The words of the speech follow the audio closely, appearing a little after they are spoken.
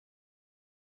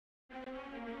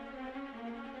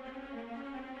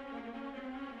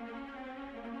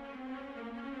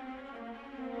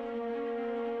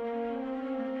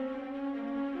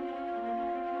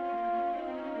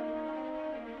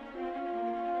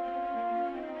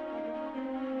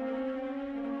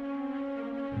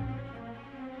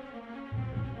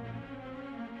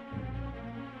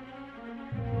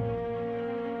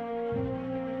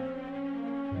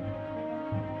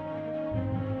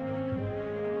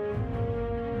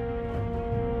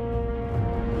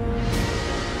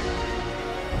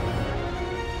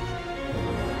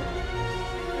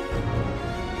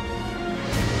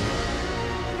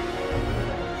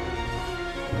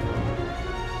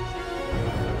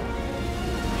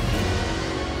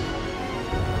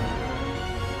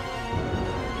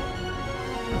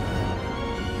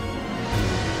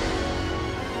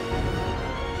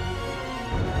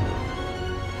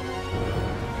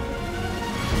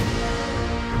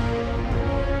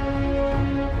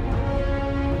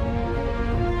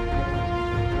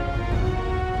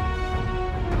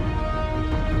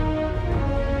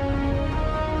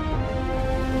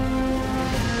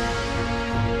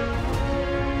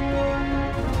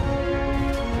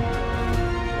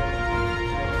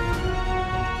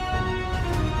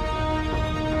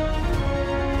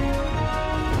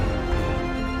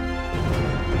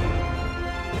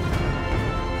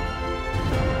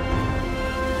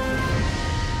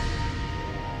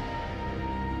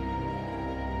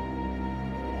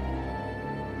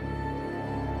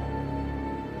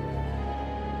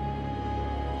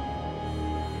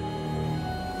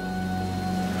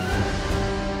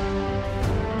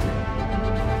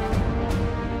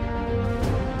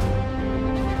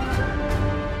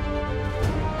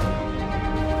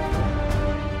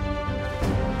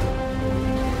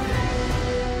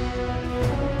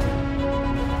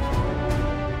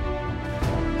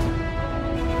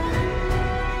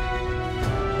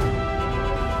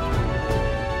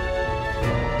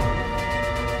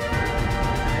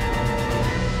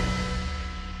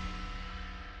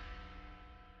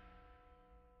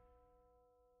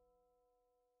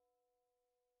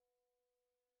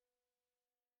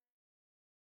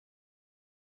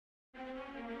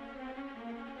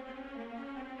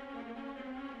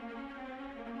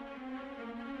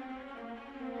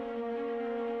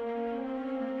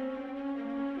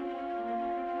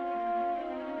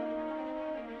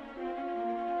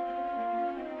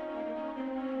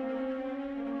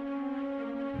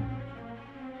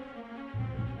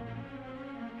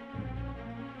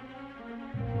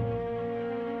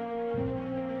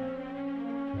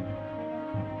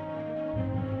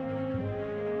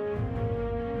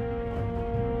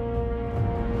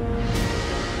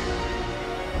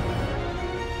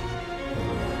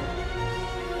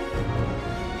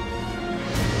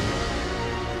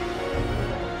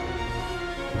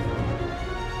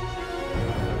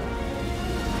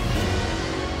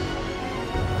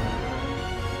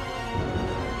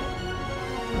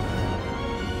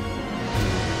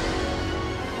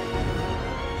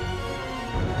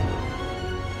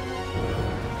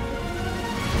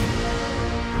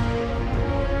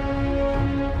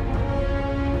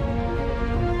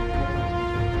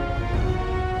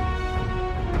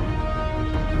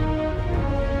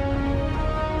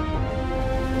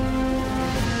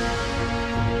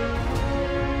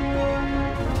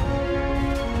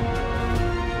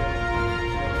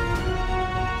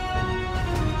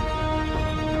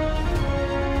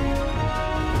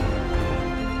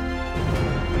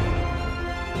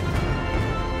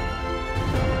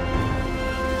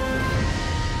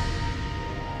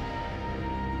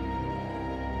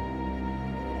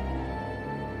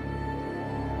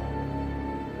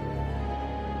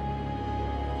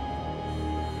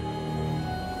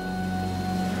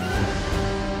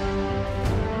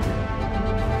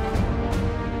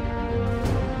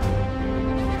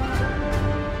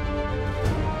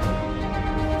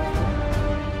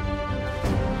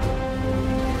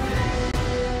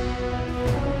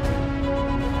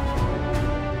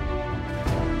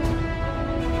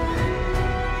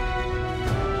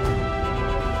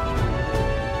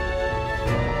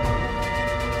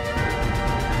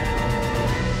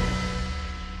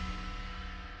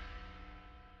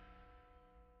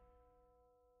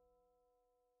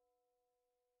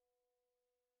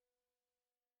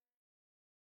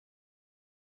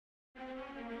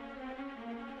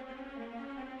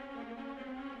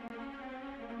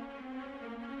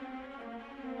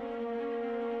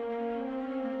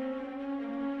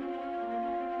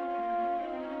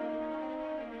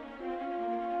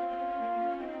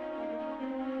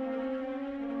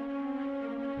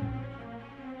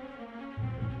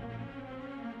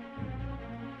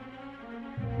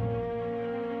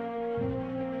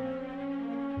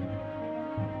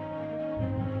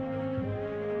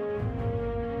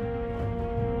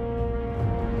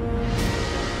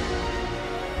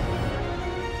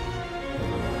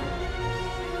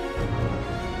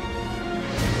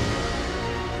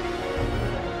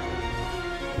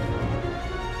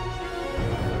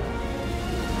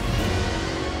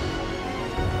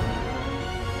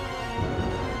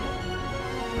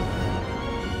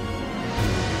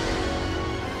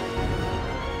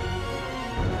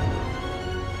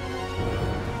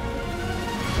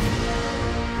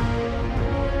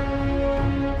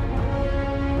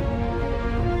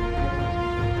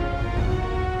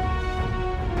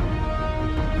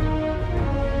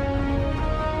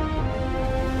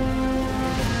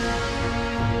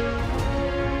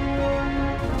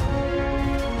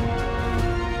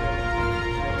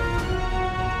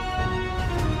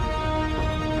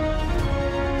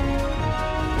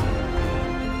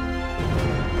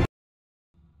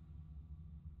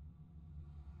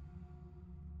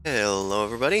Hello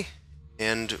everybody,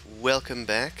 and welcome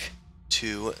back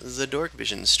to the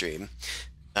Dorkvision stream.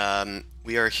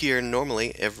 We are here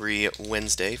normally every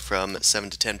Wednesday from 7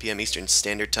 to 10 p.m. Eastern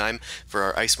Standard Time for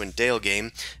our Icewind Dale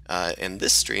game, and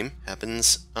this stream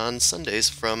happens on Sundays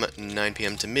from 9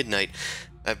 p.m. to midnight.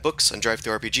 I have books on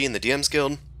DriveThruRPG and the DM's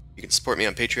Guild. You can support me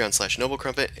on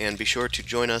Patreon/NobleCrumpet, and be sure to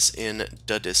join us in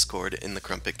the Discord in the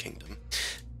Crumpet Kingdom.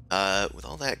 With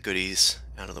all that goodies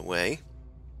out of the way,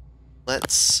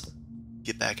 let's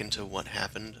get back into what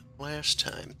happened last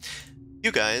time.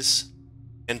 You guys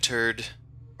entered,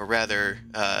 or rather,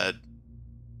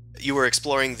 you were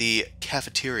exploring the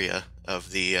cafeteria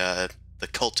of the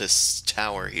cultist's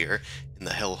tower here in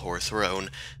the Hellwhore Throne,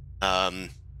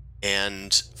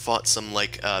 and fought some,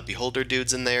 beholder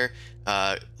dudes in there,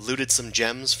 looted some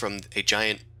gems from a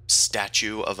giant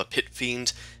statue of a pit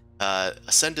fiend,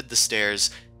 ascended the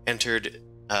stairs, entered,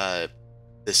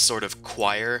 this sort of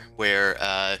choir where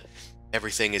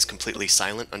everything is completely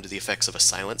silent under the effects of a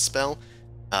silent spell,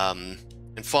 and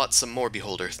fought some more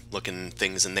beholder-looking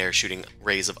things in there, shooting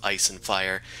rays of ice and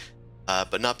fire,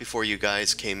 but not before you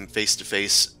guys came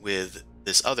face-to-face with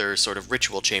this other sort of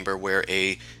ritual chamber where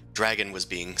a dragon was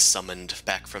being summoned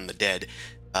back from the dead.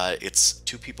 It's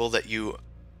two people that you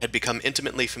had become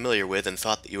intimately familiar with and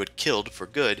thought that you had killed for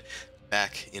good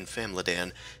back in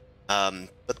Famladan,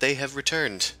 but they have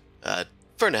returned.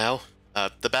 For now,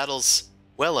 the battle's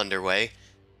well underway.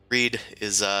 Reed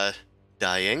is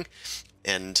dying,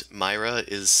 and Myra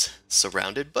is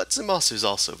surrounded, but Zumasu's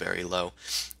also very low.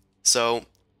 So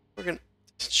we're gonna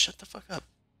shut the fuck up.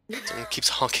 Someone keeps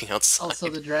honking outside. Also,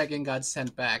 the dragon got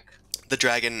sent back. The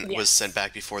dragon was sent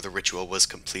back before the ritual was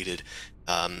completed.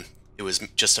 It was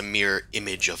just a mere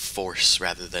image of force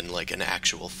rather than like an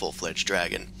actual full-fledged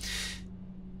dragon.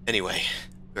 Anyway,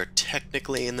 we're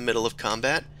technically in the middle of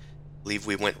combat. I believe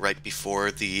we went right before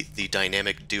the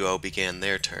dynamic duo began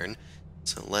their turn,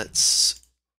 so let's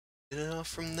get it off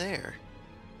from there.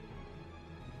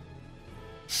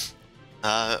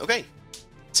 Okay,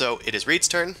 so it is Reed's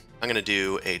turn. I'm going to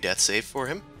do a death save for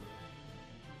him.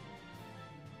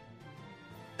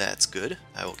 That's good.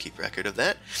 I will keep record of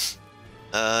that.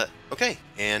 Okay,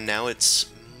 and now it's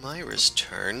Myra's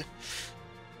turn.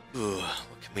 Ooh,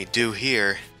 what can we do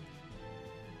here?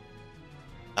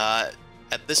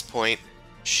 At this point,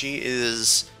 she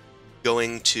is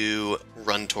going to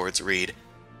run towards Reed,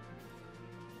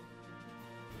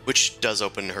 which does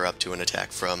open her up to an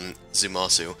attack from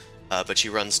Zumasu, but she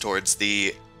runs towards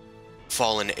the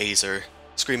fallen Azer,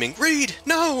 screaming, "Reed,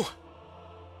 no!"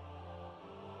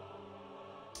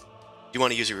 Do you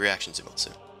want to use your reaction,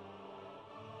 Zumasu?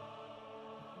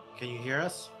 Can you hear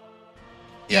us?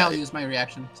 Yeah, I'll use my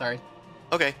reaction. Sorry.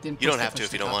 Okay, Didn't you don't push have to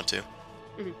if you don't want to.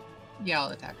 Yeah,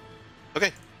 I'll attack.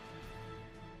 Okay.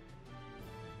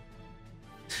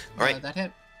 Alright. That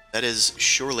hit. That is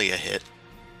surely a hit.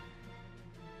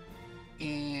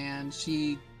 And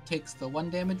she takes the 1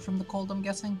 damage from the cold, I'm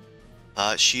guessing?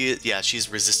 She's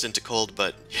resistant to cold,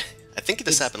 but I think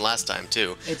this happened last time,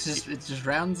 too. It just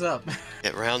rounds up.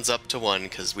 It rounds up to 1,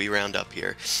 because we round up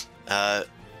here. So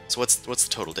what's the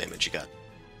total damage you got?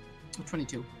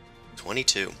 22.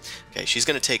 22. Okay, she's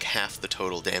going to take half the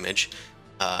total damage,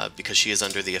 because she is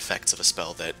under the effects of a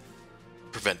spell that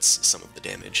prevents some of the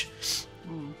damage.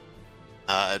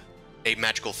 A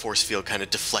magical force field kind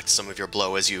of deflects some of your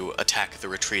blow as you attack the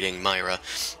retreating Myra.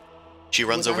 She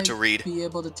runs over to Reed. Would I be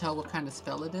able to tell what kind of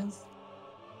spell it is?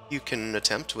 You can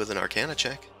attempt with an Arcana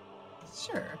check.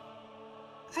 Sure.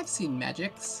 I've seen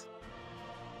magics.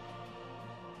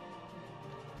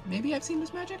 Maybe I've seen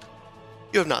this magic?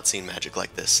 You have not seen magic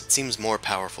like this. It seems more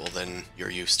powerful than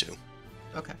you're used to.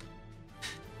 Okay.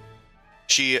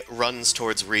 She runs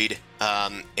towards Reed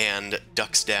and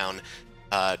ducks down,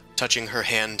 touching her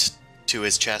hand to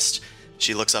his chest.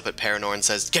 She looks up at Paranor and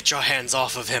says, "Get your hands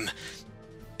off of him!"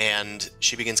 And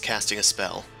she begins casting a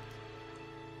spell.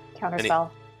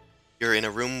 Counterspell. You're in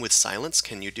a room with silence.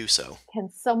 Can you do so? Can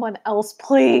someone else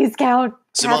please count?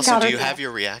 Zumasu, do you have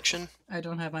your reaction? I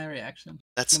don't have my reaction.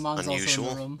 That's Namon's unusual.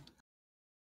 Also in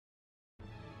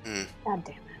the room. God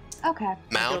damn it. Okay.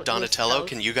 Mao, Donatello,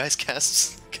 can you guys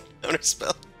cast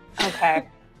counterspell? Okay.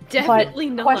 Definitely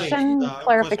but not. Question,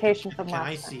 clarification from Can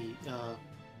I last time. see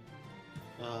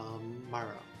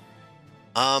Myra?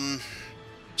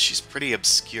 She's pretty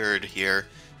obscured here,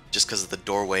 just because of the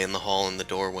doorway in the hall and the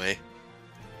doorway.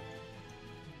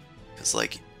 Because,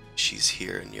 like, she's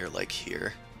here and you're, like,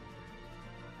 here.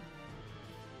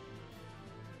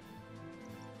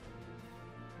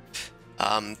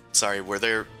 Sorry, what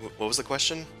was the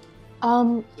question?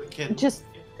 Just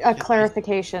a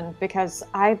clarification, because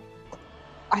I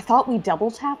thought we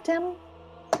double tapped him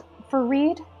for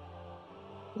Reed.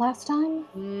 last time?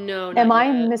 No, Am not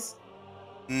I yet.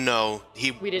 No,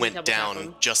 he We didn't went double tap down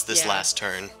him. just this Yeah. last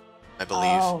turn, I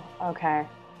believe. Oh, okay.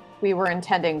 We were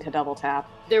intending to double tap.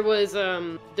 There was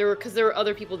there were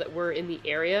other people that were in the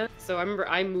area, so I remember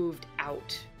I moved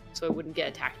out so I wouldn't get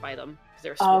attacked by them because they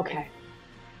were swarming. Okay.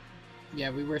 Yeah,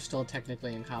 we were still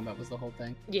technically in combat was the whole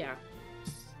thing. Yeah.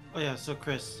 Oh yeah, so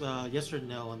Chris, yes or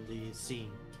no on the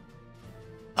scene?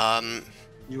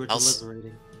 You were I'll s-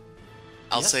 deliberating.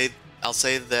 I'll Yes?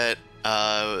 say that.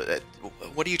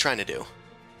 What are you trying to do?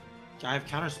 I have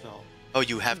counterspell. Oh,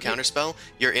 you have counterspell.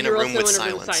 You're in You're a room also with in a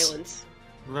room with silence. silence.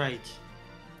 Right.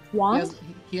 Wand?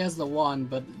 He has the wand,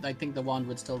 but I think the wand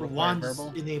would still The require wand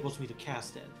verbal. enables me to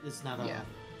cast it. It's not a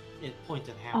Yeah.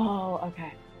 point-and hammer. Oh,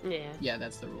 okay. Yeah. Yeah,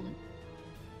 that's the ruling.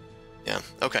 Yeah.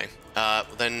 Okay.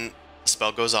 Then the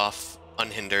spell goes off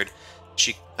unhindered.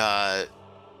 She,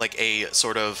 like a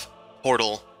sort of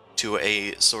portal to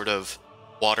a sort of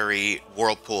watery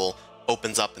whirlpool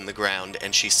opens up in the ground,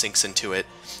 and she sinks into it.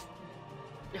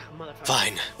 Oh, motherfucker.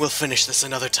 Fine, we'll finish this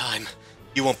another time.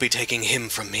 You won't be taking him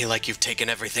from me like you've taken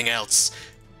everything else.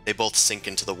 They both sink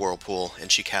into the whirlpool, and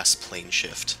she casts Plane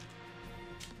Shift.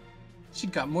 She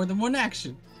got more than one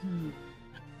action.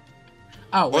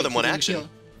 Oh, More wait, than she one didn't action. kill-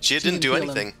 She She didn't do didn't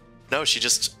kill him. anything. No, she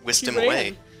just whisked She him ran.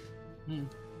 away. Hmm.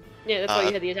 Yeah, that's why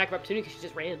you had the attack of opportunity because she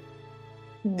just ran.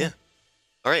 Hmm. Yeah.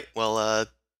 All right. Well,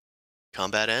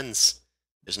 combat ends.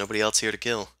 There's nobody else here to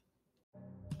kill.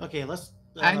 Okay, let's.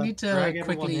 I need drag to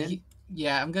everyone in. quickly.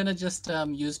 Yeah, I'm gonna just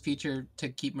use feature to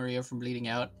keep Maria from bleeding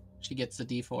out. She gets a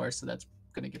D4, so that's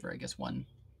gonna give her, I guess, one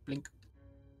blink.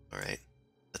 All right.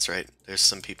 That's right. There's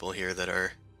some people here that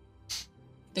are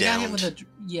They got hit with downed.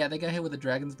 they got hit with a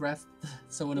dragon's breath.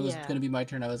 So when it was Yeah. gonna be my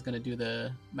turn, I was gonna do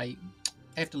I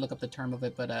have to look up the term of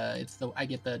it, but I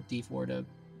get the D4 to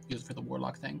use for the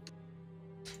warlock thing.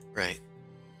 Right.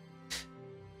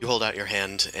 You hold out your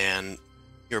hand, and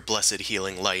your blessed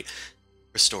healing light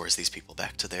restores these people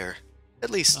back to their, at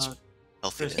least, Chris,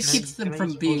 healthiness. It can I- keeps them can I from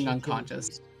use a being potion of healing, unconscious.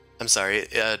 please? I'm sorry.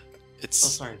 Oh, It's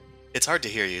sorry. it's hard to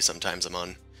hear you sometimes,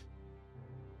 Amon.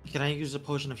 Can I use a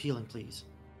potion of healing, please?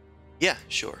 Yeah,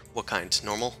 sure. What kind?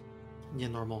 Normal? Yeah,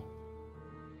 normal.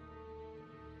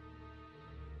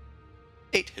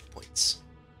 8 hit points.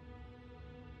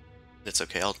 It's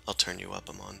okay. I'll turn you up,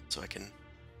 Amon, so I can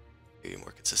hear you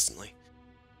more consistently.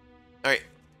 All right.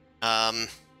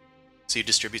 So you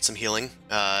distribute some healing.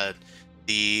 How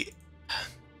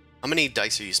many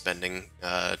dice are you spending,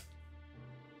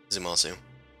 Zumasu?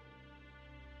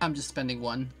 I'm just spending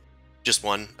one. Just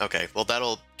one? Okay. Well,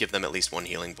 that'll give them at least one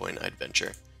healing point, I'd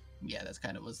venture. Yeah, that's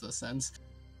kind of was the sense.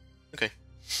 Okay.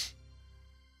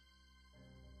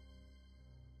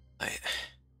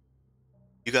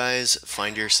 You guys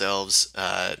find yourselves,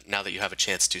 now that you have a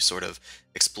chance to sort of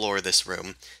explore this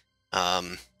room.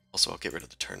 Also, I'll get rid of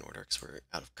the turn order because we're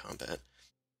out of combat.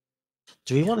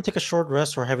 Do we want to take a short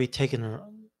rest, or have we taken a?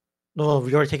 No,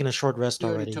 we already taken a short rest We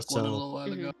already already. took one a So little while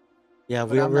Mhm. ago, yeah,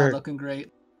 but I'm not looking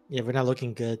great. we're not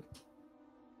looking good.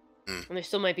 And there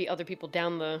still might be other people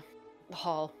down the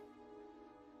hall.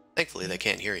 Thankfully, they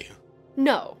can't hear you.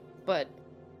 No, but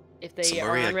if they So, are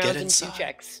Maria, on get rounds and inside. do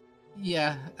checks.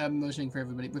 Yeah, I'm motioning for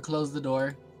everybody. We close the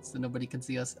door so nobody can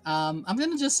see us. I'm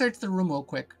gonna just search the room real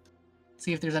quick,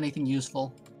 see if there's anything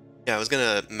useful. Yeah, I was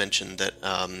gonna mention that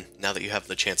now that you have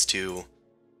the chance to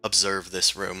observe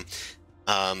this room,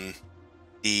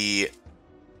 the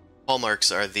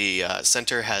hallmarks are the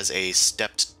center has a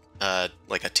stepped,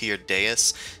 like a tiered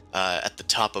dais, at the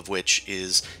top of which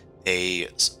is a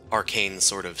arcane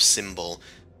sort of symbol.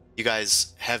 You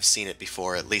guys have seen it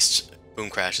before, at least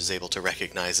Boomcrash is able to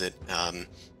recognize it,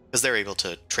 because they're able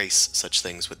to trace such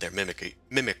things with their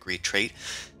mimicry trait.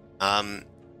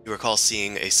 You recall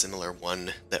seeing a similar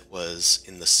one that was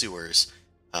in the sewers,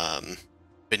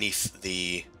 beneath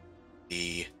the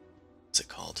what's it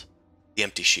called? The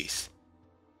empty sheath.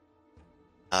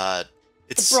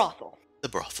 It's The brothel. the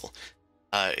brothel.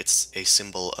 It's a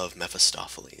symbol of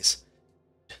Mephistopheles.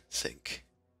 Think.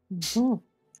 Mhm.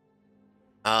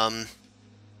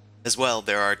 As well,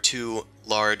 there are 2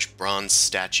 large bronze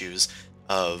statues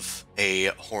of a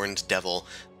horned devil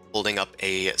holding up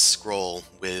a scroll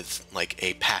with like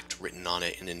a pact written on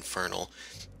it in Infernal.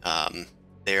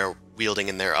 They are wielding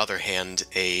in their other hand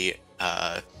a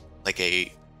like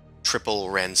a triple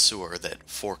ranseur that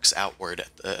forks outward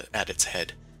at its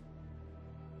head.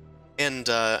 And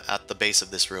at the base of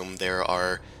this room, there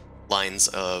are lines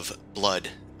of blood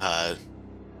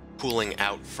pooling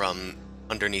out from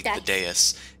underneath the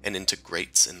dais and into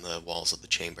grates in the walls of the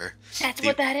chamber. That's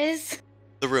what that is?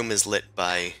 The room is lit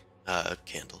by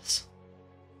candles.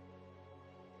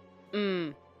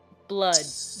 Blood blood.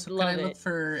 So Love can I look it.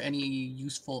 for any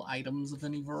useful items of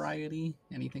any variety?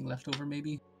 Anything left over,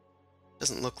 maybe?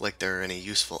 Doesn't look like there are any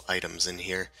useful items in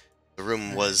here. The room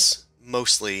Alright. was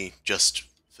mostly just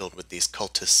filled with these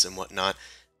cultists and whatnot,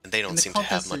 and they don't And the seem to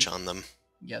have cultists much are- on them.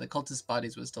 Yeah, the cultist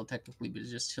bodies would still technically be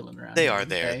just chilling around. They here, are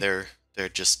there. okay? They're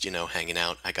just, hanging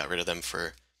out. I got rid of them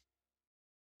for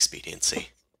expediency.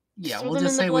 Yeah, Throw we'll them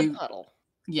just in the say blood we. puddle.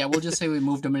 Yeah, we'll just say we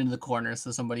moved them into the corner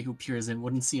so somebody who peers in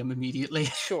wouldn't see them immediately.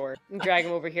 Sure. Drag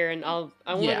him over here, and I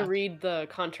want Yeah. to read the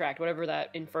contract, whatever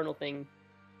that infernal thing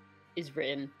is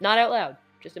written. Not out loud,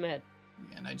 just in my head.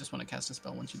 Yeah, and I just want to cast a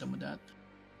spell once you're done with that.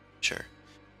 Sure.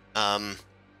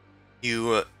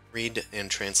 You read and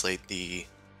translate the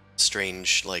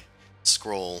strange,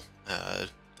 scroll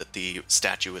that the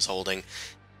statue is holding.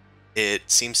 It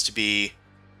seems to be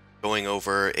going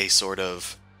over a sort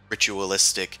of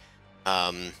ritualistic,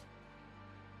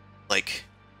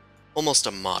 almost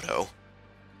a motto,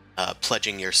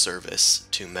 pledging your service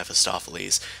to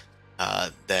Mephistopheles,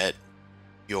 that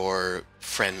your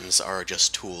friends are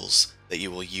just tools that you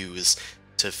will use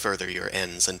to further your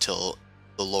ends until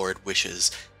the Lord wishes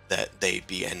that they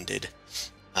be ended.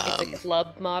 It's a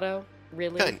club motto,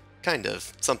 really? Kind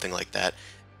of, something like that.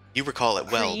 You recall it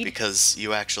well Creed? because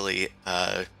you actually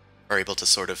are able to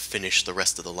sort of finish the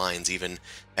rest of the lines even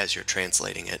as you're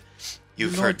translating it.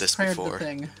 You've heard this Prayer, the before.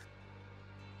 thing.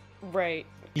 Right.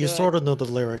 You Good. sort of know the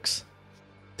lyrics.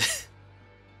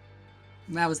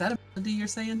 Now, was that a melody you're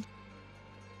saying?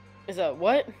 Is that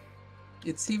what?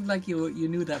 It seemed like you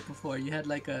knew that before. You had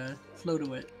like a flow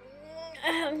to it.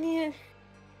 Yeah.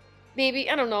 Maybe,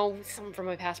 I don't know, something from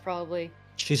my past probably.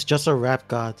 She's just a rap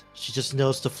god. She just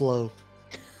knows the flow.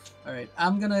 All right,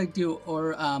 I'm gonna do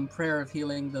prayer of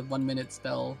healing, the 1 minute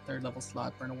spell, 3rd level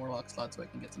slot, burn a warlock slot, so I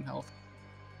can get some health.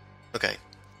 Okay.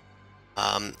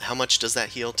 How much does that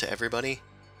heal to everybody?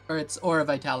 Or it's Aura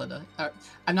Vitality.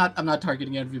 I'm not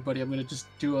targeting everybody. I'm gonna just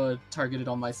do a targeted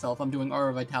on myself. I'm doing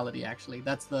Aura Vitality actually.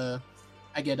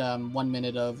 I get 1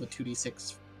 minute of a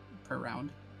 2d6 per round.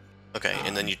 Okay,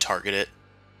 and then you target it.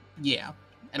 Yeah,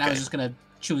 and I was Okay. just gonna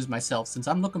choose myself since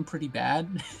I'm looking pretty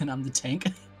bad and I'm the tank.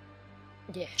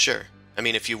 Yeah. Sure. I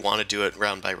mean, if you want to do it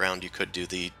round by round, you could do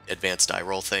the advanced die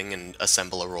roll thing and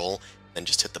assemble a roll, and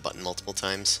just hit the button multiple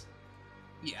times.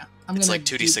 Yeah, It's like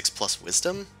 2d6 plus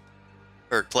wisdom?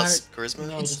 Or plus charisma?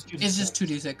 No, It's just just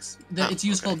 2d6. It's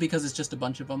useful okay. because it's just a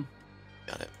bunch of them.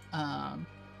 Got it.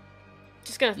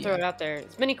 Just gonna throw Yeah. it out there.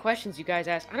 As many questions you guys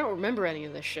ask, I don't remember any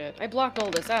of this shit. I blocked all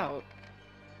this out.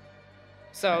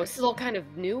 So Alright. this is all kind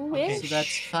of new-ish. So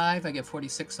that's 5. I get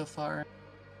 46 so far.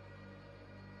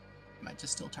 Might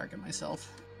just still target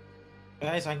myself.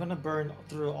 Guys, I'm gonna burn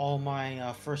through all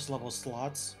my first level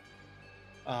slots,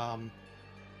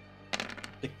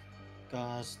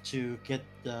 because to get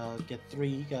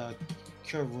 3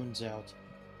 cure wounds out.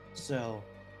 So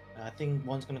I think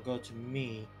one's gonna go to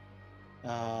me.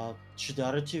 Should the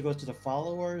other 2 go to the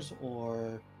followers,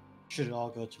 or should it all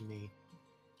go to me?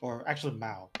 Or actually,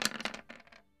 Mao.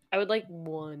 I would like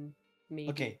 1, maybe.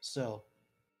 Okay, so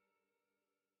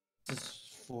this is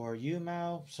for you,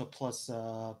 Mao. So plus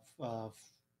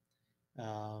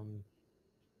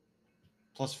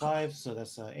plus 5, so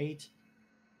that's 8.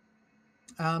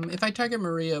 If I target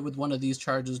Maria with one of these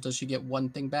charges, does she get one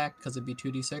thing back? Because it'd be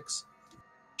 2d6.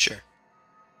 Sure.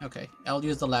 Okay, I'll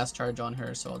use the last charge on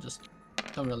her, so I'll just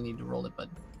don't really need to roll it, but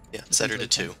Yeah, Just set her to use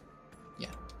it. 2.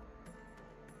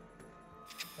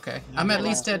 okay. Yeah, I'm at well,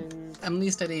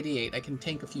 least at 88. I can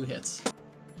tank a few hits.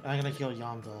 I'm gonna kill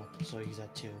Yamdel, so he's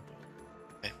at 2.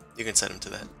 Okay, you can set him to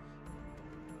that.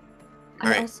 I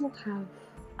Alright. also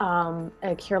have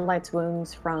a Cure Light's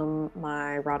Wounds from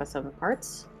my Rod of 7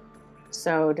 Parts.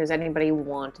 So does anybody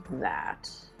want that?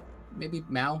 Maybe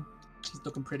Mao. She's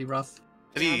looking pretty rough.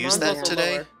 Have you Yeah, used mine's that also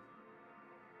today? lower.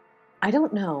 I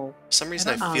don't know. For some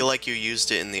reason, I don't- feel like you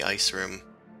used it in the ice room,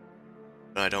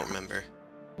 but I don't remember.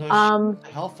 No,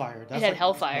 Hellfire. That's had like-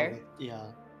 Hellfire. Yeah.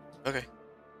 Okay.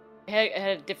 It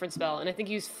had a different spell, and I think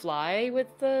you used Fly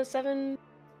with the 7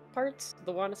 parts?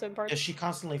 The wand of 7 parts? Yeah, she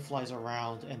constantly flies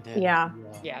around, and then Yeah.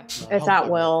 Yeah. It's Hellfire- at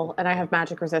will, and I have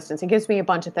magic resistance. It gives me a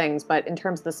bunch of things, but in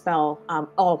terms of the spell,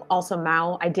 also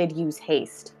Mao, I did use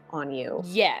haste on you.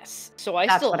 Yes. So I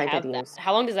That's still what I have did that. use.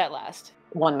 How long does that last?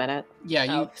 1 minute. Yeah,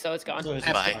 you. Oh, so it's gone. So it's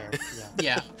Bye. Hellfire, yeah.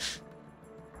 Yeah.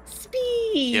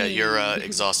 Speed! Yeah, you're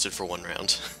exhausted for 1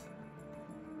 round.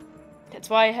 That's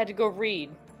why I had to go read.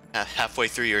 Halfway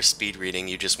through your speed reading,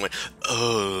 you just went,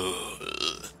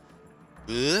 oh.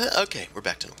 Okay, we're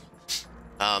back to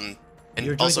normal. And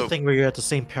You're doing also, the thing where you're at the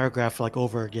same paragraph like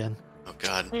over again. oh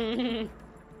god.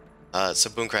 So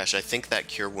Boom Crash, I think that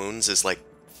Cure Wounds is like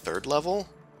 3rd level,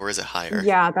 Or is it higher?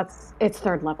 Yeah, it's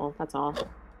 3rd level. That's all.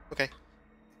 Okay.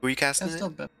 Who are you casting That's it?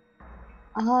 still good.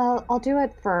 I'll do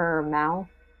it for Mal.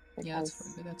 Yeah,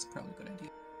 because- that's probably a good idea.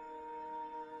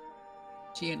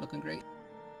 She ain't looking great.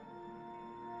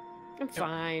 I'm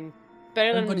fine.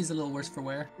 Better than Everybody's a little worse for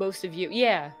wear. most of you.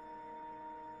 Yeah.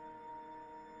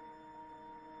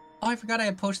 Oh, I forgot I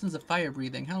had potions of fire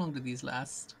breathing. How long do these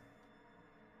last?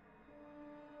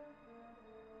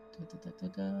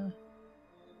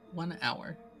 1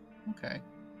 hour. Okay.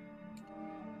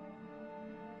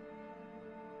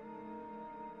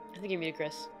 I think you muted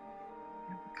Chris.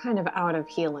 Kind of out of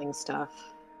healing stuff.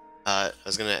 I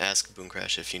was gonna ask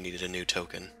Boomcrash if you needed a new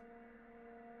token.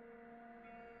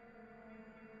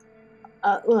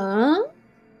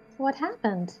 What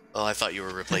happened? Well, I thought you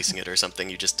were replacing it or something.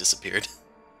 You just disappeared.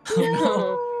 Oh no.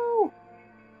 No!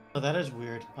 Oh, that is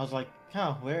weird. I was like,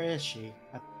 huh, where is she?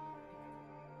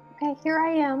 Okay, here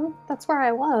I am. That's where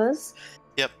I was.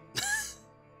 Yep.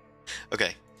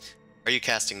 Okay. Are you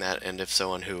casting that? And if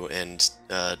so, on who? And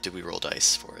do we roll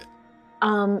dice for it?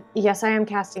 Yes, I am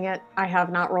casting it. I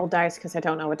have not rolled dice because I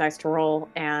don't know what dice to roll,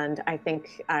 and I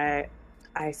think I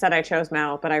said I chose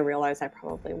Mal, but I realized I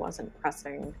probably wasn't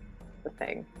pressing the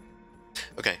thing.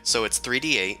 Okay, so it's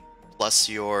 3d8 plus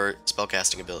your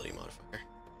spellcasting ability modifier.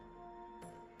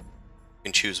 You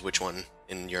can choose which one.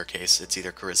 In your case, it's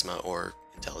either charisma or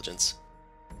intelligence.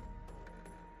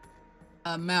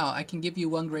 Mal, I can give you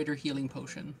 1 greater healing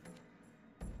potion.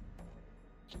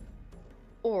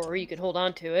 Or you could hold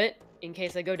on to it in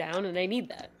case I go down and I need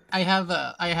that. I have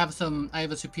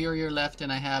a superior left,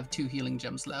 and I have 2 healing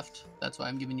gems left. That's why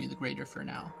I'm giving you the greater for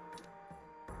now.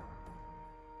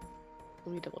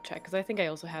 Let me double check, because I think I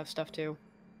also have stuff too.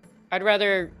 I'd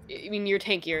rather... I mean, you're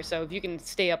tankier, so if you can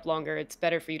stay up longer, it's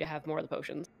better for you to have more of the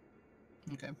potions.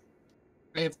 Okay.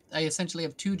 I essentially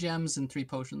have 2 gems and 3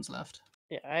 potions left.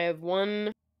 Yeah, I have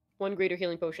one greater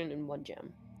healing potion and 1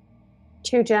 gem.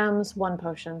 2 gems, 1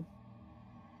 potion.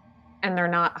 And they're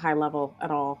not high level at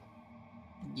all.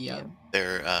 Yeah.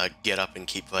 They're get up and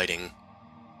keep fighting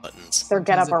buttons. They're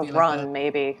get up Sometimes or it be like run, that.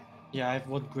 maybe. Yeah, I have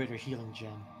 1 greater healing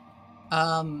gem.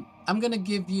 I'm gonna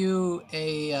give you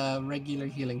a regular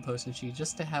healing potion sheet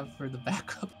just to have for the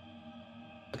backup.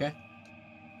 Okay.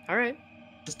 All right.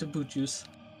 Just a boot juice.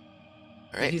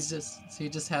 All right. He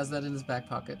just has that in his back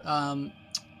pocket.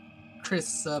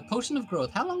 Chris, potion of growth.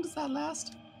 How long does that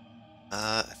last?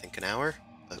 I think an hour,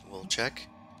 but we'll check.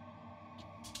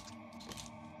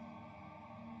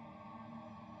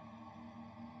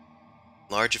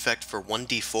 Large effect for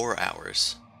 1d4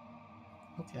 hours.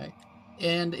 Okay.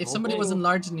 And if Oh, somebody was boy.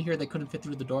 enlarged in here, they couldn't fit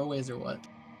through the doorways or what?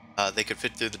 They could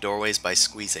fit through the doorways by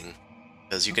squeezing,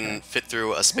 because you Okay. can fit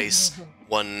through a space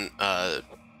one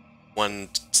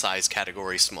size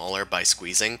category smaller by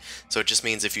squeezing. So it just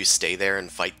means if you stay there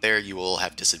and fight there, you will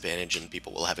have disadvantage and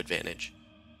people will have advantage.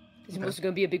 Is it mostly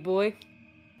going to be a big boy?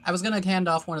 I was gonna hand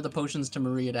off one of the potions to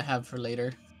Maria to have for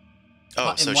later.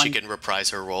 Oh, In so she one- can reprise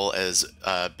her role as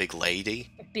big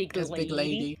lady. Big As lady. big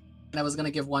lady. And I was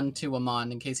gonna give one to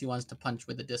Amon in case he wants to punch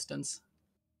with a distance.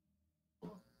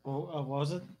 Oh, what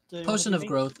was it? that you wanna Potion give of me?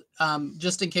 growth.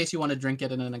 Just in case you want to drink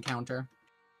it in an encounter.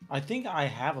 I think I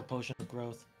have a potion of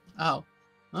growth. Oh.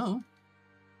 Oh.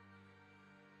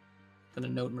 Gonna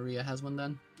note Maria has one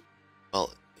then.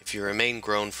 Well, if you remain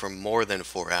grown for more than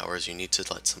 4 hours, you need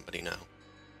to let somebody know.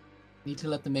 Need to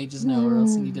let the mages know, or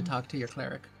else you need to talk to your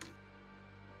cleric.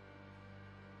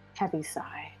 Heavy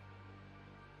sigh.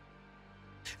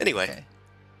 Anyway, Okay.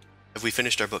 have we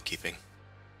finished our bookkeeping?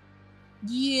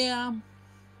 Yeah.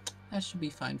 That should be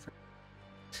fine for.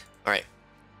 All right.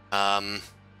 I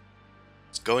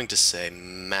was going to say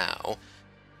Mao.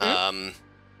 I'm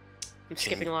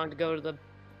skipping along to go to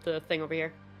the thing over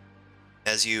here.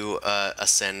 As you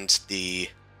ascend the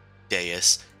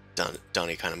dais,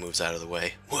 Donnie kind of moves out of the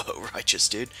way. Whoa, righteous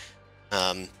dude.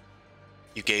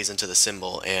 You gaze into the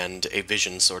symbol, and a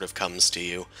vision sort of comes to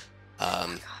you.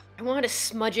 I wanted to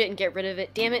smudge it and get rid of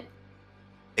it. Damn it.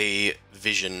 A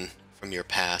vision from your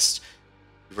past.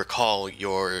 You recall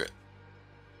your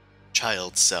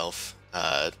child self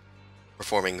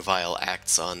performing vile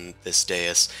acts on this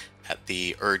dais at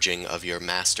the urging of your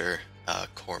master,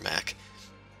 Cormac,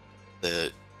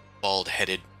 the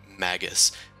bald-headed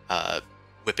magus,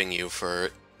 whipping you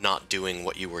for not doing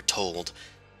what you were told,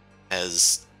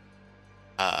 as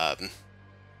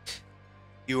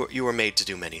you were made to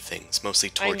do many things, mostly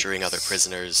torturing other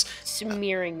prisoners.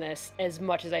 Smearing this as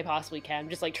much as I possibly can.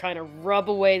 Just like trying to rub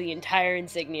away the entire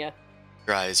insignia.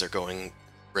 Your eyes are going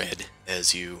red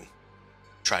as you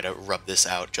try to rub this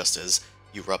out, just as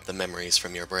you rub the memories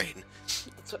from your brain.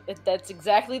 That's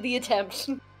exactly the attempt.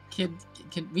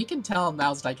 we can tell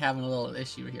Mao's like having a little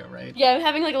issue here, right? Yeah, I'm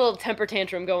having like a little temper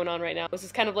tantrum going on right now. This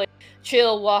is kind of like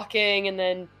chill walking and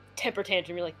then temper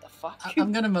tantrum. You're like, the fuck?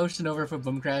 I'm gonna motion over for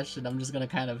Boom Crash, and I'm just gonna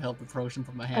kind of help approach him,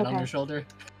 put my hand on Okay. your shoulder.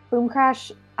 Boom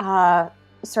Crash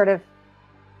sort of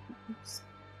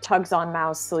tugs on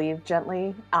Mao's sleeve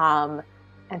gently and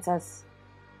says,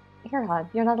 "Here, hon,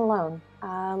 you're not alone.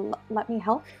 Let me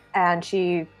help." And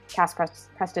she casts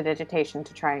Prestidigitation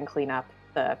to try and clean up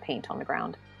the paint on the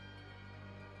ground.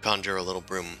 Conjure a little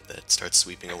broom that starts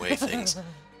sweeping away things.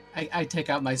 I take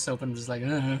out my soap and I'm just like,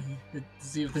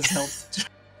 see if this helps.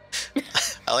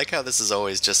 I like how this is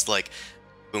always just like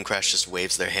Boom Crash just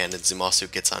waves their hand and Zumasu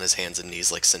gets on his hands and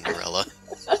knees like Cinderella.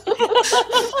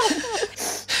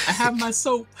 I have my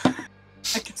soap.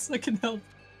 I guess I can help.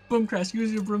 Boom Crash,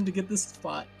 use your broom to get this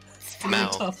spot. It's really Mao.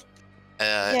 tough.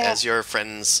 As your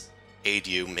friends aid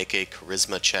you, make a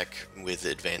charisma check with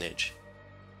advantage.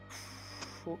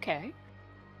 Okay.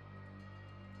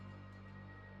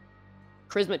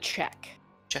 Charisma check.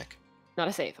 Check. Not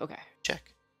a save. Okay.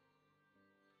 Check.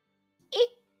 Eek.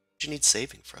 What do you need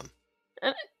saving from?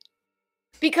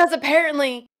 Because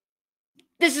apparently,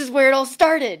 this is where it all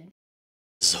started.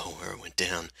 Zohar went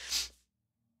down.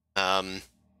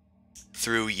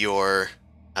 Through your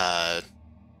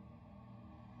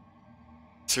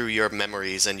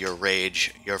memories and your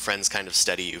rage, your friends kind of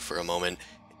steady you for a moment.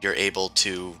 You're able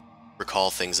to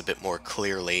recall things a bit more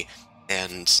clearly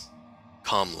and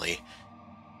calmly.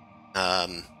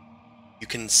 You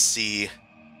can see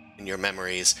in your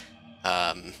memories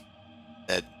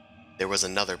that there was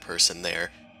another person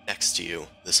there next to you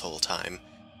this whole time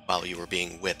while you were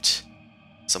being whipped.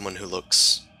 Someone who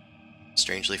looks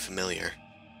strangely familiar,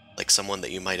 like someone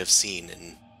that you might have seen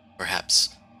in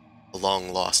perhaps a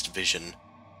long-lost vision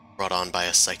brought on by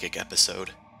a psychic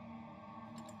episode.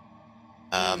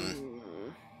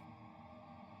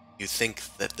 You think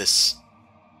that this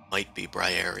might be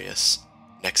Briareus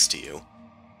next to you,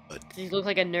 but Does he look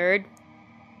like a nerd?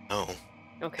 no,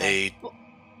 Okay. they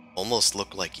almost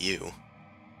look like you.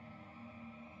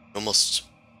 Almost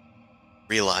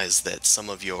realize that some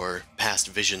of your past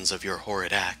visions of your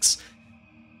horrid acts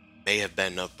may have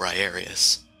been of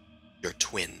Briareus, your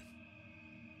twin.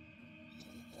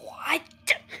 What?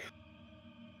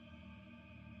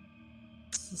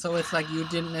 So it's like you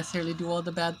didn't necessarily do all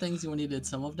the bad things, you only did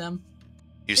some of them?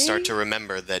 You start to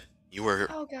remember that you were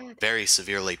Oh god. very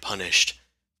severely punished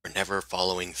for never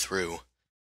following through.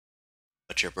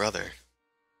 But your brother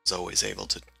was always able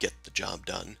to get the job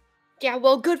done. Yeah,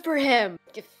 well, good for him.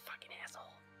 You fucking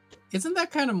asshole. Isn't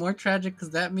that kind of more tragic, because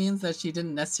that means that she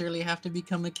didn't necessarily have to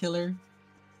become a killer?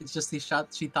 It's just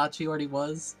she thought she already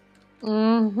was?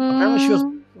 Mm-hmm. Apparently she was.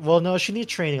 Well, no, she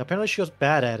needs training. Apparently she was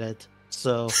bad at it.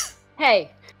 So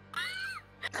Hey.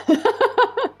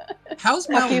 How's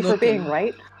Mal Fuck you looking? for being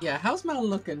right. Yeah, how's Mal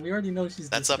looking? We already know she's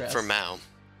That's distressed. up for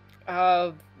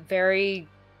Mao. Very,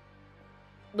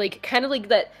 like, kind of like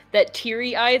that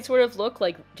teary-eyed sort of look,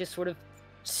 like, just sort of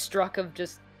struck of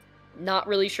just not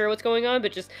really sure what's going on,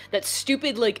 but just that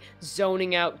stupid, like,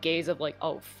 zoning out gaze of, like,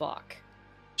 oh, fuck.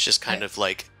 She just kind of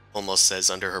like almost says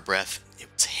under her breath, "It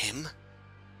was him?"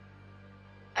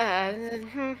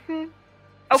 Okay,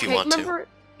 If you want to. remember...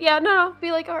 Yeah, no,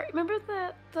 be like, alright, remember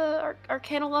the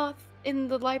Arcanoloth in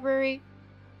the library?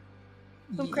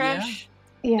 From Yeah. Crash?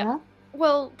 Yeah.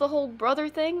 Well, the whole brother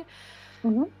thing?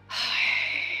 Mhm.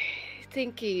 I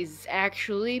think he's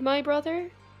actually my brother.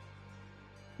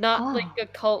 Not Oh. like a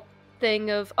cult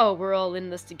thing of, oh, we're all in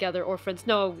this together, orphans.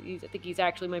 No, I think he's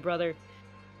actually my brother.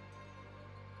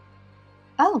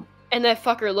 Oh. And that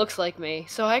fucker looks like me,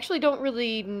 so I actually don't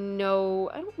really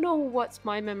know. I don't know what's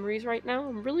my memories right now.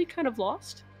 I'm really kind of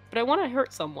lost. But I want to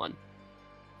hurt someone.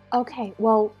 Okay,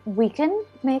 well, we can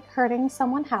make hurting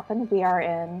someone happen. We are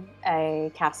in a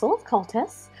castle of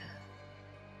cultists.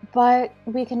 But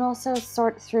we can also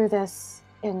sort through this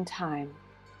in time.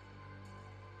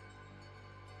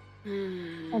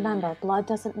 Remember, blood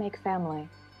doesn't make family.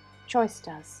 Choice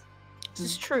does. This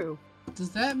is true.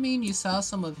 Does that mean you saw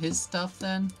some of his stuff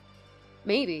then?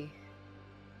 Maybe.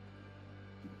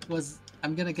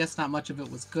 I'm gonna guess not much of it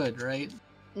was good, right?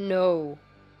 No.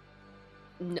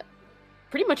 No.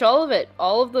 Pretty much all of it.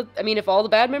 All of the... I mean, if all the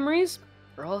bad memories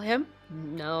are all him,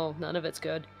 no, none of it's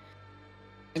good.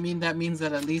 I mean, that means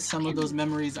that at least some of those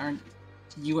memories aren't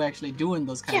you actually doing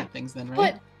those kind of things then,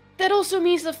 right? But that also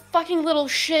means the fucking little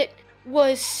shit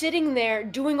was sitting there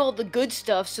doing all the good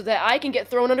stuff so that I can get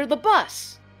thrown under the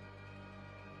bus.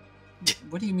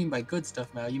 What do you mean by good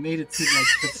stuff, Mal? You made it seem like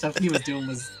the stuff he was doing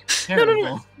was No.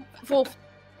 terrible. Well,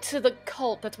 to the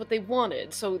cult, that's what they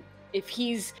wanted. So if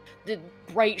he's the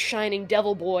bright, shining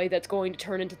devil boy that's going to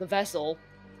turn into the vessel,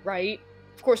 right?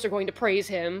 Of course they're going to praise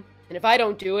him, and if I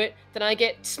don't do it, then I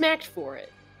get smacked for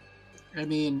it. I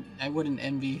mean, I wouldn't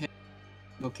envy him.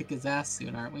 We'll kick his ass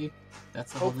soon, aren't we?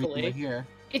 That's the whole reason Hopefully. we're here.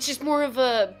 It's just more of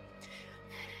a...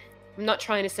 I'm not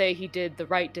trying to say he did the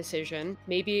right decision.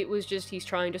 Maybe it was just he's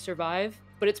trying to survive,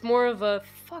 but it's more of a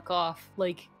fuck off.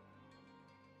 Like,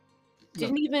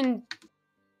 didn't even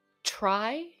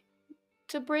try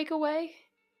to break away?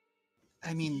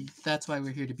 I mean, that's why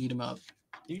we're here to beat him up.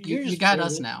 You're You just got bitter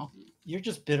us that- now. You're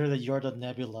just bitter that you're the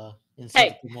Nebula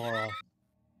instead of Gamora.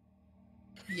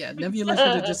 Yeah, Nebula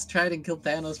should have just tried and killed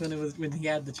Thanos when he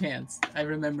had the chance. I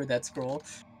remember that scroll.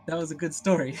 That was a good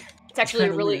story. It's actually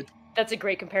kinda really... weird. That's a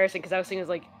great comparison, because I was thinking,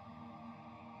 like,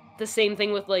 the same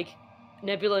thing with, like,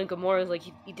 Nebula and Gamora. Like,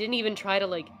 he didn't even try to,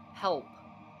 like, help.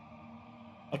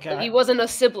 Okay. Like, he wasn't a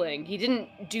sibling. He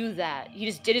didn't do that. He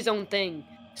just did his own thing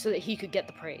so that he could get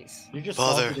the praise. You're just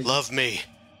Father, salty that love me.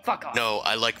 Fuck off. No,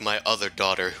 I like my other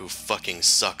daughter who fucking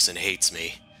sucks and hates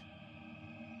me.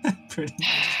 Pretty.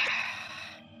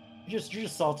 you're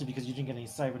just salty because you didn't get any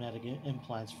cybernetic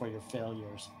implants for your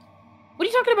failures. What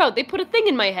are you talking about? They put a thing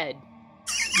in my head.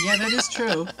 Yeah, that is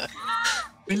true.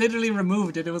 We literally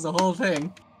removed it. It was a whole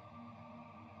thing.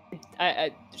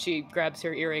 She grabs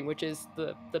her earring, which is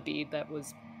the bead that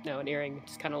was now an earring.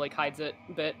 Just kind of like hides it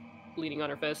a bit, leaning on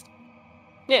her fist.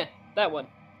 Yeah, that one.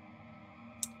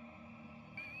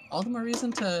 All the more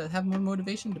reason to have more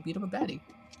motivation to beat up a baddie.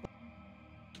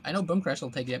 I know Boomcrush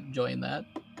will take joy in that.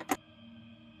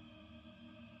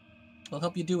 We'll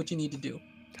help you do what you need to do.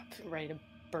 I'm ready to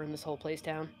burn this whole place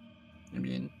down. I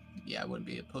mean, yeah, I wouldn't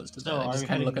be opposed to that. So, I are just we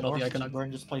kind of heading look at all the north to icons.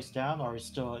 burn this place down, or are we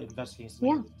still investigating something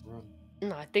Yeah. in this room?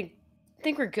 No, I think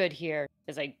we're good here.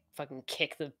 As I fucking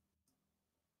kick the...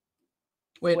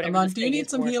 Wait, whatever Amon, this do you thing need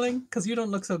is some for. healing? Because you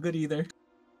don't look so good either.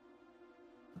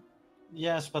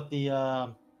 Yes, but the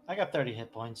I got 30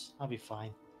 hit points. I'll be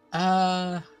fine.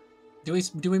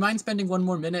 Do we mind spending one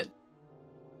more minute?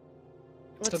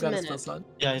 What's Still a got a spell minute? slot.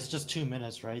 Yeah, it's just 2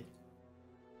 minutes, right?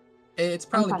 It's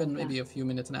probably fine been with that. maybe a few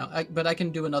minutes now. But I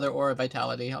can do another Aura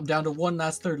Vitality. I'm down to one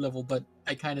last third level, but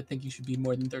I kind of think you should be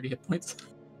more than 30 hit points.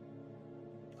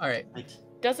 Alright. Right.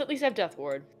 Does at least have Death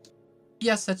Ward.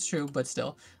 Yes, that's true, but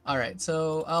still. Alright,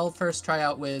 so I'll first try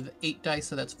out with 8 dice,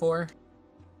 so that's 4.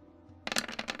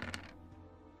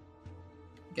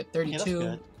 Get Yeah, that's 32.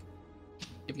 good.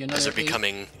 Give you Guys another are 8,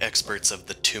 becoming experts of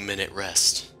the 2-minute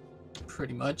rest.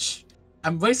 pretty much.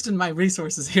 I'm wasting my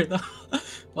resources here, though.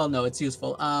 Well, no, it's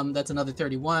useful. That's another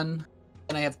 31.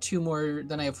 Then I have 4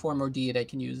 more D8 I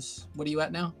can use. What are you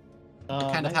at now?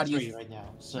 Kind of how do you- 93 right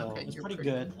now, so Okay, it's you're pretty pretty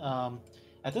good.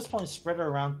 At this point, spread it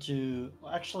around to...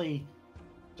 Well, actually,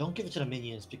 don't give it to the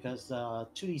minions, because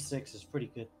 2d6 is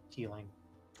pretty good healing.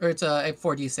 Or it's I have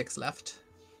 4d6 left.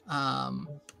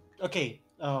 Okay,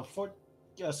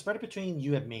 spread it between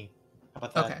you and me. How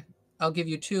about that? Okay. I'll give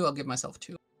you 2. I'll give myself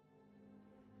 2.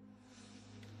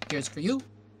 Here's for you.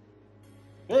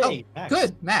 Hey, Max.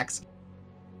 Good, Max.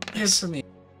 Here's Nice. for me.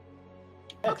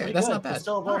 Yeah, Okay, pretty that's good. not bad. It's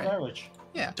still above Alright. average.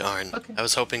 Yeah, Darn. Okay. I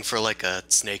was hoping for like a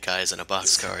Snake Eyes and a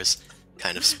Boxcars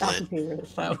kind of That split. would be really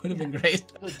fun. that would have been great.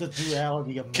 The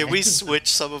duality of Can man. we switch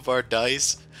some of our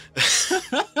dice?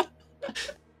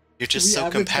 You're just We so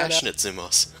average that out. compassionate,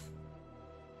 Zumos.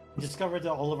 Discovered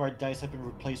that all of our dice have been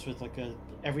replaced with like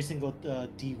every single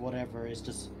D whatever is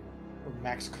just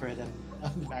max crit and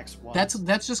max one.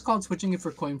 That's just called switching it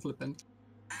for coin flipping.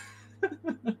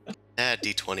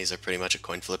 D20s are pretty much a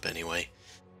coin flip anyway.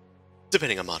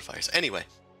 Depending on modifiers. Anyway,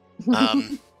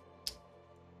 you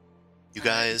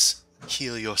guys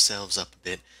heal yourselves up a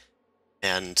bit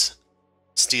and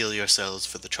steel yourselves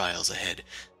for the trials ahead.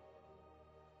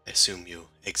 I assume you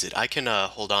exit. I can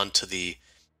hold on to the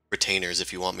retainers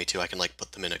if you want me to. I can like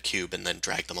put them in a cube and then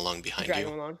drag them along behind Drag you.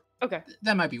 them along. Okay.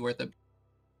 That might be worth it.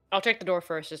 I'll check the door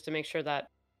first just to make sure that...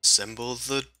 Assemble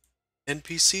the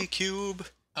NPC cube.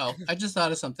 Oh, I just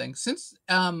thought of something. Since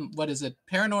what is it?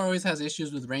 Paranor always has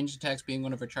issues with ranged attacks being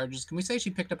one of her charges. Can we say she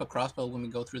picked up a crossbow when we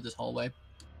go through this hallway?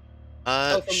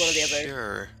 from one of the others.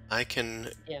 Sure. I can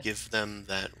Yeah. give them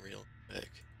that real quick.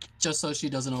 Just so she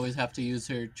doesn't always have to use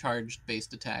her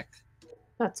charged-based attack.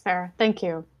 That's fair. Thank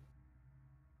you.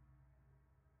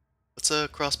 What's a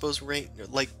crossbow's range?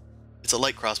 Like, it's a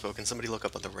light crossbow. Can somebody look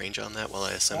up what the range on that while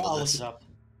I assemble I'll look this? it up.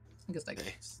 I guess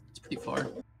Okay. it's pretty far.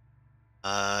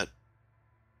 I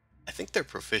think they're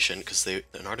proficient because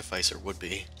an artificer would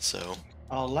be. So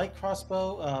Light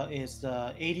crossbow is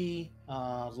 80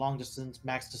 long distance,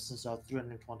 max distance of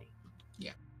 320.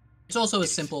 It's also a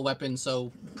simple weapon,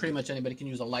 so pretty much anybody can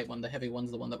use a light one. The heavy one's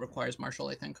the one that requires martial,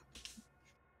 I think.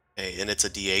 okay, and it's a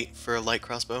D8 for a light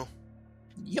crossbow.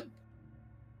 Yep.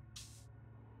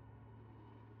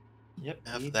 Yep.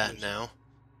 have 8 that years. now.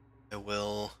 I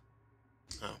will...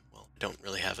 Oh, well, I don't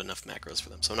really have enough macros for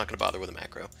them, so I'm not going to bother with a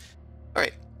macro.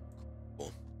 Alright.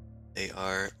 Cool. They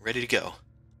are ready to go.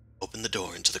 Open the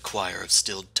door into the choir of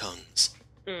stilled tongues.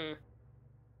 Mm.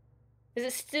 Is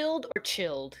it stilled or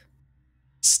chilled?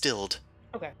 Stilled.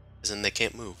 Okay. As in they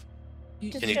can't move.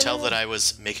 You- Can you tell that I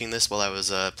was making this while I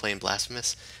was playing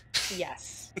Blasphemous?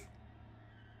 Yes.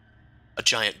 A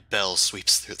giant bell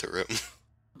sweeps through the room.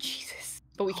 Jesus.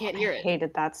 But we can't I hear it.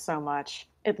 hated that so much.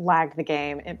 It lagged the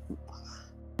game.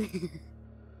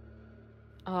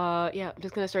 Yeah, I'm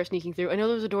just gonna start sneaking through. I know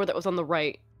there was a door that was on the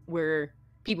right where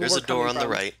people There's were a door coming on the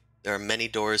from. right. There are many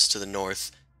doors to the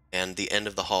north, and the end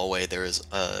of the hallway there is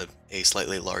a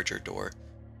slightly larger door.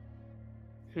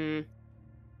 I'm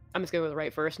just gonna go to the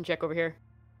right first and check over here.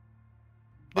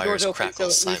 The Fires door's open, crackle so at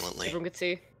least silently. everyone could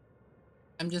see.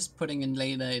 I'm just putting in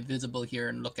Lena visible here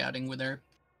and lookouting with her.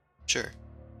 Sure.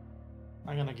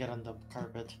 I'm gonna get on the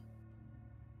carpet.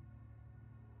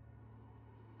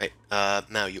 Right.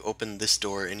 Now you open this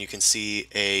door and you can see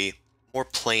a more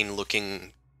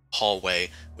plain-looking hallway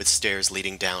with stairs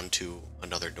leading down to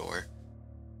another door.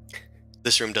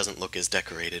 This room doesn't look as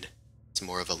decorated. It's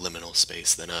more of a liminal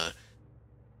space than a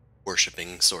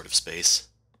worshipping sort of space.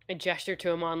 I gesture to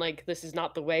him on like this is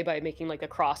not the way by making like a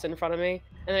cross in front of me,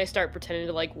 and then I start pretending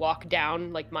to like walk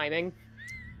down, like miming.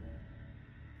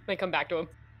 I come back to him.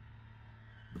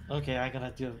 Okay, I'm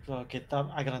gonna do. Okay,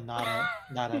 I'm gonna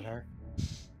nod at her.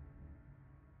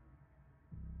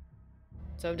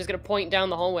 So I'm just gonna point down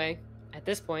the hallway at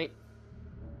this point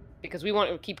because we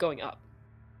want to keep going up.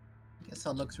 Guess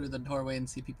I'll look through the doorway and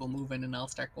see people moving, and I'll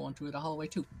start going through the hallway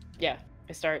too. Yeah,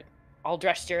 I'll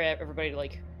gesture at everybody to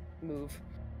like move.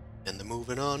 And the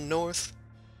moving on north.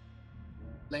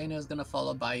 Lena's gonna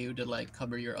follow by you to like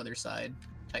cover your other side,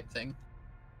 type thing.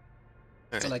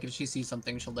 Alright. So like if she sees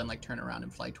something, she'll then like turn around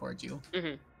and fly towards you.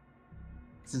 Mm-hmm.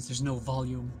 Since there's no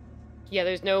volume. Yeah,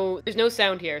 there's no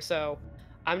sound here, so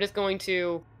I'm just going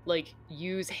to like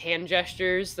use hand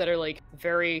gestures that are like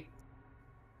very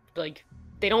like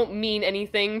they don't mean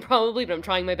anything probably, but I'm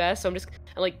trying my best. So I'm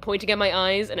like pointing at my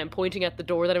eyes and I'm pointing at the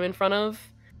door that I'm in front of.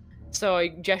 So I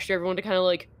gesture everyone to kind of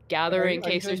like gather in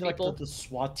case there's like people. the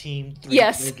SWAT team, 3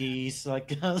 Yes. boogies, like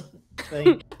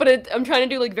thing. But I'm trying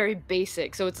to do like very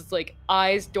basic, so it's like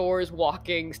eyes, doors,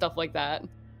 walking, stuff like that.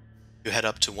 You head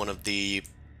up to one of the,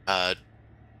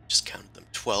 just counted them,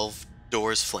 12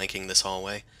 doors flanking this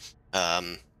hallway,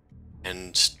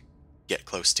 and get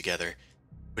close together.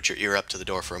 Put your ear up to the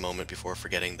door for a moment before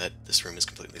forgetting that this room is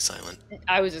completely silent.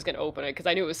 I was just gonna open it because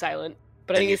I knew it was silent,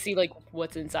 but I And need you- to see like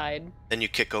what's inside. Then you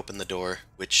kick open the door,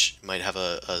 which might have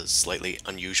a slightly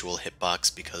unusual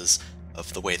hitbox because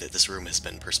of the way that this room has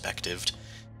been perspectived.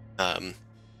 But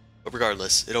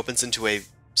regardless, it opens into a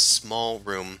small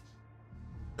room,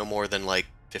 no more than like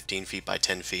 15 feet by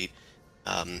 10 feet,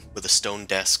 with a stone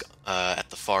desk at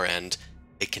the far end,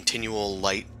 a continual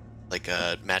light, like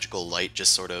a magical light,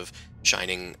 just sort of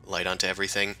shining light onto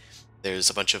everything. There's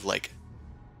a bunch of like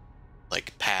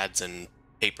pads and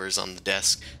papers on the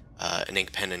desk, an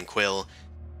ink pen and quill,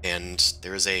 and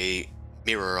there's a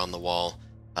mirror on the wall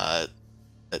that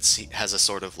has a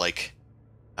sort of like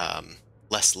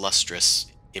less lustrous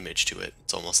image to it.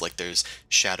 It's almost like there's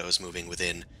shadows moving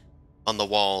within. On the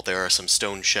wall there are some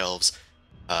stone shelves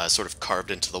sort of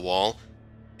carved into the wall,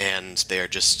 and they are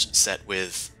just set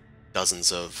with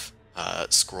dozens of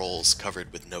scrolls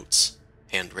covered with notes,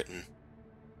 handwritten.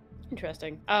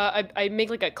 Interesting. I make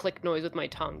like a click noise with my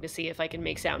tongue to see if I can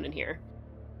make sound in here.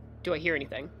 Do I hear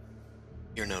anything?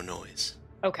 Hear no noise.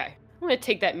 Okay. I'm gonna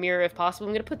take that mirror if possible.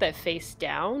 I'm gonna put that face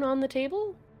down on the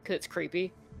table because it's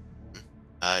creepy.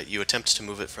 You attempt to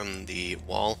move it from the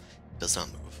wall. It does not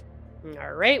move.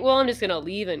 All right. Well, I'm just gonna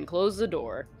leave and close the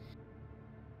door.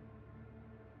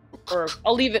 Or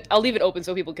I'll leave it open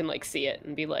so people can like see it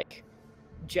and be like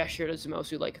gesture to Zumos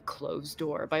to like close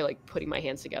door by like putting my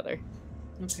hands together.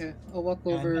 Okay, I'll walk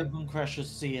And over. Mooncrush should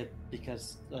see it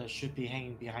because should be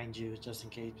hanging behind you just in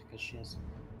case because she has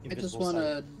I just invisible want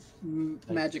sight.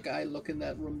 to magic eye look in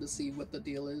that room to see what the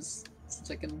deal is, since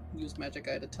I can use magic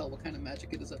eye to tell what kind of magic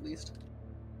it is at least.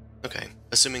 Okay,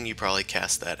 assuming you probably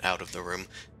cast that out of the room,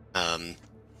 and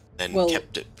Well-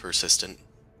 kept it persistent.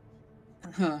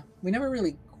 Huh. We never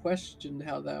really questioned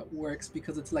how that works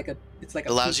because it's like a It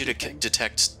allows you to peeky thing.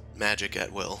 detect magic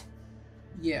at will.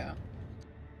 Yeah.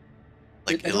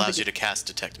 Like, I it don't allows think you to cast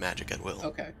detect magic at will.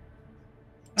 Okay.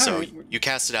 So Alright, you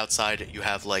cast it outside, you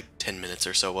have like 10 minutes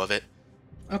or so of it.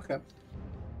 Okay.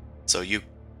 So you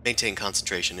maintain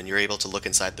concentration and you're able to look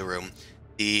inside the room.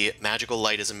 The magical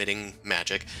light is emitting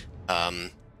magic.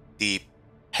 The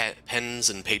pens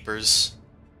and papers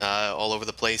all over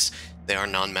the place. They are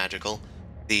non-magical.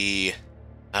 The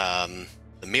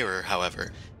mirror,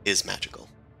 however, is magical.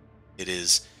 It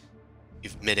is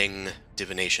emitting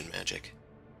divination magic.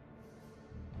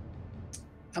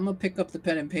 I'm gonna pick up the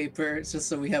pen and paper just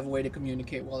so we have a way to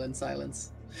communicate while in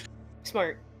silence.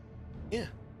 Smart. Yeah.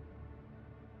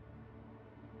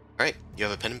 Alright, you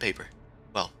have a pen and paper.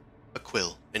 Well, a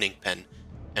quill, an ink pen,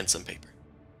 and some paper.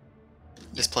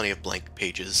 There's plenty of blank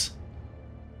pages.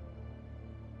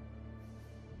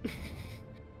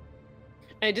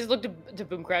 I just looked to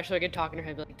Boom Crash so I could talk in her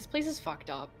head, like, this place is fucked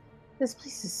up. This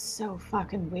place is so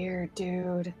fucking weird,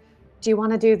 dude. Do you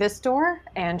want to do this door?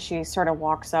 And she sort of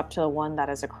walks up to the one that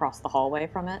is across the hallway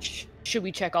from it. Should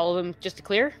we check all of them just to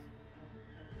clear?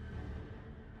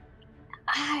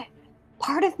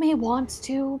 Part of me wants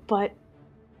to, but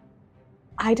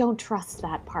I don't trust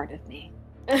that part of me.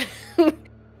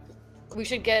 We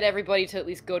should get everybody to at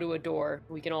least go to a door.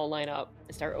 We can all line up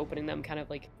and start opening them kind of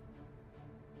like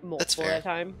multiple at a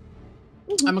time.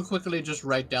 I'm gonna quickly just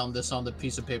write down this on the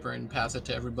piece of paper and pass it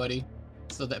to everybody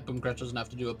so that Boomcratch doesn't have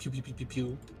to do a pew pew pew pew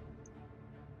pew.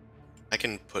 I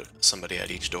can put somebody at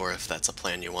each door if that's a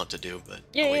plan you want to do, but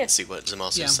Yeah, I'll wait yeah. and see what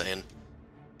Zimos is saying.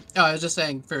 Oh, I was just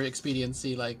saying for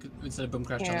expediency, like instead of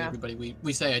Boomcratch telling Yeah. everybody,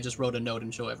 we say I just wrote a note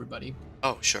and show everybody.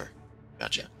 Oh, sure.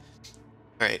 Gotcha.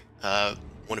 Alright,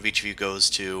 one of each of you goes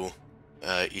to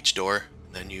each door,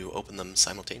 and then you open them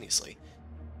simultaneously.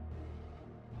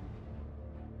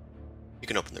 You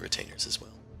can open the retainers as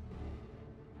well.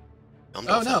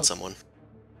 Yomdal found someone.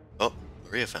 Oh,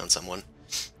 Maria found someone.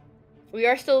 We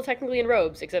are still technically in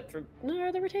robes, except for...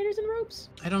 Are the retainers in robes?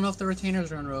 I don't know if the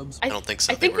retainers are in robes. I don't think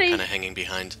so. I They think were they- kind of hanging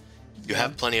behind. You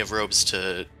have plenty of robes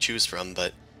to choose from,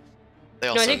 but they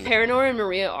No, also... I think Paranor and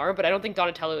Maria are, but I don't think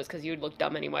Donatello is because you would look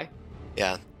dumb anyway.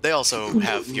 Yeah, they also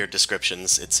have your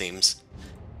descriptions, it seems.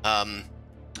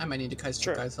 I might need to check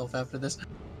Sure. myself after this.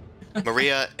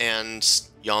 Maria and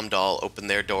Yomdal open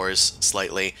their doors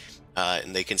slightly,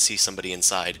 and they can see somebody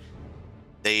inside.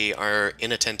 They are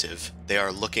inattentive. They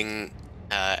are looking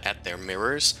at their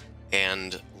mirrors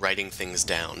and writing things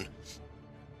down.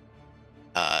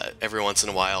 Every once in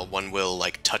a while, one will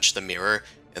like touch the mirror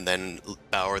and then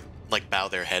bow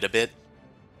their head a bit,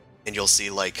 and you'll see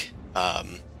like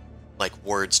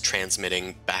words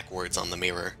transmitting backwards on the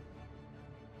mirror.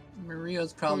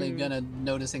 Maria's probably gonna,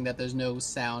 noticing that there's no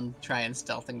sound, try and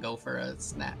stealth and go for a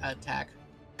attack.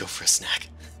 Go for a snack.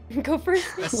 Go first.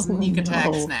 A sneak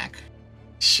attack no. snack.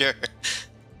 Sure.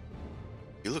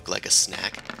 You look like a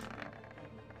snack.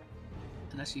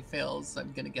 And if she fails,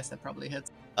 I'm gonna guess that probably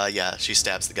hits. Yeah, she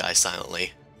stabs the guy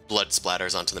silently. Blood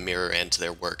splatters onto the mirror and to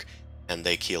their work, and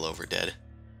they keel over dead.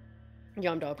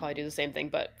 Yomdal will probably do the same thing,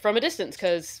 but from a distance,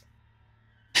 because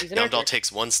he's an Yomdal archer.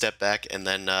 takes one step back, and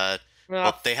then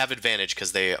well, they have advantage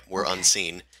because they were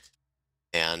unseen,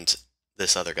 and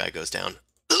this other guy goes down.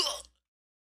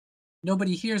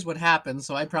 Nobody hears what happens,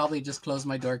 so I probably just close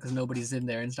my door because nobody's in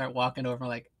there and start walking over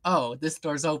like, oh, this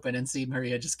door's open, and see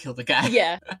Maria just kill the guy.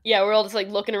 Yeah, we're all just like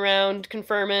looking around,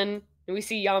 confirming, and we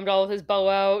see Yomdal with his bow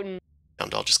out, and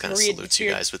Yomdal just kind of Maria salutes you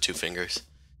disappeared. guys with two fingers.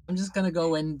 I'm just gonna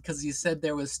go in because you said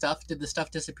there was stuff. Did the stuff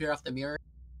disappear off the mirror?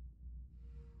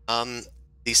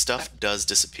 The stuff does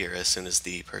disappear as soon as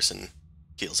the person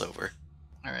keels over.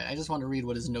 Alright, I just want to read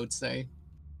what his notes say.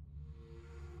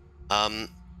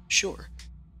 Sure.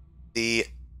 The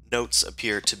notes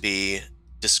appear to be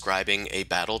describing a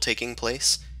battle taking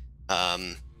place.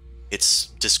 It's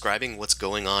describing what's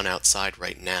going on outside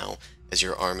right now as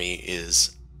your army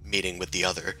is meeting with the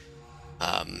other.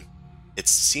 It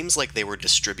seems like they were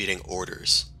distributing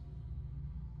orders.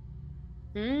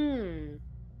 Hmm.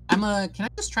 Can I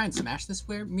just try and smash this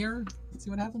mirror and see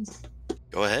what happens?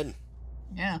 Go ahead.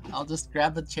 Yeah, I'll just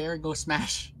grab the chair and go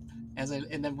smash, and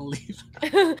then we'll leave.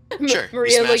 Sure, you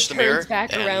Maria like smash the mirror, turns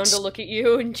back and- around to look at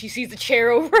you, and she sees the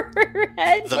chair over her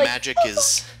head. The like,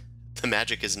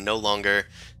 magic is no longer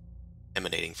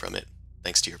emanating from it,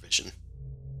 thanks to your vision.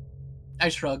 I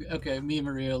shrug. Okay, me and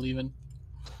Maria are leaving.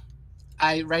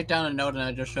 I write down a note and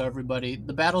I just show everybody.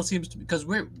 The battle seems to because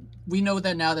we know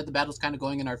that now that the battle's kind of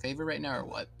going in our favor right now, or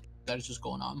what? That is just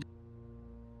going on.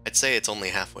 I'd say it's only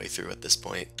halfway through at this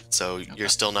point, so Okay. you're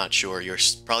still not sure. You're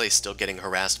probably still getting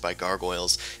harassed by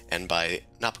gargoyles and by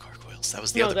not gargoyles. That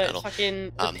was the other that battle.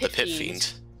 fucking The pit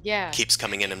fiend Yeah. keeps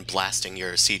coming in and blasting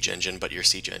your siege engine, but your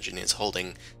siege engine is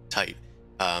holding tight.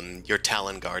 Your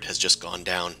Talon Guard has just gone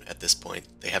down at this point.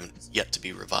 They haven't yet to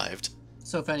be revived.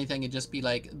 So if anything, it'd just be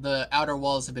like the outer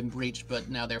walls have been breached, but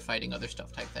now they're fighting other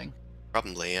stuff type thing.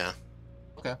 Probably, yeah.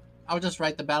 Okay. I'll just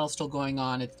write the battle's still going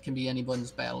on. It can be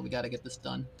anyone's battle. We got to get this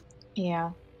done.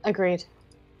 Yeah, agreed.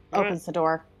 Alright. Opens the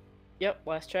door. Yep.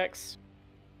 Last checks.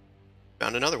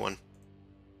 Found another one.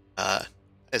 I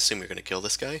assume you're gonna kill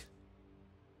this guy?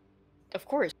 Of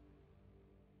course.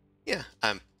 Yeah,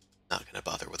 I'm not gonna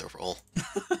bother with a roll.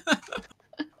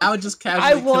 I would just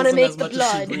casually wanna kill him make as the much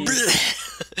blood. as she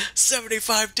breathes.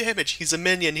 75 damage! He's a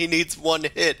minion, he needs one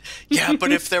hit. Yeah,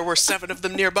 but if there were 7 of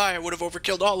them nearby, I would have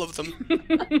overkilled all of them.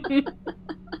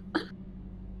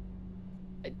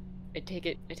 I take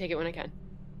it when I can.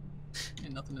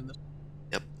 Ain't nothing in this.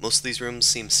 Yep, most of these rooms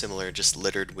seem similar, just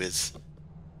littered with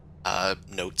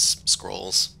notes,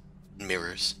 scrolls,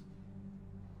 mirrors.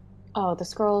 Oh, the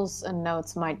scrolls and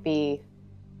notes might be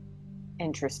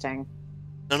interesting.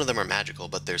 None of them are magical,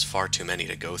 but there's far too many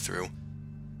to go through.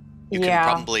 You Yeah.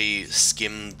 can probably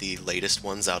skim the latest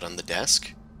ones out on the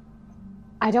desk.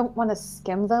 I don't want to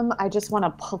skim them. I just want to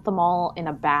put them all in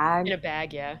a bag In a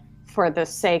bag, yeah. for the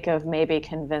sake of maybe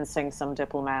convincing some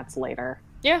diplomats later.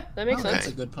 Yeah, that makes Okay. That's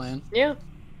sense. a good plan. Yeah.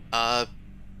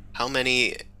 How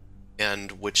many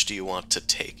and which do you want to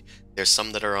take? There's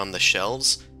some that are on the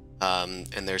shelves, and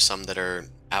there's some that are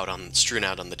strewn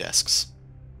out on the desks.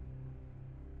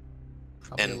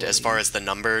 Probably And a as lot far of as the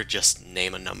number, just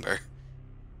name a number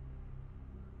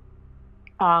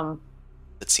Um,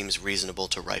 that seems reasonable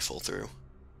to rifle through.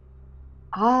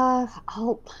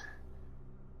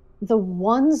 the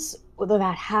ones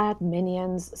that had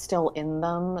minions still in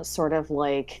them, sort of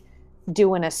like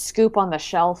doing a scoop on the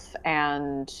shelf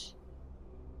and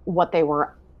what they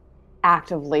were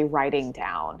actively writing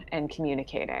down and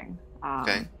communicating.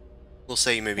 Okay. We'll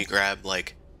say you maybe grab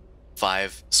like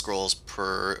 5 scrolls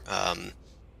per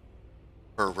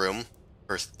room,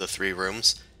 for the 3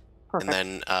 rooms, Perfect.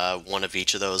 and then one of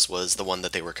each of those was the one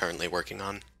that they were currently working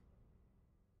on.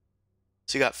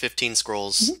 So you got 15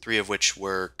 scrolls, 3 of which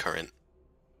were current.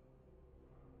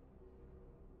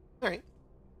 All right.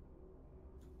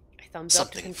 I thumbs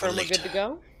up to Something for confirm we're good to later.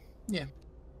 go. Yeah.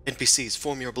 NPCs,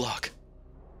 form your block.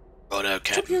 Right out,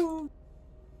 Captain.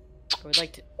 I would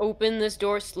like to open this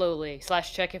door slowly,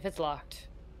 / check if it's locked.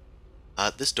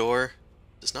 This door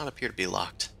does not appear to be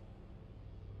locked.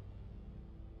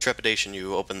 Trepidation,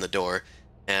 you open the door,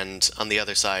 and on the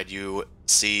other side you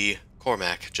see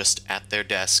Cormac just at their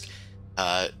desk,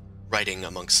 writing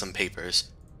amongst some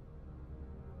papers.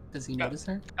 Does he notice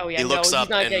her? Oh yeah, He looks no, up he's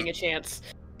not and- getting a chance.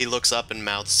 He looks up and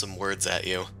mouths some words at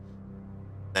you,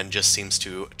 then just seems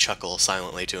to chuckle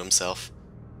silently to himself.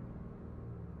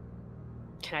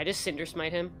 Can I just Cinder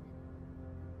Smite him?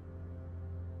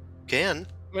 Can.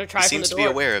 I'm gonna try He from seems the to door.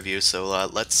 be aware of you, so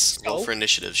let's roll So? for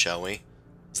initiative, shall we?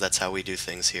 'Cause that's how we do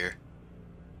things here.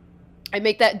 I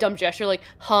make that dumb gesture, like,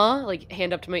 huh? Like,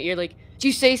 hand up to my ear, like, did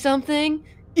you say something?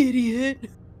 Idiot.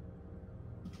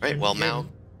 Right, well, Mal, You're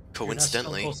not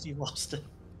coincidentally, supposed to lost it.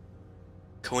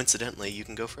 you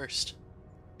can go first.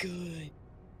 Good.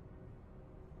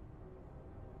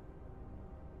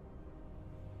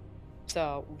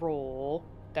 So, roll.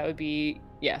 That would be,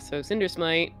 yeah, so Cinder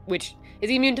Smite, which, is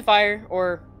he immune to fire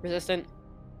or resistant?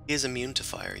 He is immune to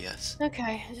fire, yes.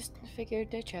 Okay, I just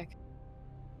figured I'd check.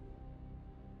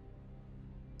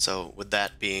 So, with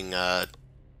that being, at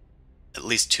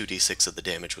least 2d6 of the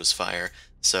damage was fire,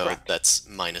 so Correct. that's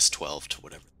minus 12 to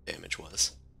whatever the damage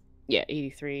was. Yeah,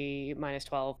 83 minus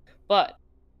 12. But,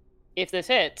 if this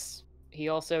hits, he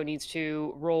also needs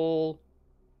to roll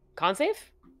con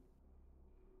save?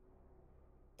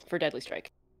 For Deadly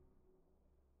Strike.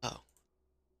 Oh.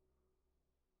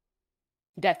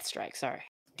 Death Strike, sorry.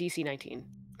 DC 19.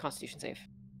 Constitution save.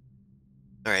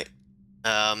 Alright.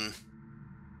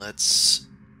 Let's...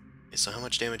 Okay, so how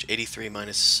much damage? 83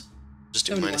 minus... Just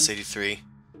do 71. minus 83.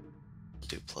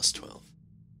 Do plus 12.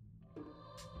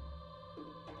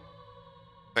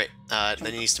 Right,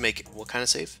 then he needs to make... What kind of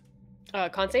save?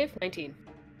 Con save? 19.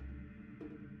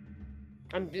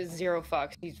 I'm just 0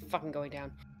 fucks. He's fucking going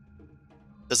down.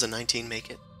 Does a 19 make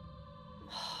it?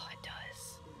 Oh, it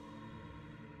does.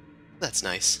 That's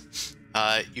nice.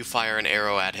 You fire an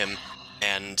arrow at him,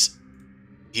 and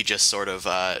he just sort of,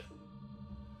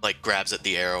 like, grabs at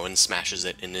the arrow and smashes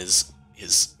it in his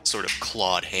sort of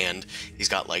clawed hand. He's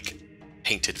got, like,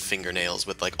 painted fingernails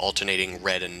with, like, alternating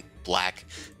red and black,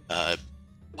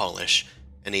 polish,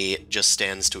 and he just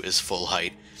stands to his full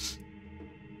height,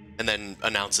 and then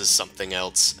announces something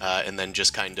else, and then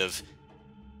just kind of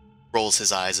rolls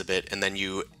his eyes a bit, and then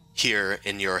you hear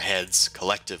in your heads,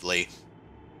 collectively,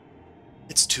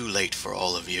 "It's too late for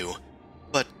all of you,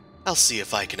 but I'll see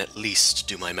if I can at least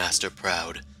do my master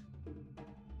proud."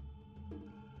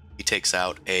 He takes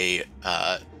out a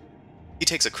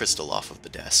crystal off of the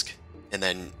desk, and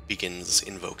then begins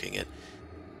invoking it.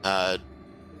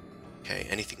 Okay,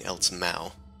 anything else,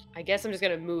 Mao? I guess I'm just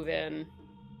gonna move in.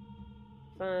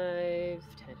 5,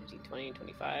 10, 15, 20,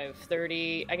 25,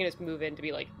 30. I can just move in to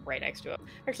be like right next to him.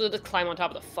 Actually, let's climb on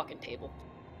top of the fucking table.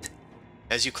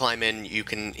 As you climb in, you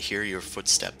can hear your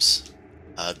footsteps.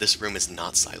 This room is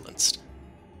not silenced.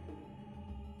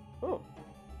 Oh.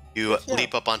 You Yeah.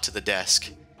 leap up onto the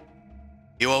desk.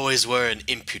 You always were an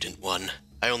impudent one.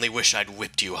 I only wish I'd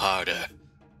whipped you harder.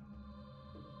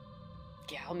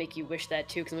 Yeah, I'll make you wish that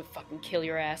too, because I'm gonna fucking kill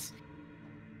your ass.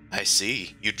 I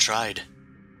see. You tried.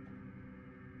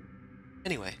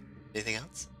 Anyway, anything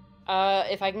else?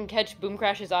 If I can catch Boom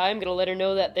Crash's eye, I'm gonna let her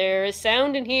know that there is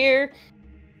sound in here.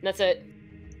 And that's it.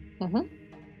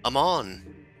 I'm on.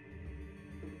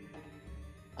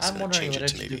 I'm wondering whether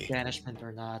to to do banishment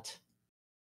or not.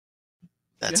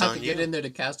 That's you have on to you. get in there to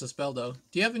cast a spell, though.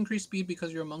 Do you have increased speed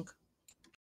because you're a monk?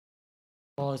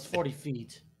 Well, it's 40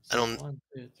 feet. I don't- 1,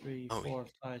 2, 3, Oh, 4,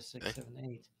 5, 6, okay. 7,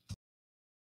 8.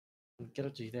 Get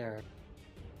up to you there.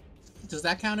 Does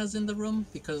that count as in the room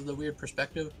because of the weird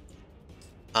perspective?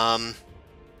 I'll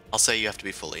say you have to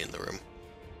be fully in the room.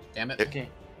 Damn it. Okay.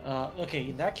 Okay.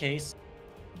 In that case,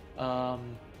 Are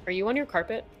you on your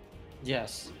carpet?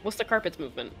 yes, What's the carpet's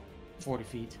movement? 40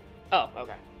 feet. Oh,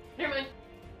 okay. Never mind.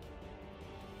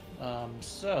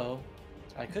 So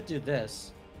I could do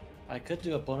this. I could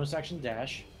do a bonus action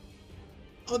dash.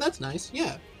 Oh, that's nice.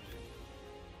 Yeah.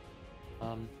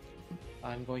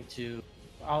 I'm going to.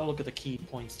 I'll look at the key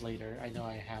points later. I know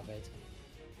I have it.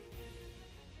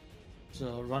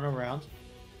 So run around.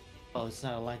 Oh, it's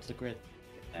not aligned to the grid.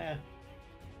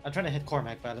 I'm trying to hit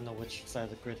Cormac, but I don't know which side of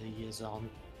the grid he is on.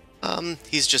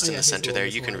 He's just Oh, in yeah, the he's center the there.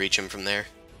 lowest You can one. reach him from there.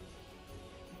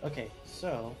 Okay,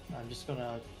 so I'm just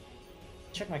gonna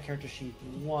check my character sheet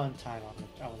one time.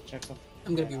 I want to check something.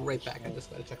 I'm gonna be and I'll right just back. I go- just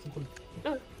gotta check something.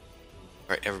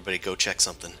 Alright, everybody go check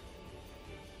something.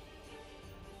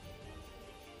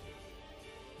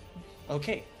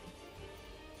 Okay.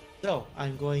 So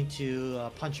I'm going to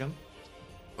punch him.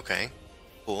 Okay.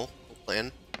 Cool. Cool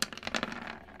plan.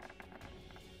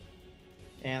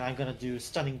 And I'm gonna do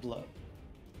stunning blow.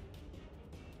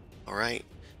 Alright.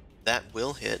 That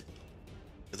will hit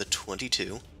with a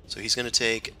 22. So he's gonna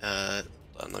take, hold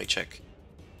on, let me check.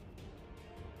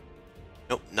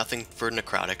 Nope, nothing for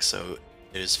necrotic, so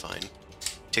it is fine.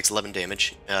 Takes 11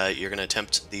 damage. You're gonna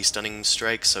attempt the stunning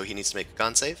strike, so he needs to make a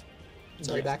con save.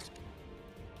 Sorry, Yeah. back.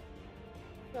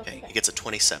 Okay, he gets a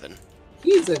 27.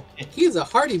 He's a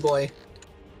hardy boy.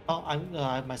 Oh,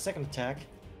 I'm my second attack.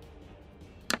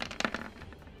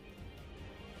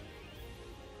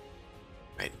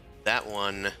 Right, that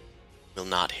one will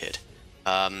not hit.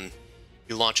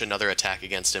 You launch another attack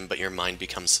against him, but your mind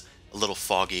becomes a little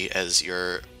foggy as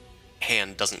your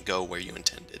hand doesn't go where you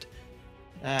intended.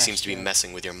 Seems to be shit.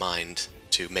 messing with your mind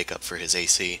to make up for his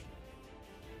AC.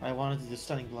 I wanted to do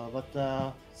stunning blow,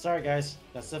 but sorry guys,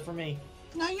 that's it for me.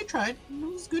 No, you tried. It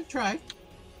was a good try.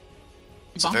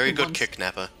 It's a Bumped very him good once. kick,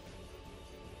 Nappa.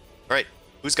 Alright,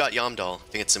 who's got Yamdal? I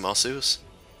think it's Simasu's?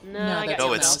 No, No, I got that's No,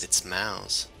 your Mouse. it's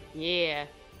Mao's. Yeah.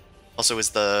 Also, is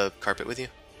the carpet with you?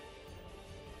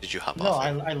 Did you hop No, off?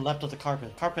 I leapt off the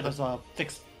carpet. Carpet is a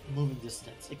fixed moving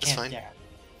distance. It That's can't fine. dab.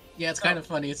 Yeah, it's kind of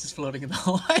funny. It's just floating in the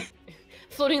hallway.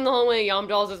 Floating in the hallway,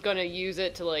 Yamdal's is gonna use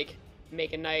it to like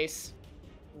make a nice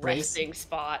Brace. resting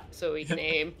spot so he can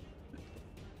aim.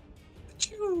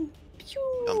 Achoo.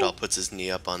 Pew! Yamdal puts his knee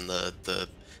up on the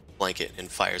blanket and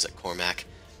fires at Cormac.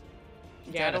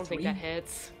 Yeah, I Got a don't think 3? that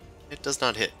hits. It does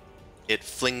not hit. It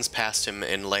flings past him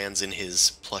and lands in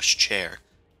his plush chair.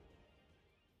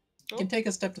 You can take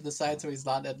a step to the side so he's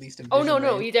not at least in Oh vision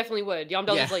no, range. he definitely would.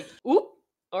 Yamdal's Yeah. is like, oop,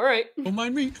 alright. Don't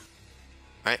mind me.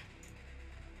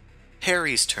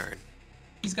 Harry's turn.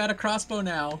 He's got a crossbow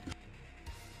now.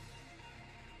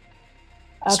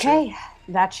 It's Okay,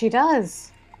 that she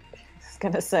does. She's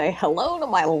gonna say hello to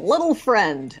my little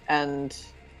friend, and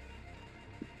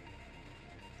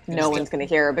no one's gonna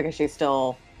hear her because she's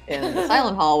still in the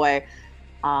silent hallway.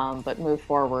 But move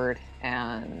forward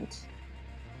and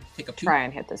Take a try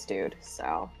and hit this dude.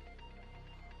 So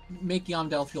Make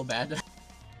Yamdel feel bad.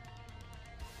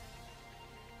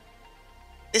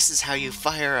 This is how you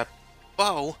fire a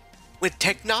bow with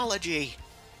technology.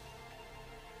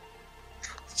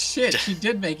 Shit, she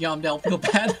did make Yamdel feel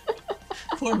bad.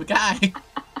 Poor guy.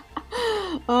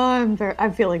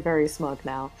 I'm feeling very smug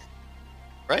now.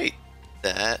 Right.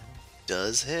 That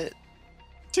does hit.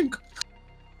 Tink.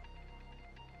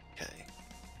 Okay.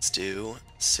 Let's do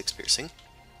 6 piercing.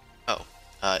 Oh,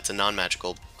 it's a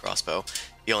non-magical crossbow.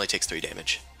 He only takes 3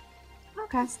 damage.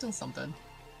 Okay. Still something.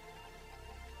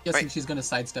 Guessing Right. she's gonna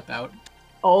sidestep out.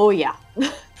 Oh yeah.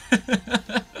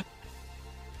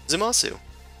 Zumasu.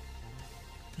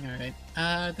 Alright.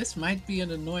 This might be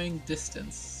an annoying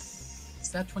distance. Is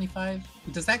that 25?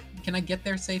 Can I get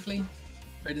there safely?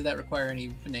 Or did that require any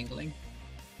finagling?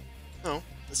 No,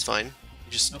 that's fine.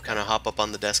 You just Okay. kind of hop up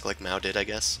on the desk like Mao did, I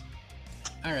guess.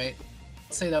 Alright.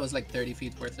 Let's say that was like 30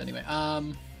 feet worth anyway.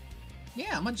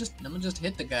 Yeah, I'm gonna just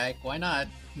hit the guy. Why not?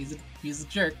 He's a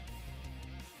jerk.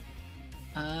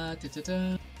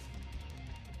 Da-da-da.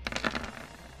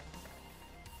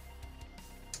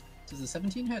 Does the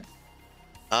 17 hit?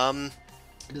 Or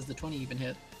does the 20 even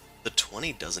hit? The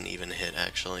 20 doesn't even hit,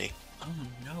 actually. Oh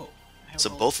no. I So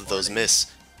rolled both of those 40.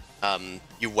 miss.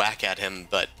 You whack at him,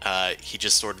 but he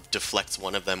just sort of deflects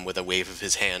one of them with a wave of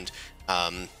his hand,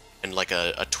 and like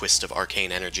a twist of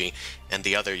arcane energy, and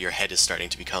the other, your head is starting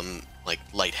to become, like,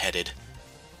 lightheaded.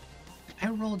 I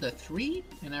rolled a 3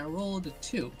 and I rolled a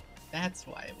 2. That's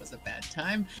why it was a bad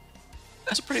time.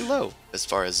 That's pretty low, as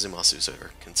far as Zumasus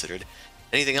are considered.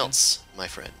 Anything else, my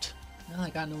friend? Well, I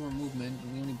got no more movement,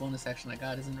 and the only bonus action I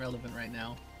got isn't relevant right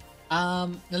now.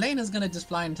 Elena's gonna just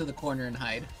fly into the corner and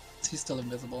hide. She's still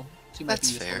invisible. She might That's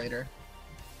be useful fair. later.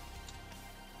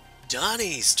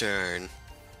 Donnie's turn.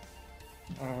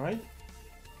 Alright.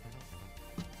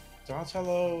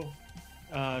 Donatello.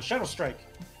 Shadow Strike.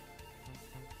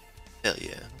 Hell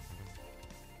yeah.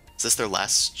 Is this their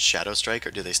last Shadow Strike,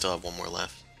 or do they still have one more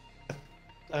left?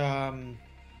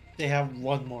 They have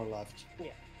one more left.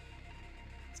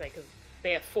 It's like, 'cause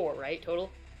they have 4, right, total?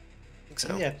 I think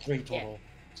so. They have 3 total.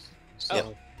 So, Yep.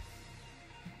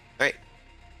 Alright.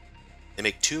 They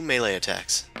make 2 melee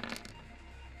attacks.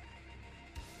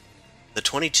 The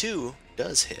 22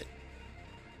 does hit.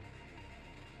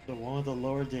 the one with the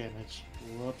lower damage.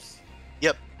 Whoops.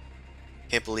 Yep.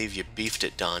 Can't believe you beefed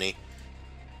it, Donnie.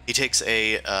 He takes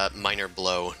a minor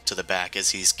blow to the back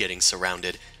as he's getting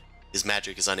surrounded. His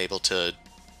magic is unable to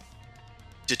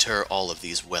deter all of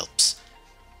these whelps.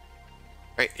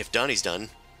 Right, if Donnie's done,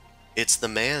 it's the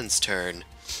man's turn.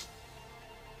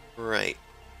 Right.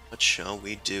 What shall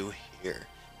we do here?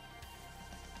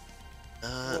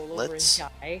 Roll over Let's... and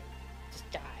die. Just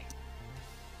die.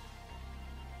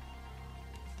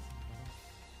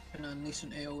 Can I unleash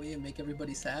an AoE and make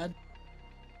everybody sad?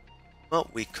 Well,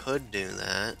 we could do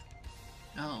that.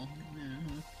 Oh.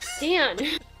 Dan!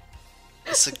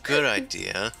 That's a good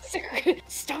idea.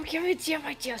 Stop giving damn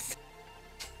ideas!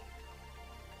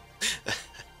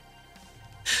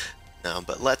 No,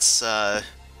 but let's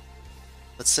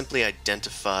simply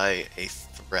identify a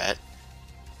threat.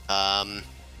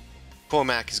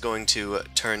 Cormac is going to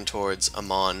turn towards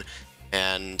Amon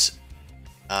and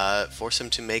force him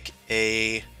to make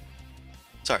a...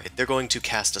 Sorry, they're going to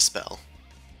cast a spell.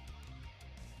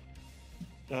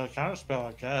 Counter spell,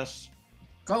 I guess.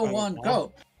 Go, one,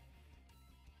 go!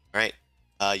 Right?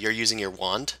 You're using your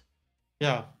wand?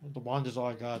 Yeah, the wand is all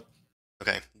I got.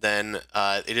 Okay, then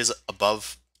it is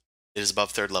above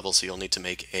 3rd level, so you'll need to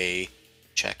make a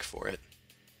check for it.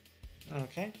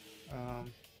 Okay.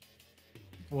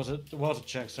 What was a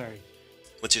check? Sorry.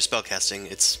 What's your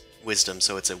spellcasting? It's wisdom,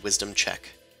 so it's a wisdom check.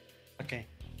 Okay.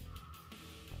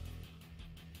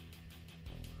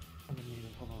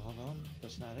 Hold on.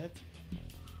 That's not it.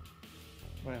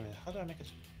 Wait a minute. How do I make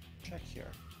a check here?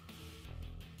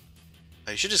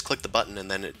 You should just click the button and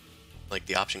then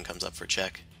the option comes up for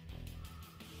check.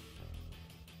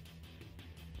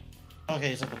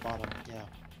 Okay, it's at the bottom. Yeah,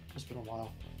 it's been a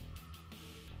while.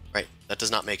 Right, that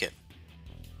does not make it.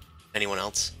 Anyone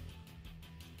else?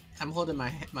 I'm holding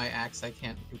my axe. I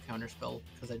can't do counterspell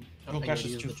because I Oh don't gosh,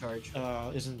 use it's the too. charge.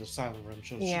 Is in the silent room.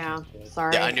 So she Yeah, can't do it.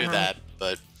 sorry. Yeah, I knew uh, that,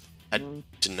 but I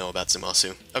didn't know about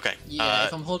Zumasu. Okay. Yeah,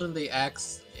 if I'm holding the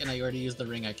axe and I already used the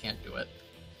ring, I can't do it.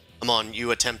 Amon, you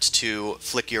attempt to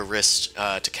flick your wrist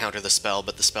to counter the spell,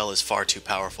 but the spell is far too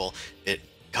powerful. It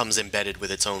comes embedded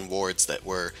with its own wards that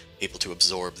were able to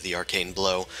absorb the arcane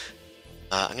blow.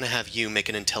 I'm going to have you make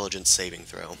an intelligence saving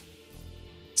throw.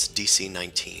 It's DC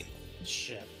 19.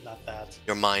 Shit, not that.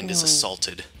 Your mind is Hmm.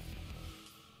 assaulted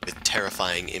with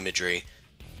terrifying imagery.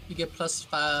 You get plus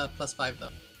 5 though.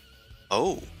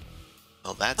 Oh.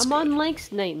 Well, that's Amon good.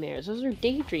 likes nightmares. Those are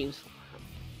daydreams.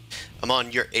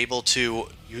 Amon, you're able to,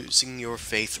 using your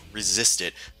faith, resist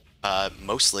it,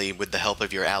 mostly with the help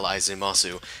of your ally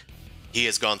Zumasu. He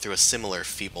has gone through a similar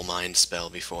feeble mind spell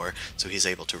before, so he's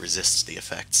able to resist the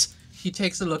effects. He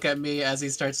takes a look at me as he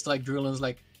starts to drool and is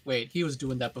like, wait, he was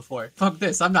doing that before. Fuck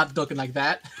this, I'm not looking like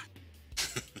that.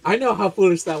 I know how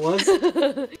foolish that was.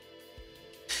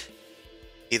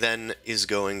 He then is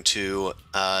going to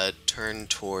turn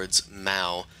towards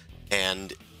Mao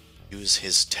and use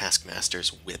his Taskmaster's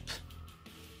whip.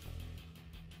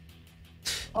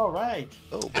 All right.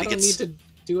 Oh, but I he don't gets, need to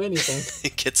do anything. he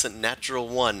gets a natural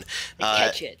 1.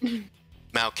 Catch it.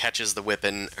 Mao catches the whip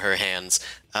in her hands.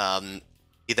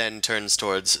 He then turns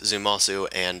towards Zumasu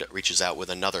and reaches out with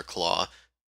another claw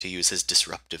to use his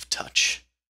disruptive touch.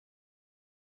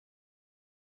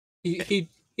 He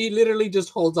literally just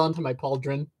holds on to my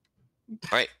pauldron. All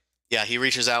right. Yeah, he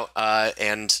reaches out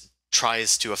and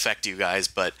tries to affect you guys,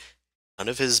 but none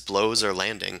of his blows are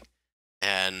landing,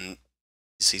 and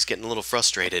he's getting a little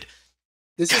frustrated.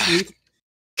 This is me.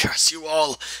 Curse you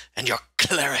all, and your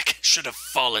cleric should have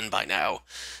fallen by now.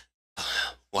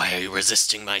 Why are you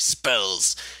resisting my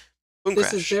spells? Boom This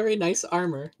crash. is very nice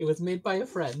armor. It was made by a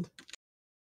friend.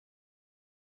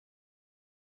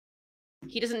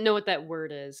 He doesn't know what that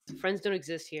word is. Friends don't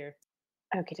exist here.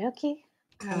 Okie dokie.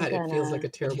 God, it feels like a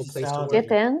terrible place to Sound work.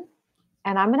 Dip in,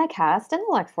 and I'm gonna cast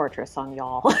Intellect Fortress on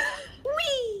y'all.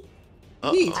 Whee!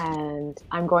 Uh-oh. And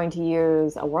I'm going to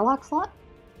use a Warlock slot.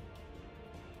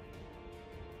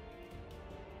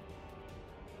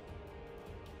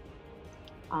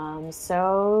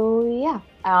 So yeah,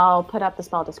 I'll put up the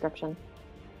spell description.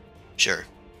 Sure.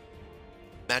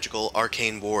 Magical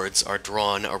arcane wards are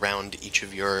drawn around each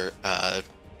of your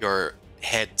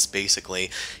heads, basically,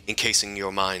 encasing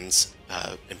your minds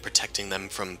and protecting them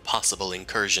from possible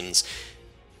incursions.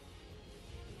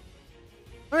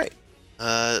 Alright.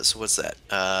 So what's that?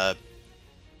 Alright,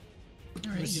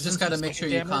 you just gotta make sure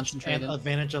you Damage concentrate. and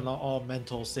advantage on all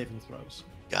mental saving throws.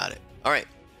 Got it. Alright.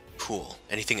 Cool.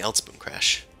 Anything else, Boom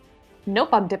Crash? Nope,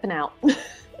 I'm dipping out.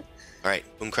 Alright,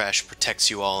 Boom Crash protects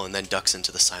you all and then ducks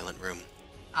into the silent room.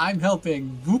 I'm helping.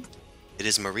 Whoop. It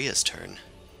is Maria's turn.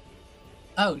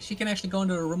 Oh, she can actually go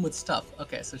into a room with stuff.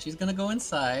 Okay, so she's gonna go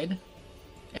inside.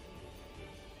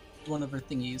 One of her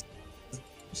thingies.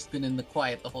 She's been in the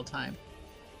quiet the whole time.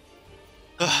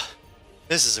 Ugh,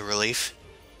 this is a relief.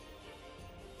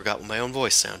 Forgot what my own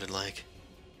voice sounded like.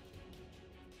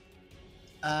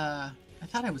 I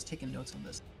thought I was taking notes on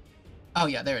this. Oh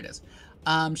yeah, there it is.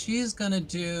 She's gonna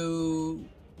do,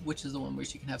 which is the one where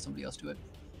she can have somebody else do it.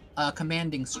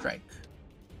 Commanding strike.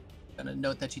 Gonna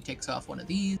note that she takes off one of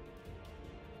these.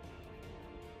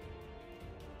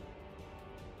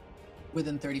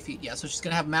 Within 30 feet, yeah. So she's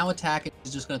gonna have Mao attack, and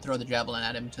she's just gonna throw the javelin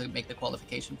at him to make the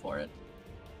qualification for it.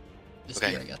 Just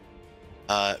Okay. here, I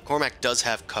guess. Cormac does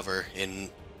have cover in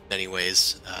many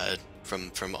ways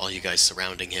from all you guys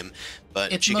surrounding him,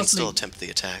 but It's she can mostly- still attempt the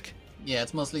attack. Yeah,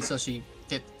 it's mostly so she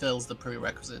fills the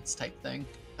prerequisites type thing.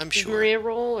 I'm Does sure. Maria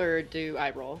roll or do I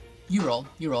roll? You roll.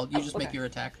 You Oh, just make okay. your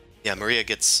attack. Yeah, Maria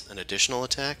gets an additional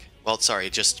attack. Well, sorry,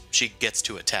 just she gets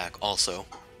to attack also.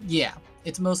 Yeah,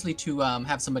 it's mostly to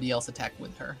have somebody else attack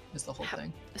with her. Is the whole How-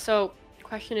 thing. So, the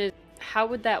question is, how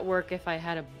would that work if I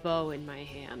had a bow in my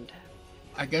hand?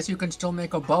 I guess you can still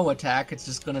make a bow attack. It's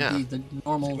just gonna Yeah. be the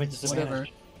normal With disadvantage. whatever.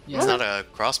 It's Yeah. not a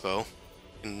crossbow.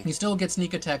 You still get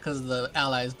sneak attack because of the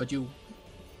allies, but you.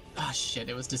 Ah, shit!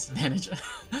 It was disadvantage.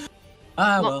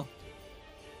 Well.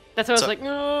 That's why I was So- like,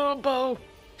 no, bow. it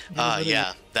is what it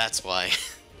Yeah, is. that's why.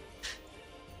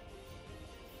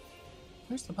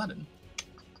 Where's the button?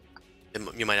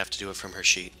 You might have to do it from her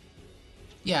sheet.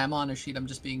 Yeah, I'm on her sheet. I'm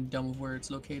just being dumb with where it's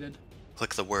located.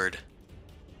 Click the word.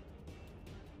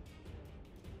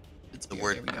 It's The here,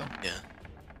 word. There we go. Yeah.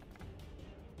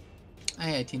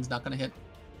 Hey, 18's not gonna hit.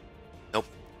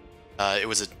 It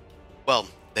was a. Well,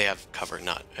 they have cover,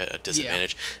 not a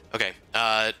disadvantage. Okay.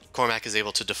 Cormac is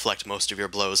able to deflect most of your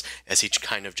blows as he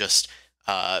kind of just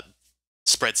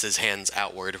spreads his hands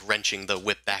outward, wrenching the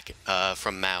whip back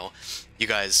from Mao. You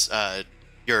guys,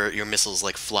 your missiles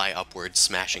like fly upward,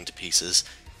 smashing to pieces.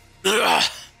 All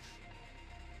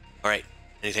right.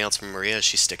 Anything else from Maria? Is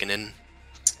she sticking in?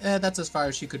 That's as far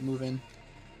as she could move in.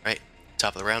 Right.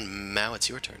 Top of the round, Mao. It's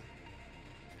your turn.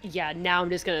 Yeah, now I'm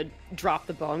just gonna drop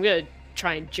the bow. I'm gonna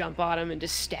try and jump on him and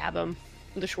just stab him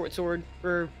with a short sword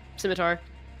or scimitar.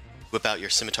 Whip out your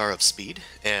scimitar of speed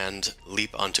and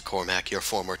leap onto Cormac, your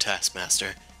former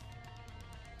taskmaster.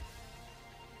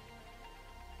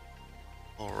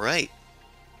 All right.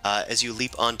 As you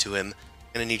leap onto him,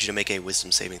 I'm gonna need you to make a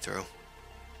wisdom saving throw.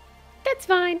 That's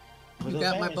fine. With You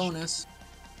got my advantage. bonus.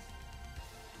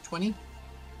 20?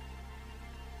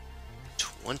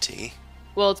 20.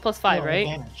 Well, it's plus 5, No, right?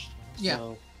 advantage. Yeah.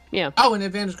 So, Yeah. Oh, an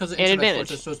advantage because of And Intellect advantage.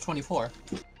 Fortress, so it's 24.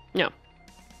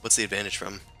 What's the advantage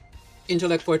from?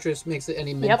 Intellect Fortress makes it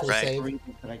any mental Right. save. three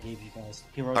that I gave you guys.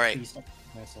 Hero All right. beast,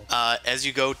 that's it. As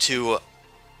you go to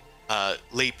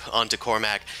leap onto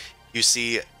Cormac, you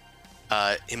see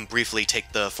him briefly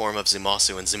take the form of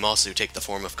Zumasu and Zumasu take the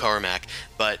form of Cormac,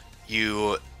 but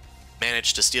you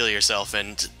manage to steal yourself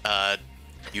and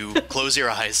you close your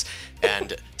eyes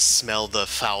and smell the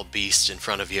foul beast in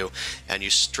front of you, and you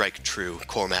strike true.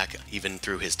 Cormac, even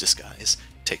through his disguise,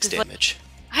 takes Just like- damage.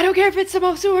 I don't care if it's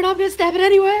Samosu or not, I'm gonna stab it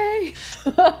anyway!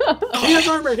 He has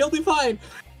armor. He'll be fine.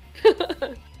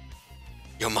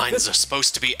 Your minds are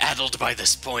supposed to be addled by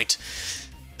this point.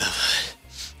 Ugh,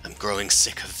 I'm growing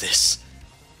sick of this.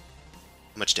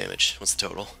 How much damage? What's the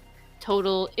total?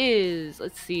 Total is,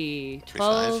 let's see,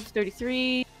 12,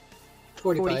 33,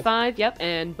 45, yep,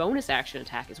 and bonus action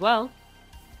attack as well.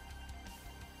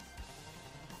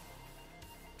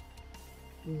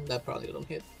 That probably don't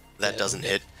hit. That doesn't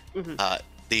hit.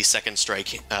 The second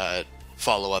strike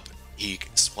follow-up, he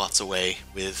swats away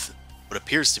with what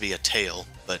appears to be a tail,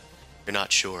 but you're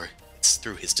not sure. It's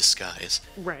through his disguise.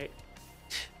 Right.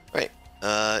 Right.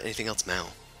 Anything else, Mao?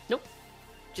 Nope.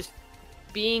 Just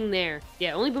being there.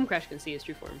 Yeah, only Boom Crash can see his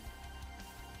true form.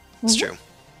 It's true.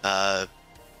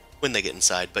 When they get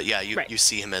inside, but yeah, you Right. you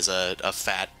see him as a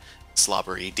fat,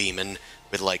 slobbery demon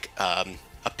with like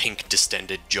a pink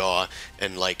distended jaw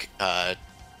and like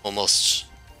almost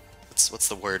what's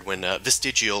the word when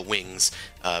vestigial wings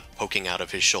poking out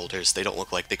of his shoulders. They don't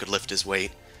look like they could lift his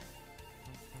weight.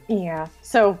 Yeah.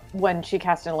 So when she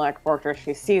casts an electric fortress,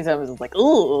 she sees him, is like,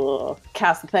 ooh,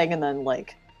 cast the thing, and then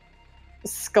like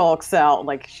skulks out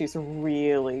like she's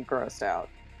really grossed out.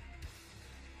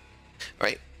 All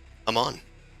right, I'm on.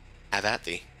 Have at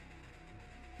thee.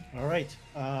 All right.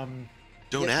 Don't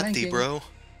Yes, at thee, thank bro.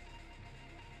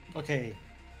 Okay.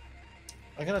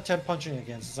 I gotta attempt punching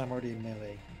again since I'm already in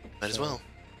melee. Might as So- well.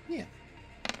 Yeah.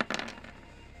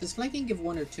 Does flanking give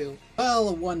 1 or 2? Well,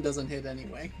 a 1 doesn't hit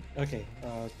anyway. Okay.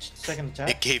 Second It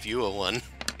attack gave you a 1.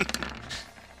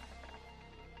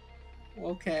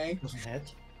 Okay. doesn't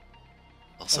hit.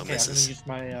 Also Okay, I'm misses. gonna use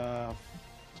my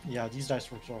yeah, these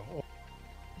dice work so.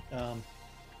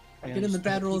 Getting the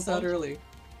bad rolls out early.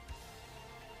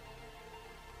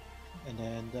 And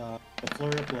then the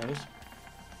flurry of blows.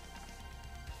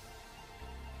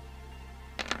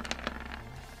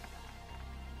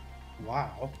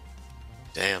 Wow.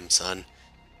 Damn, son.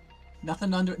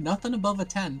 Nothing above a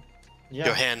 10. Yeah.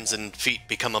 Your hands and feet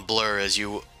become a blur as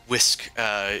you whisk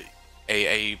a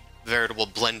veritable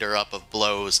blender up of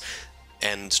blows,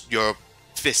 and your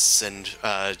fists and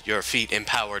your feet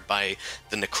empowered by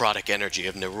the necrotic energy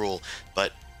of Nerul,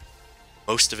 but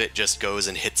most of it just goes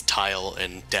and hits tile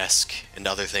and desk and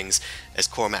other things as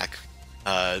Cormac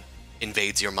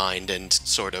invades your mind and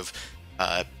sort of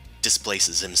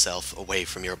displaces himself away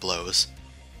from your blows.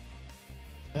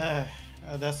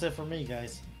 That's it for me,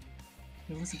 guys.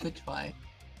 It was a good try.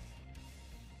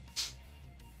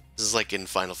 This is like in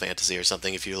Final Fantasy or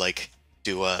something, if you like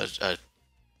do a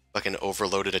fucking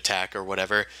overloaded attack or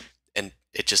whatever, and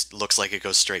it just looks like it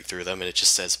goes straight through them and it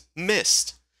just says,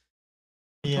 missed!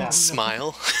 Yeah.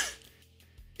 Smile.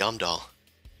 Yamdal.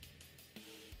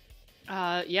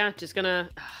 Yeah, just gonna...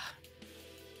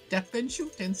 Step and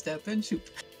shoot and step and shoot.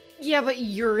 Yeah, but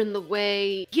you're in the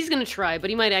way. He's gonna try, but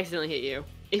he might accidentally hit you.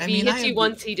 If I he mean, I hits you have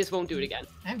once, he just won't do it again.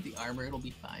 I have the armor, it'll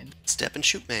be fine. Step and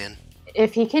shoot, man.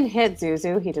 If he can hit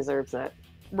Zuzu, he deserves it.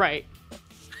 Right.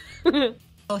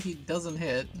 Well, he doesn't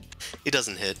hit. He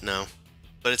doesn't hit, no.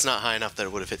 But it's not high enough that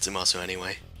it would have hit Zumasu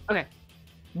anyway. Okay.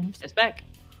 Steps back.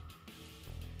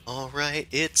 Alright,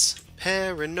 it's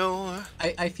Paranor.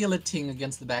 I feel a ting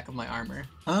against the back of my armor.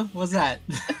 Huh? What's that?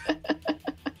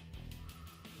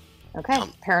 Okay.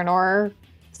 Paranor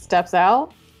steps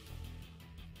out.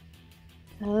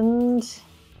 And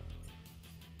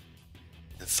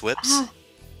And thwips.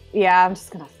 yeah, I'm just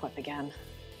gonna flip again.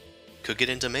 Could get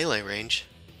into melee range.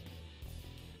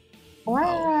 Or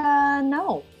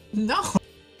no. No.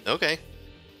 Okay.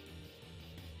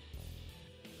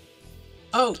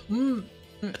 Oh.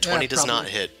 A 20 does not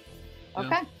hit. Yeah.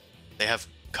 Okay. They have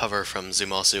cover from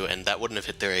Zumasu, and that wouldn't have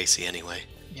hit their AC anyway.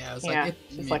 Yeah, I was Yeah. like,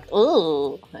 Just like,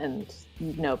 ooh, and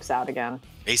nopes out again.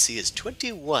 AC is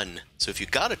 21, so if you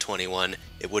got a 21,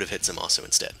 it would have hit Zumasu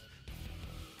instead.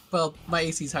 well, my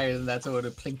AC's higher than that, so it would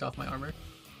have plinked off my armor.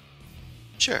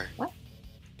 Sure.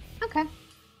 Okay.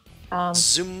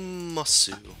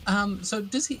 Zumasu. So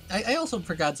does he? I also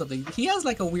forgot something. He has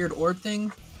like a weird orb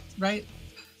thing, right?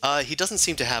 He doesn't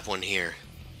seem to have one here.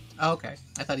 Oh, okay.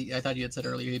 I thought you had said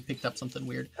earlier he picked up something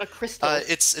weird. A crystal.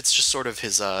 It's just sort of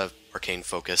his arcane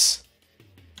focus.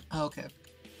 Oh, okay.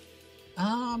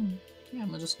 Yeah,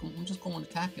 I'm just going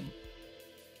attacking.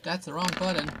 That's the wrong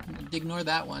button. Ignore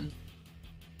that one.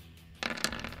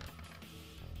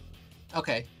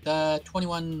 Okay, the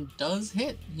 21 does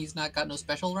hit. He's not got no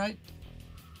special, right?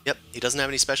 Yep, he doesn't have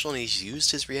any special, and he's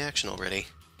used his reaction already.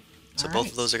 So both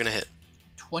Alright. of those are gonna hit.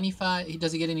 25.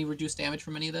 Does he get any reduced damage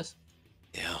from any of this?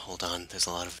 Yeah, hold on. There's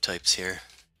a lot of types here.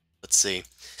 Let's see.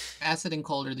 Acid and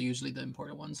cold are usually the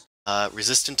important ones.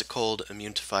 Resistant to cold,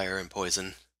 immune to fire and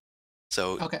poison.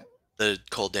 So Okay. the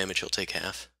cold damage he'll take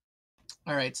half.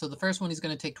 All right, so the first one he's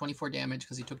going to take 24 damage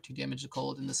because he took 2 damage to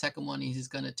cold, and the second one he's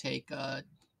going to take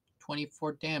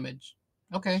 24 damage.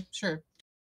 Okay, sure.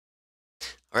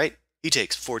 All right, he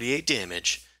takes 48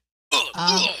 damage.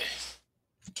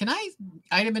 Can I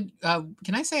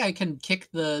can I say I can kick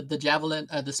the javelin,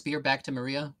 the spear back to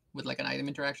Maria with like an item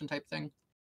interaction type thing?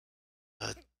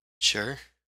 Sure.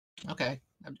 Okay,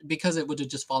 because it would have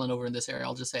just fallen over in this area,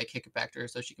 I'll just say I kick it back to her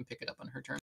so she can pick it up on her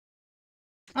turn.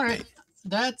 All right,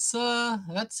 that's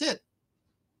it.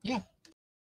 Yeah.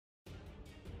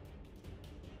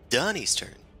 Donnie's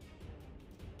turn.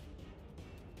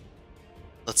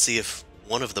 Let's see if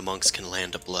one of the monks can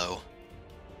land a blow.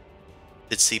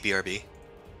 It's CBRB.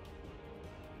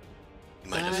 You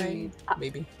might have.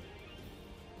 Maybe.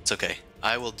 It's okay.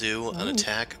 I will do an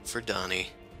attack for Donnie.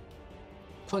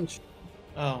 Punch.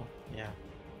 Oh, yeah.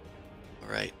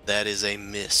 Alright, that is a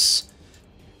miss.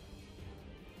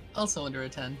 Also under a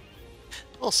 10.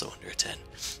 Also under a 10.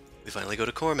 We finally go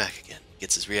to Cormac again.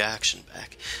 Gets his reaction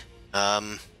back.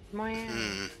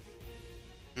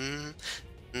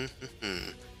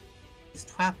 He's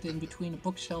trapped in between a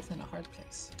bookshelf and a hard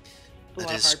place.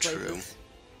 That is true.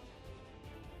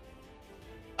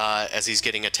 As he's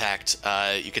getting attacked,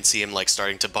 you can see him like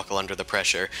starting to buckle under the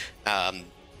pressure.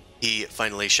 He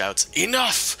finally shouts,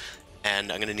 "Enough!"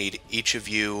 And I'm going to need each of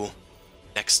you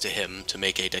next to him to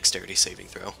make a dexterity saving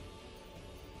throw.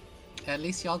 At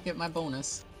least y'all get my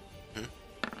bonus.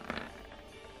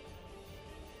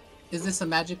 Is this a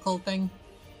magical thing?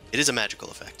 It is a magical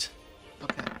effect.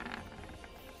 Okay.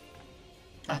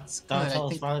 That's good.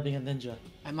 Donatello's probably being a ninja.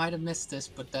 I might have missed this,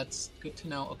 but that's good to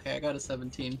know. Okay, I got a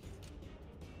 17.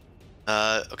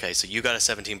 Okay, so you got a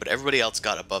 17, but everybody else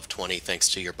got above 20 thanks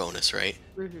to your bonus, right?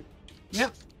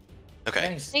 Yep.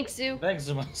 Okay. Thanks, Zoo. Thanks,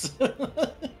 Zumas.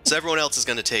 So everyone else is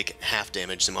going to take half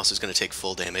damage. Zumas is going to take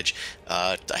full damage.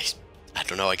 I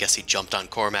don't know. I guess he jumped on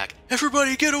Cormac.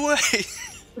 Everybody get away!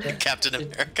 Captain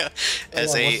America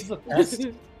as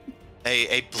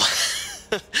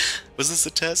was this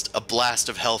a test? A blast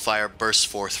of hellfire bursts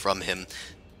forth from him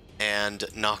and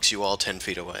knocks you all 10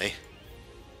 feet away.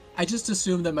 I just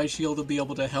assumed that my shield would be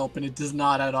able to help, and it does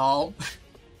not at all.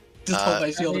 Just hold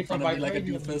my shield in front of me like a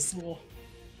doofus. I'm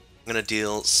gonna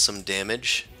deal some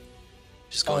damage.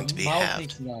 Just going to be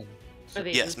halved.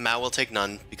 Yes, Mao will take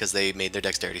none because they made their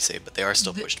dexterity save, but they are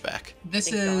still pushed back.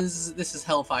 This is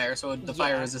hellfire, so the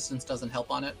fire resistance doesn't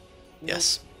help on it.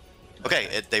 Yes.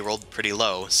 Okay, they rolled pretty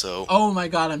low, so... Oh my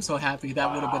god, I'm so happy.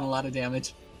 That would have been a lot of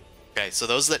damage. Okay, so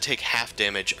those that take half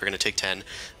damage are going to take 10.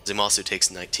 Zumasu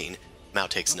takes 19. Mao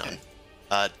takes none.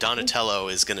 Donatello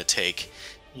is going to take...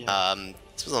 this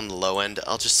was on the low end.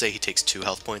 I'll just say he takes 2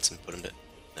 health points and put him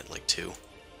at like 2.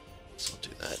 So I'll do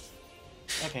that.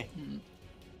 Okay.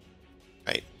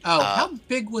 Right. Oh, how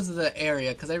big was the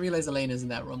area? Because I realized Elena's in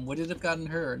that room. Would it have gotten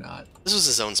her or not? This was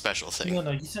his own special thing.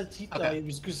 No, he said it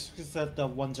was because that the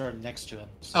ones are next to him.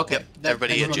 So. Okay. Yep,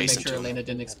 everybody adjacent to him. Elena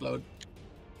didn't explode.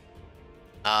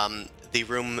 The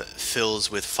room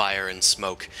fills with fire and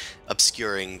smoke,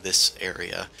 obscuring this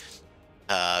area.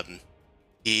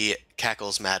 He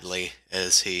cackles madly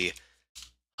as he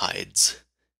hides.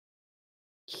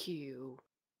 Q.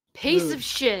 Piece of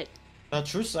shit.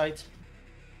 True sight.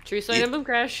 True sight and boom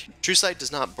crash. True sight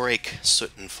does not break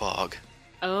soot and fog.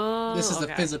 Oh, this is a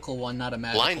physical one, not a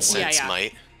magical Blind one. sense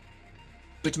might.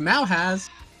 Which Mao has.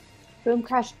 Boom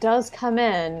Crash does come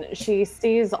in. She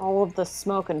sees all of the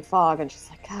smoke and fog, and she's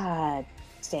like, God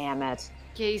damn it.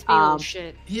 Yeah, he's being little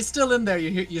shit. He's still in there.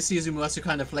 You see Zumasu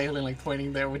kind of flailing, like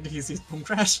pointing there when he sees Boom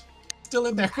Crash. Still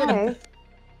in there. Okay.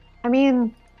 I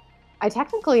mean, I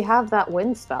technically have that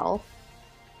wind spell.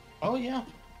 Oh, yeah.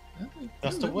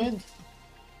 Gust of wind.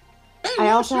 I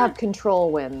also have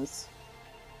control winds.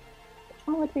 Which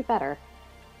one would be better?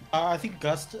 I think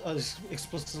Gust is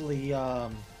explicitly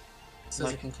So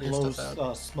like can clear blows stuff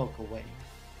out. smoke away.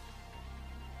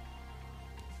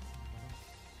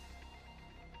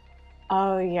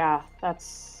 Oh yeah,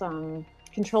 that's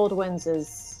controlled winds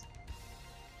is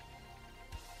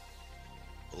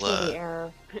We'll, the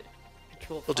air.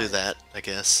 we'll do that, I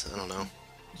guess. I don't know.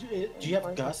 Do you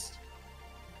have Gust?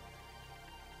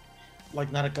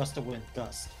 Like not a gust of wind,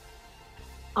 Gust.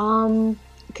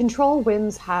 Control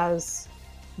winds has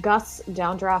gusts,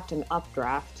 downdraft, and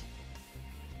updraft.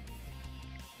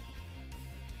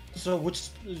 So which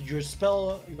your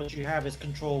spell what you have is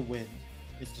control wind.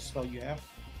 Is the spell you have?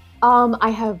 I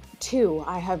have 2.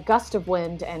 I have gust of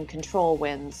wind and control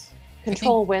winds.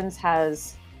 Control winds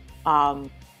has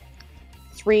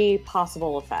 3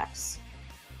 possible effects.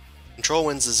 Control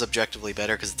winds is objectively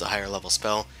better because it's a higher level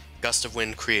spell. Gust of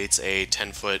wind creates a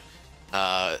 10-foot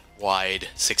wide,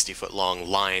 60-foot long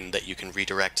line that you can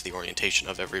redirect the orientation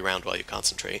of every round while you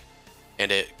concentrate.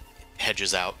 And it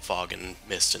hedges out fog and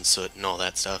mist and soot and all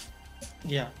that stuff.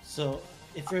 Yeah. So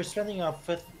if you're spending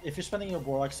a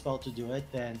warlock spell to do it,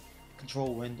 then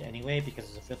control wind anyway because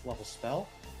it's a 5th level spell.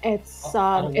 It's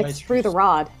Otherwise, through the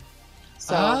rod.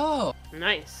 So Oh,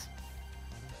 Nice.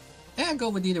 yeah, go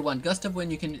with either one. Gust of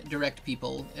Wind, you can direct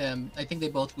people. I think they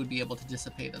both would be able to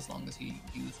dissipate as long as you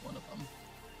use one of them.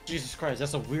 Jesus Christ,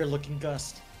 that's a weird looking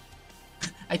gust.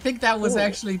 I think that was Ooh.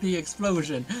 actually the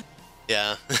explosion.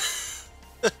 Yeah.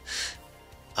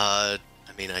 I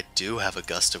mean, I do have a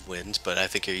gust of wind, but I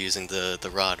think you're using the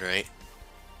rod, right?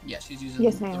 Yeah, she's using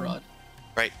Yes, the ma'am. rod.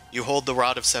 Right. You hold the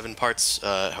rod of 7 parts,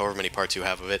 however many parts you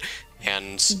have of it,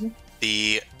 and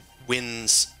the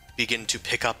winds begin to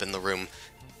pick up in the room.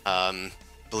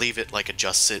 Believe it like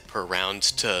adjusts it per round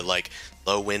to like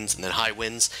low winds and then high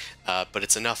winds, but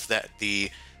it's enough that the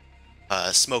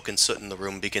smoke and soot in the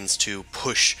room begins to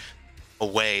push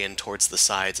away and towards the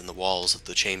sides and the walls of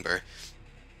the chamber.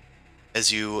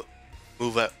 As you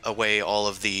move away all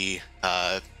of the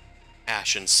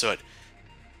ash and soot,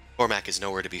 Cormac is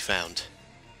nowhere to be found,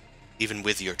 even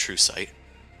with your true sight.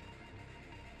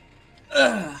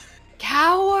 Ugh.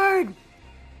 Coward!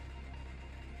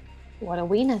 what a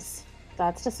weenus.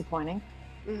 That's disappointing.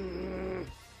 Mm.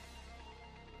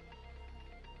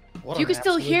 What If you an can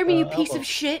still absolute, hear me, you elbow. piece of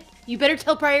shit, you better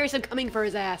tell Priorus I'm coming for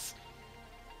his ass.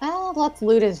 Well, let's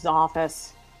loot his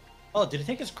office. Oh, did he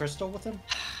take his crystal with him?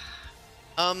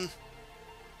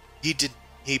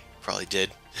 He probably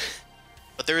did.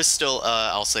 But there is still,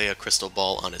 I'll say, a crystal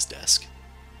ball on his desk.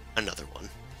 Another one.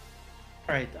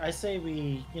 Alright, I say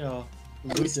we,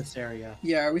 loot this area.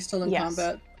 Yeah, are we still in Yes.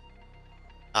 combat?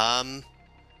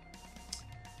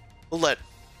 We'll let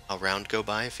a round go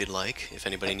by if you'd like, if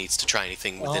anybody needs to try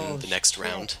anything within Oh, the next shit.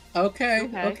 round. Okay,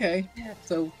 Okay. okay.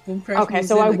 So Boom Crash Okay, moves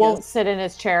so in, I won't guess. sit in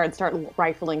his chair and start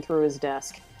rifling through his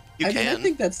desk. You I can. mean, I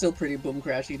think that's still pretty Boom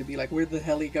Crashy to be like, where the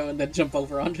hell he go, and then jump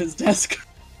over onto his desk.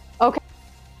 Okay.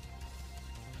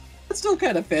 It still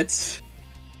kind of fits.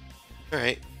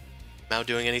 Alright. Now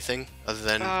doing anything other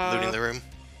than looting the room?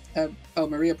 Oh,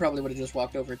 Maria probably would have just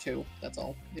walked over too. That's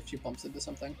all. If she bumps into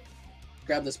something,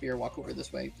 grab the spear, walk over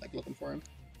this way, like looking for him.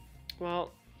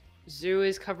 Well, Zoo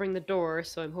is covering the door,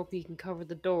 so I'm hoping he can cover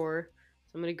the door.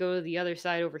 So I'm gonna go to the other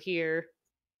side over here.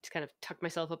 Just kind of tuck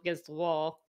myself up against the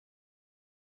wall.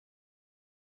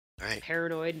 Alright,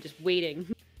 Paranoid and just waiting.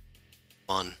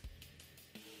 on.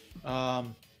 Oh,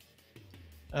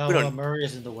 We well, don't- Murray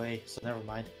is in the way, so never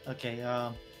mind. Okay,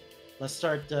 let's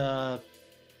start.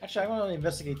 Actually, I want to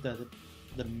investigate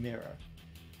the mirror.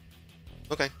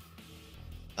 Okay.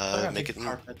 I'm gonna Make take it the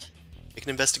carpet. make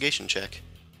an investigation check.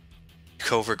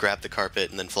 Go over, grab the carpet,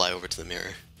 and then fly over to the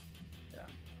mirror.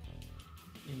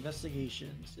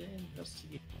 Investigations.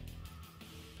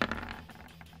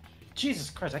 Jesus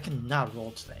Christ, I cannot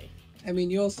roll today. I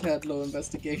mean, you also had low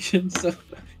investigation, so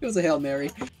it was a Hail Mary.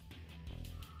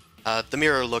 The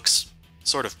mirror looks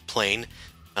sort of plain.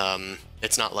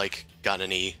 It's not like got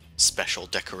any special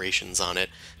decorations on it,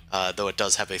 though it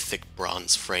does have a thick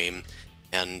bronze frame,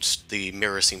 and the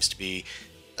mirror seems to be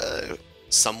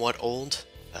somewhat old.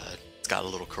 It's got a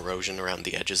little corrosion around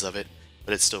the edges of it,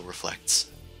 but it still reflects.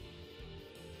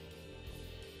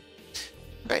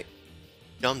 Right.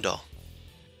 Dumb doll.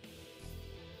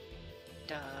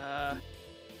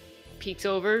 Peeks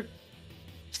over,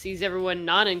 sees everyone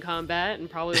not in combat, and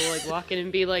probably will like walk in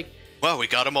and be like, Wow, we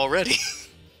got him already.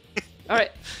 "All right,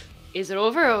 is it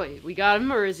over? Or we got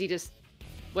him, or is he just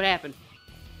what happened?"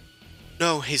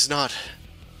 No, he's not.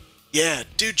 Yeah,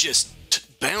 dude just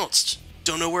bounced.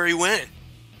 Don't know where he went.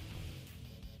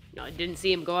 No, I didn't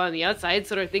see him go on the outside,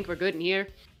 so I think we're good in here.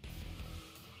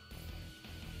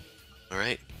 All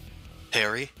right.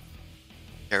 Perry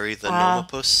the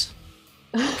Nomopus.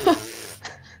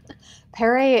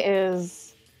 Perry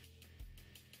is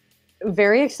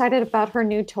very excited about her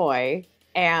new toy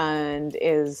and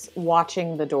is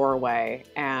watching the doorway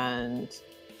and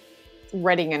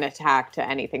readying an attack to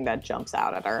anything that jumps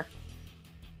out at her.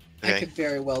 I Okay. could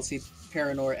very well see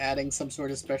Paranor adding some sort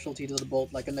of specialty to the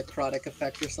bolt, like a necrotic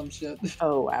effect or some shit.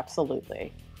 Oh,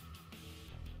 absolutely.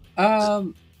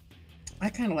 I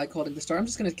kind of like holding the store. I'm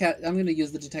just gonna I'm gonna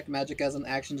use the detect magic as an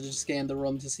action to just scan the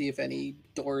room to see if any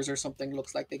doors or something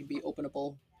looks like they can be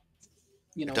openable.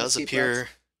 You know, There does escape appear routes.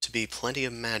 to be plenty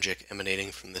of magic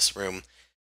emanating from this room.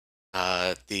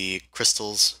 The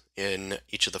crystals in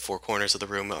each of the 4 corners of the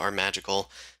room are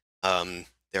magical.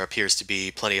 There appears to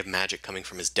be plenty of magic coming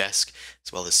from his desk,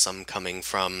 as well as some coming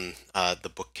from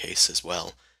the bookcase as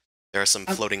well. There are some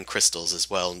floating crystals as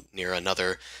well near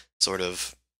another sort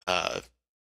of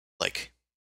like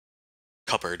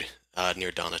cupboard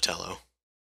near Donatello.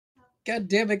 God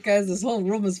damn it, guys! This whole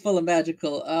room is full of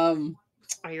magical.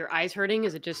 Are your eyes hurting?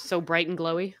 Is it just so bright and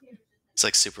glowy? It's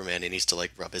like Superman. He needs to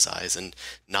like rub his eyes and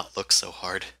not look so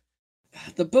hard.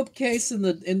 The bookcase in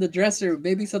the dresser.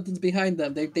 Maybe something's behind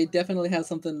them. They definitely have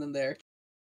something in there.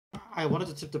 I wanted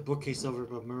to tip the bookcase over,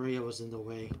 but Maria was in the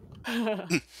way.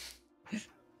 I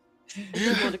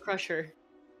didn't want to crush her.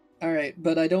 All right,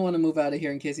 but I don't want to move out of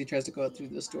here in case he tries to go out through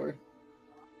this door.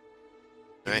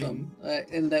 All right.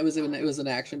 And that was it was an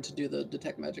action to do the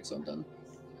detect magic, so I'm done.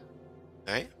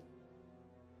 All right.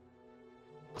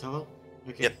 Hello?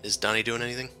 Okay. Yep. Is Donnie doing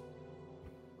anything?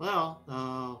 Well,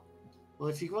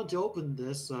 if you want to open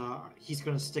this, he's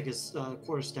gonna stick his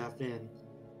quarterstaff in,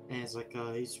 and it's like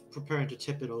he's preparing to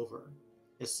tip it over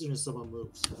as soon as someone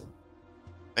moves.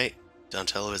 Right.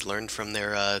 Donatello has learned from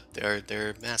their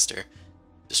master.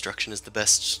 Destruction is the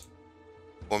best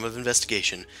form of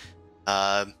investigation.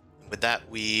 With that,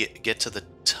 we get to the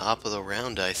top of the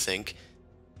round, I think.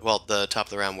 Well, the top of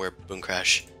the round where Boom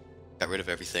Crash got rid of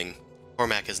everything.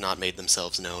 Cormac has not made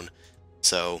themselves known,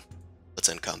 so let's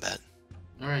end combat.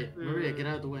 Alright, Maria, get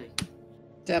out of the way.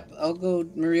 Tap, I'll go.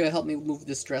 Maria, help me move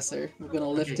this dresser. We're gonna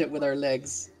lift Okay. it with our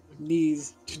legs,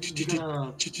 knees. We're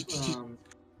gonna,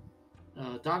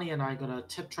 Donnie and I are gonna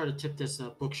try to tip this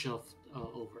bookshelf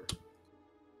over.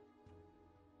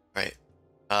 Right.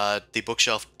 The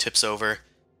bookshelf tips over,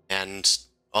 and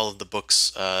all of the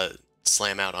books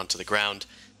slam out onto the ground,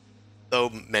 though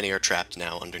many are trapped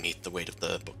now underneath the weight of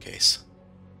the bookcase.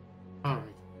 Alright.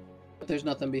 But there's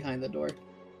nothing behind the door.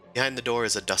 Behind the door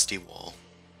is a dusty wall.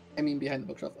 I mean, behind the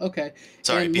bookshelf. Okay.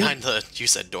 Sorry, And behind the... You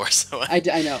said door, so... I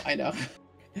know.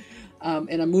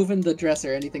 And I'm moving the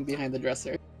dresser. Anything behind the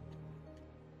dresser?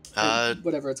 Or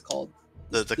whatever it's called.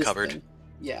 The This cupboard. thing.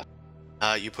 Yeah.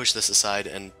 You push this aside,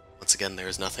 and once again, there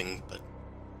is nothing but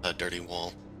a dirty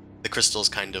wall. The crystals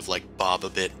kind of like bob a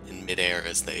bit in midair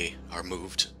as they are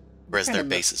moved, or as their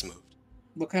base is moved.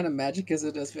 What kind of magic is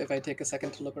it if I take a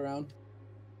second to look around?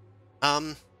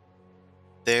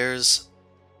 There's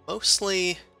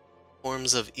mostly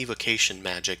forms of evocation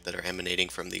magic that are emanating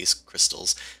from these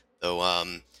crystals, though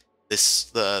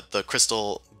the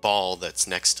crystal ball that's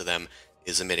next to them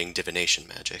is emitting divination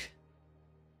magic.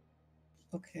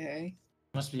 Okay.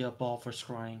 Must be a ball for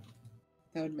scrying.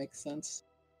 That would make sense.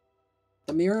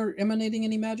 The mirror emanating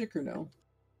any magic or no?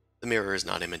 The mirror is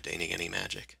not emanating any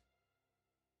magic.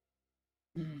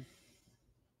 I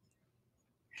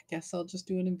guess I'll just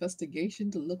do an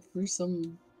investigation to look for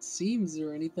some seams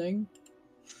or anything.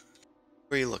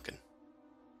 Where are you looking?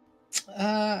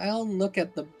 I'll look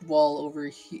at the wall over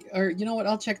here. Or, you know what?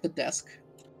 I'll check the desk.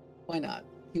 Why not?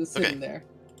 He was sitting there.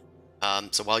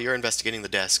 So while you're investigating the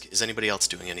desk, is anybody else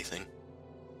doing anything?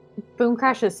 Boom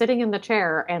Crash is sitting in the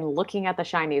chair and looking at the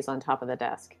shinies on top of the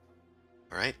desk.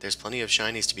 All right, there's plenty of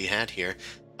shinies to be had here.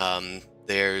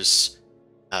 There's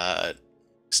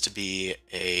looks to be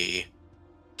a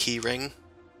key ring.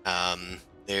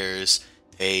 There's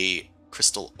a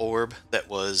crystal orb that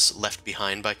was left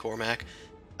behind by Cormac.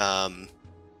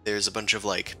 There's a bunch of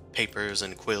like papers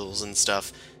and quills and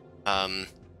stuff.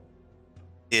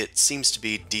 It seems to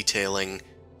be detailing,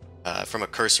 from a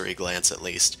cursory glance at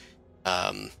least,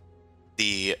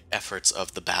 the efforts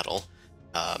of the battle,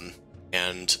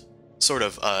 and sort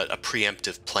of a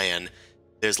preemptive plan.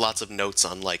 There's lots of notes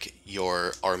on like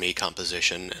your army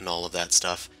composition and all of that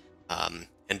stuff,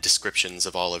 and descriptions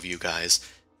of all of you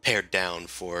guys pared down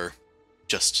for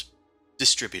just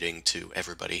distributing to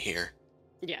everybody here.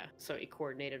 Yeah, so he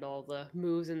coordinated all the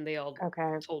moves and they all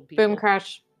Okay. told people. Boom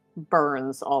Crash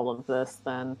burns all of this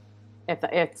then.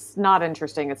 It's not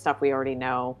interesting. It's stuff we already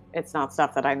know. It's not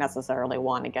stuff that I necessarily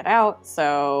want to get out,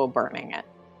 so burning it.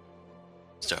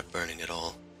 Start burning it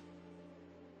all.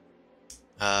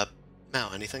 Mal,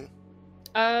 anything?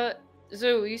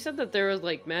 So you said that there was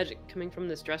like magic coming from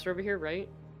this dresser over here, right?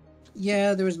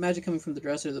 Yeah, there was magic coming from the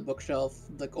dresser, the bookshelf,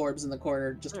 the orbs in the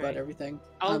corner, just about Alright. everything.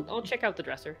 I'll check out the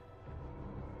dresser.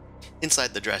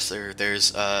 Inside the dresser,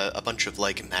 there's a bunch of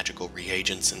like magical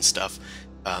reagents and stuff,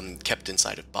 kept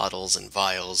inside of bottles and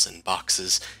vials and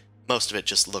boxes. Most of it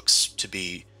just looks to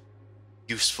be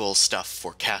useful stuff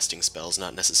for casting spells,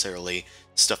 not necessarily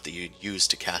stuff that you'd use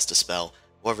to cast a spell.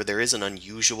 However, there is an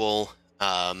unusual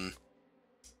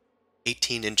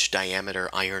 18-inch diameter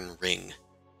iron ring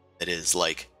that is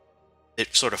like,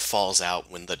 it sort of falls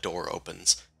out when the door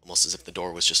opens, almost as if the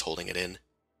door was just holding it in.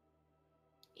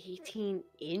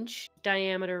 18-inch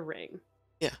diameter ring.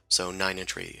 Yeah, so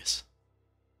 9-inch radius.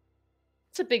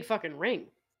 It's a big fucking ring.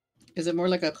 Is it more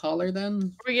like a collar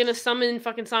then? Are we gonna summon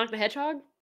fucking Sonic the Hedgehog?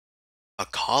 A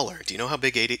collar? Do you know how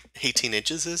big 18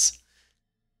 inches is?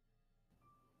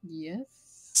 Yes.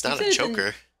 It's not You a said it's in-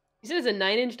 choker. You said it's a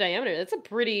 9-inch diameter. That's a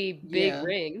pretty big Yeah.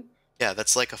 ring. Yeah,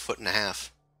 that's like 1.5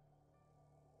 feet.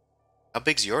 How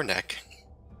big's your neck?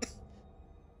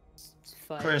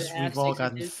 Chris, 5.5, we've all 6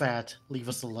 gotten inches. fat. Leave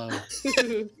us alone.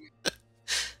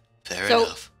 Fair So-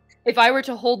 enough. If I were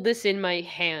to hold this in my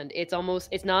hand, it's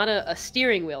not a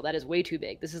steering wheel. That is way too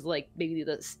big. This is like maybe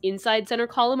the inside center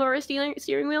column or a steering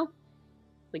wheel,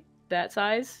 like that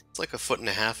size. It's like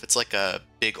 1.5 feet. It's like a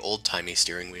big old-timey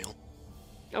steering wheel.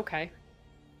 Okay.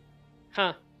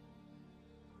 Huh.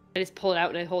 I just pull it out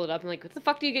and I hold it up. I'm like, what the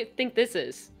fuck do you think this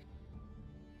is?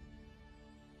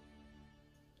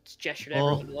 Just gesture to Well,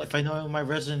 everyone to look. if I know my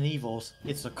Resident Evils,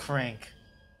 it's a crank.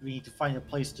 We need to find a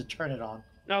place to turn it on.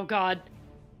 Oh god.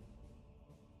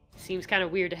 Seems kind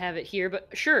of weird to have it here, but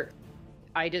sure.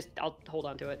 I'll hold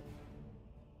on to it.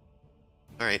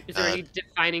 All right. Is there any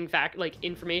defining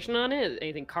information on it?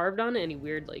 Anything carved on it? Any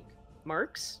weird,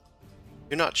 marks?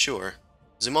 You're not sure.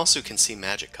 Zumasu can see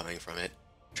magic coming from it.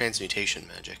 Transmutation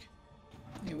magic.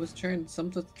 It was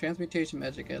some sort of transmutation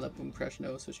magic. I let Boom Crush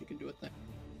know so she can do a thing.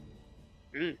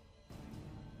 Mm.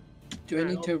 Do I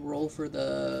need to roll for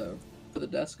the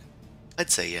desk? I'd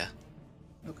say yeah.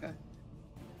 Okay.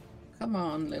 Come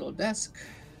on, little desk.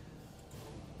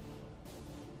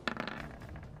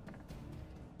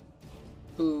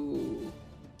 Ooh.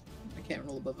 I can't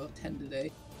roll above a 10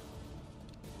 today.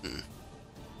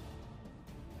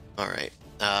 All right.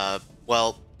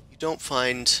 Well, you don't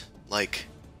find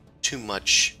too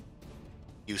much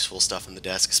useful stuff on the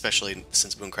desk, especially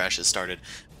since Moon Crash has started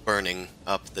burning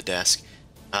up the desk.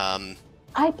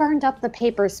 I burned up the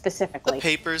papers specifically. The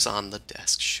papers on the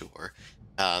desk, sure.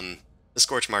 The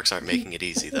scorch marks aren't making it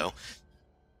easy, though.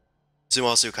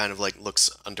 Zumasu kind of looks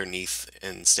underneath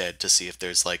instead to see if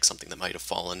there's something that might have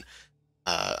fallen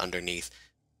underneath.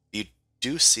 You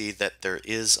do see that there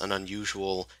is an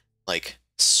unusual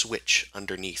switch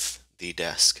underneath the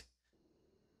desk,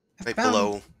 right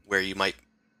below where you might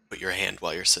put your hand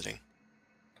while you're sitting.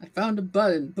 I found a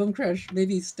button. Boom Crash,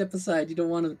 maybe step aside. You don't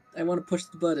want to. I want to push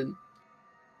the button.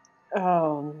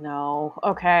 Oh no.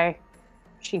 Okay.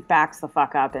 She backs the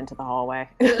fuck up into the hallway.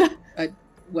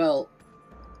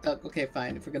 Okay,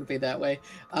 fine. If we're gonna be that way,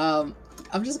 I'm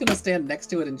just gonna stand next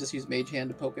to it and just use Mage Hand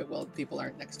to poke it while people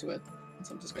aren't next to it.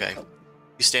 So I'm just gonna Okay. help.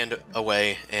 You stand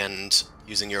away, and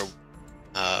using your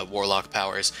warlock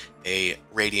powers, a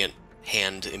radiant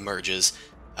hand emerges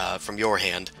from your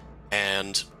hand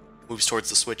and moves towards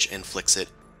the switch and flicks it.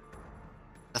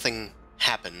 Nothing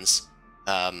happens.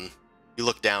 You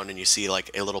look down and you see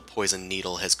a little poison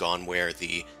needle has gone where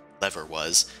the lever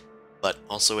was, but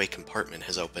also a compartment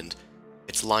has opened.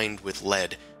 It's lined with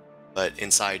lead, but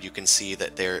inside you can see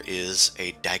that there is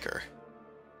a dagger.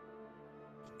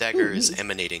 Dagger is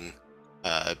emanating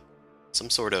some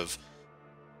sort of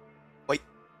quite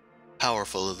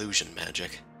powerful illusion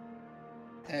magic.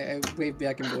 I wave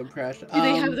back and Boom Crash. Do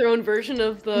they have their own version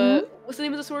of the... What's the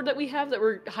name of the sword that we have that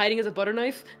we're hiding as a butter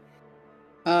knife?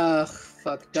 Dark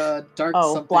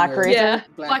Oh, something. Black Razor? Yeah,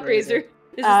 Black Black Razor. Razor.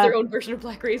 This is their own version of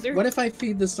Black Razor. What if I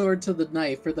feed the sword to the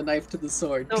knife, or the knife to the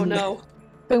sword? Oh no.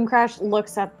 Boom Crash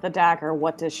looks at the dagger.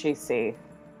 What does she see?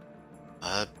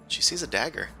 She sees a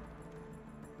dagger.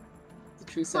 The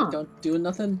true set don't do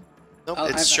nothing. Nope, Oh,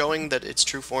 it's showing that its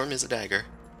true form is a dagger.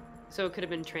 So it could have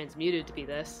been transmuted to be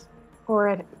this. Or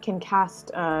it can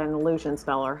cast an illusion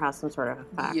spell or has some sort of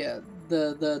effect. Yeah,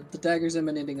 the dagger's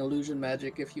emanating illusion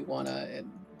magic. If you wanna,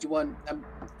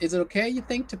 is it okay? You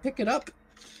think to pick it up?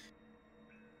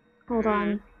 Hold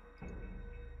on.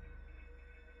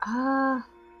 I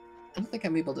don't think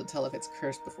I'm able to tell if it's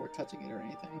cursed before touching it or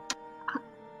anything.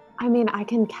 I mean, I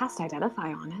can cast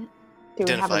Identify on it. Do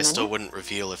we have a Identify minute? still wouldn't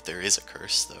reveal if there is a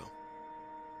curse, though.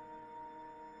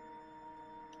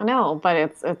 I know, but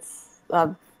it's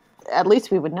at least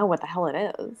we would know what the hell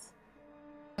it is.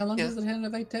 How long does the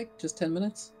Identify take? Just 10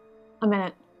 minutes? A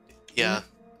minute. Yeah,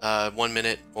 1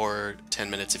 minute or 10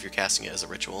 minutes if you're casting it as a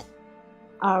ritual.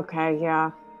 Okay,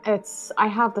 yeah. I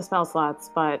have the spell slots,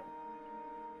 but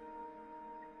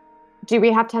do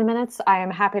we have 10 minutes? I am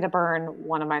happy to burn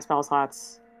one of my spell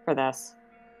slots for this.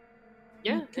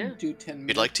 Yeah, You can yeah. do 10 If minutes.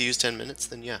 you'd like to use 10 minutes,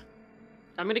 then yeah.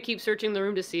 I'm gonna keep searching the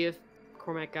room to see if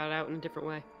Cormac got out in a different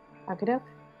way. Okay, doke.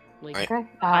 Like Right. Okay.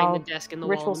 behind the desk and the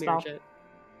wall ritual and the mirror spell. shit.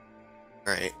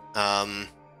 Alright,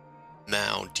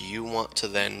 now, do you want to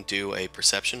then do a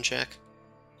perception check?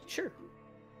 Sure.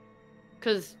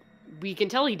 Because we can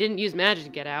tell he didn't use magic to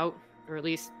get out, or at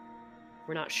least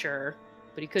we're not sure.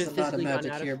 But he could There's have a lot of physically gotten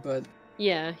magic out here, of. but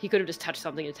Yeah, he could have just touched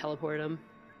something and teleported him.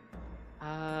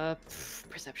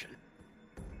 Perception.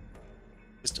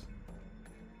 Wisdom.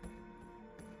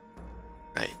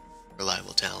 Right,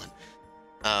 reliable talent.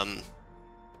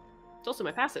 It's also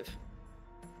my passive.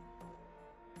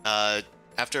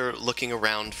 After looking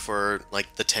around for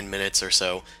like the 10 minutes or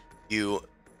so, you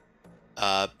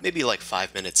maybe like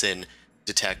 5 minutes in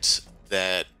detect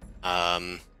that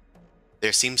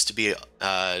there seems to be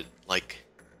like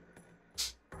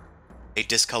a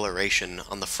discoloration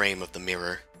on the frame of the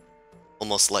mirror,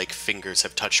 almost like fingers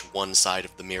have touched one side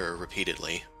of the mirror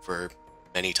repeatedly for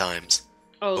many times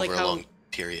over a long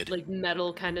period. Like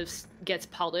metal kind of gets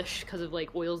polished because of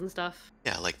like oils and stuff.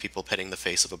 Yeah, like people petting the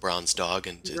face of a bronze dog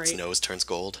and its nose turns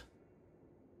gold.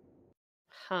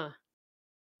 Huh.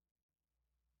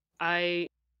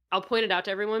 I'll point it out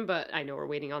to everyone, but I know we're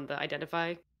waiting on the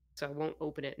identify, so I won't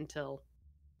open it until.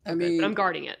 I mean, but I'm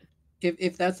guarding it.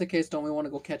 If that's the case, don't we want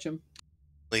to go catch him?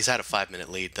 Well, he's had a 5-minute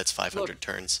lead. That's 500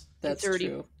 turns. That's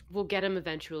true. We'll get him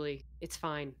eventually. It's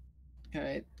fine. All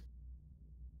right.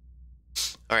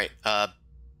 All right.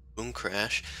 Boom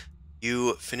Crash.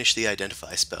 You finish the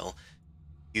identify spell.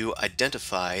 You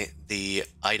identify the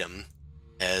item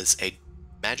as a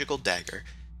magical dagger.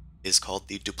 It is called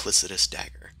the Duplicitous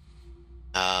Dagger.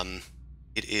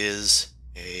 It is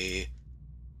a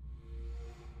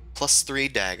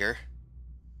 +3 dagger.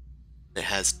 It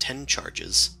has 10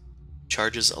 charges.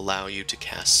 Charges allow you to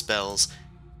cast spells,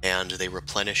 and they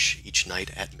replenish each night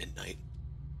at midnight.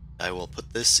 I will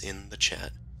put this in the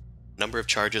chat. Number of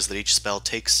charges that each spell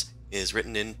takes is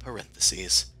written in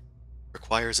parentheses.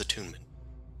 Requires attunement.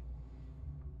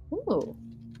 Ooh.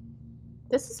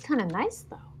 This is kind of nice,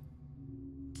 though.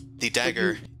 The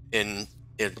dagger, in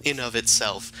of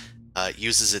itself,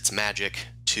 uses its magic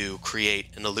to create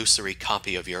an illusory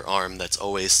copy of your arm that's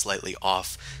always slightly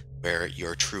off where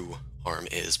your true arm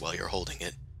is while you're holding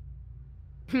it.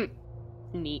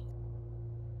 Neat.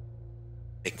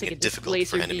 Making it difficult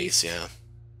for enemies, yeah.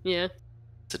 Yeah.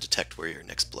 To detect where your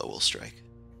next blow will strike.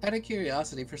 Out of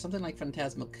curiosity, for something like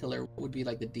Phantasmal Killer, what would be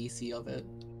like the DC of it?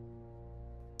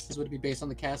 Would it be based on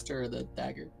the caster or the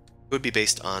dagger? It would be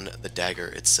based on the dagger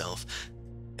itself.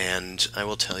 And I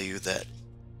will tell you that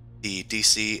the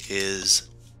DC is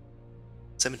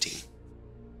 17.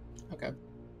 Okay.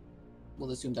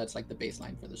 We'll assume that's like the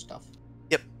baseline for the stuff.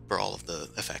 Yep, for all of the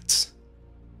effects.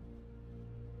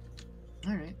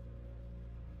 Alright.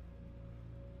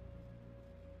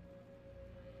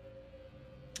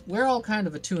 We're all kind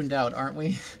of attuned out, aren't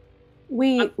we?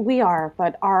 We are,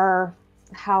 but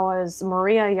how is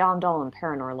Maria, Yondel, and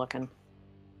Paranor looking?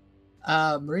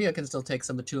 Maria can still take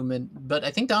some attunement, but I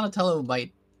think Donatello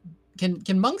might.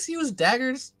 Can monks use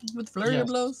daggers with flurry of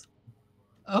blows?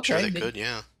 Okay, Sure they could,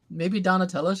 yeah. Maybe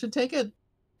Donatello should take it.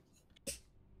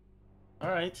 All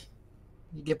right.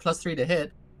 You get +3 to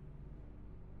hit.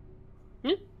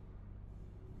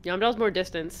 Yamdal's more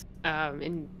distance,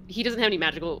 and he doesn't have any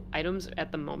magical items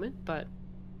at the moment, but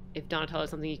if Donatello has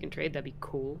something he can trade, that'd be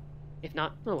cool. If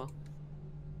not, oh well.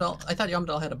 Well, I thought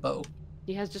Yamdal had a bow.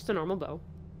 He has just a normal bow.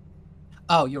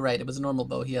 Oh, you're right. It was a normal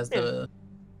bow. He has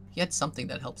He had something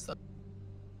that helps them.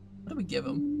 What did we give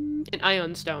him? An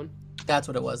ion stone. That's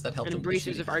what it was that helped him. And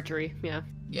braces of archery, yeah.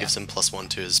 Gives him +1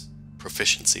 to his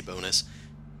proficiency bonus.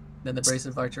 Then the brace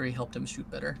of archery helped him shoot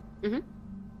better. Mm-hmm.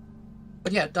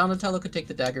 But yeah, Donatello could take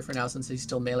the dagger for now since he's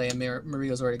still melee and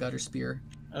Maria's already got her spear.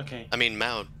 Okay. I mean,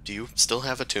 Mao, do you still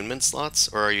have attunement slots,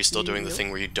 or are you still doing the thing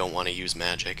where you don't want to use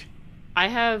magic? I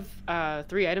have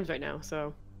 3 items right now,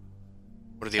 so...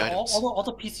 What are the items? All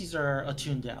the PCs are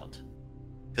attuned out.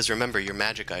 Because remember, your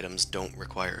magic items don't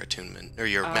require attunement. Or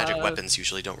your magic weapons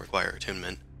usually don't require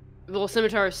attunement. Well,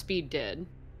 Scimitar of Speed did.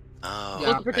 Oh,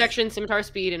 Yeah. Both protection, Scimitar of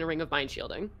Speed, and a Ring of Mind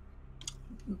Shielding.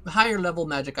 Higher level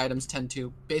magic items tend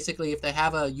to. Basically, if they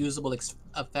have a usable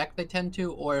effect, they tend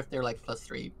to, or if they're like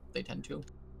 +3, they tend to.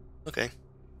 Okay.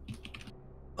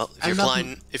 Well,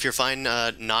 if you're fine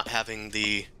not having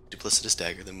the Duplicitous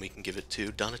Dagger, then we can give it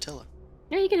to Donatello.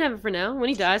 Yeah, you can have it for now. When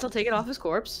he dies, I'll take it off his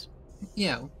corpse.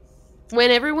 Yeah. When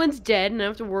everyone's dead and I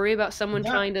don't have to worry about someone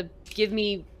trying to give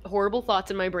me horrible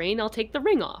thoughts in my brain, I'll take the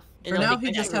ring off. For now,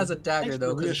 he just has a dagger, Thanks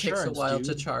though, for because it takes a reassurance, while to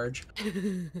dude. charge.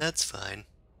 That's fine.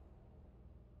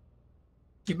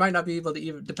 He might not be able to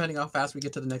even, depending how fast we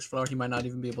get to the next floor, he might not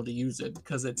even be able to use it,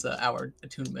 because it's our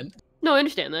attunement. No, I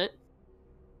understand that.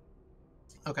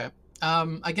 Okay.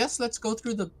 I guess let's go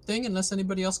through the thing, unless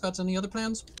anybody else got any other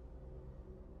plans.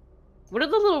 What are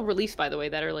the little reliefs, by the way,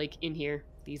 that are, like, in here?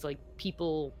 These, like,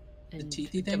 people and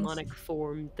teethy things? demonic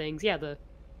form things. Yeah,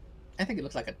 I think it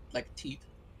looks like teeth.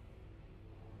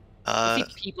 I see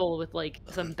people with, like,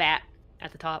 some bat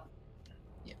at the top.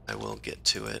 Yeah. I will get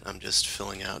to it. I'm just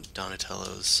filling out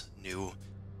Donatello's new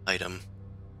item.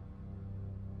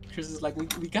 Chris is like, we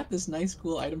got this nice,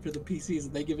 cool item for the PCs,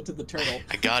 and they give it to the turtle.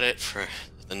 I got it for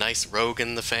the nice rogue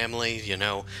in the family. You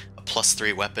know, a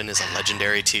 +3 weapon is a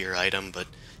legendary tier item, but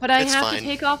I it's have fine. to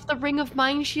take off the ring of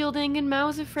mind shielding, and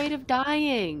Mao's afraid of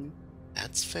dying.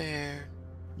 That's fair.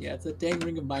 Yeah, it's a dang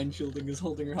ring of mind shielding is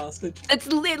holding her hostage. It's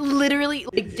literally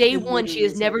like day It one. She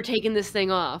has literally never is. taken this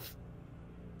thing off.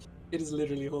 It is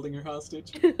literally holding her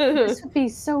hostage. This would be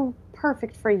so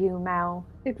perfect for you, Mao.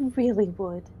 It really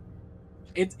would.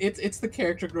 It's the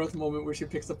character growth moment where she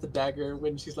picks up the dagger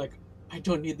when she's like, I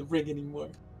don't need the ring anymore.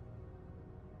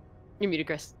 You're muted,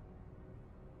 Chris.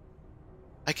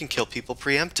 I can kill people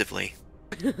preemptively.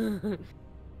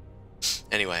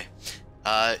 Anyway,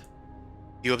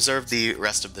 you observe the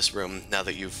rest of this room now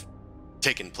that you've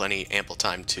taken ample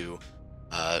time to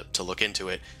look into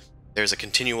it. There's a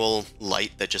continual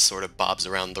light that just sort of bobs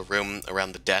around the room,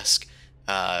 around the desk.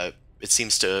 It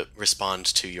seems to respond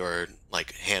to your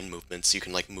like hand movements. You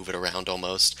can like move it around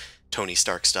almost, Tony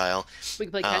Stark style. We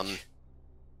can play catch.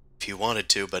 If you wanted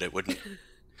to, but it wouldn't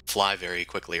fly very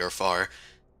quickly or far.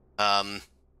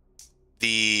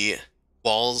 The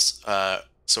walls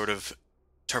sort of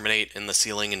terminate in the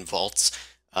ceiling in vaults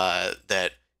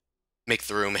that make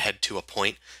the room head to a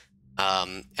point.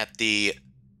 At the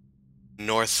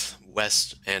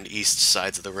northwest and east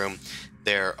sides of the room,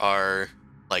 there are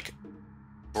like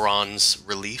bronze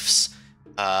reliefs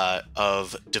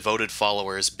of devoted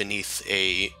followers beneath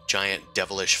a giant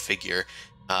devilish figure,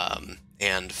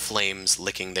 and flames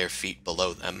licking their feet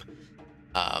below them.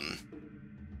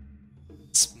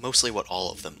 It's mostly what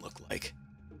all of them look like.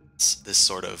 It's this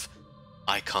sort of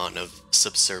icon of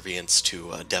subservience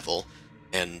to a devil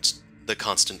and the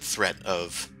constant threat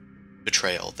of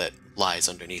betrayal that lies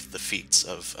underneath the feet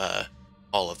of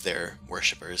all of their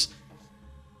worshippers.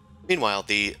 Meanwhile,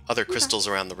 the other crystals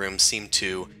around the room seem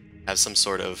to have some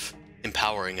sort of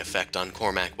empowering effect on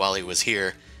Cormac while he was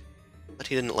here, but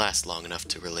he didn't last long enough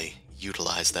to really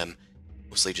utilize them.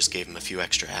 Mostly just gave him a few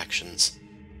extra actions.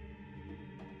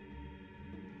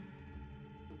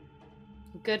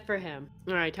 Good for him.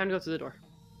 Alright, time to go through the door.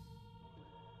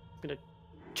 I'm gonna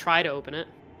try to open it.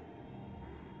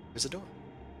 There's a door.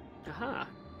 Aha.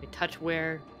 I touch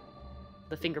where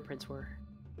the fingerprints were.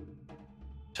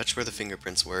 Touch where the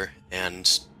fingerprints were,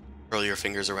 and curl your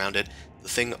fingers around it. The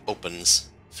thing opens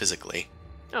physically.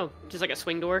 Oh, just like a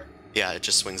swing door? Yeah, it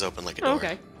just swings open like a door. Oh,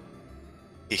 okay.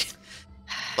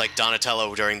 Like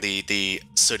Donatello during the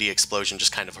sooty explosion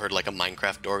just kind of heard like a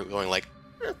Minecraft door going like...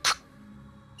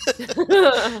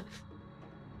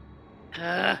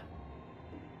 Alright,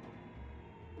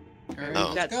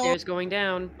 Oh. let's That go. stairs going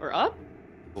down. Or up?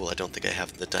 Well, I don't think I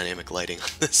have the dynamic lighting on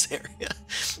this area.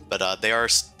 But there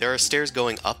are stairs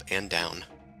going up and down.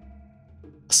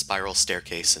 A spiral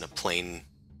staircase in a plain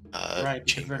Right,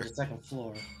 because we're chamber. on the second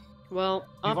floor. Well,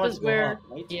 We've up already is gone where... up,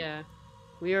 right? Yeah.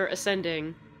 We are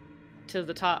ascending to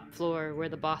the top floor where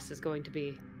the boss is going to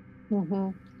be. Mm-hmm.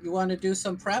 You want to do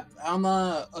some prep?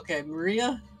 Okay,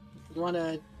 Maria, you want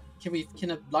to?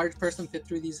 Can a large person fit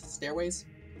through these stairways?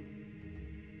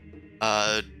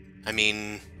 I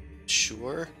mean,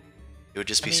 sure. It would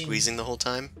just be I mean- squeezing the whole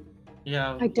time.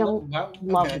 Yeah. I don't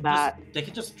love Okay, that. They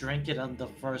could just drink it on the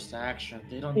first action.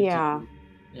 They don't need Yeah.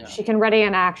 to. Yeah. She can ready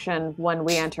an action when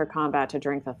we enter combat to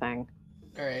drink the thing.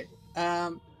 All right.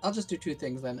 I'll just do two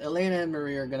things then. Elena and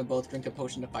Maria are gonna both drink a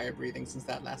potion of fire breathing since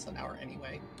that lasts an hour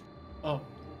anyway. Oh.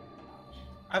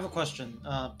 I have a question.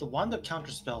 The wand that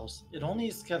counter spells, it only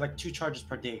is got like 2 charges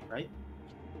per day, right?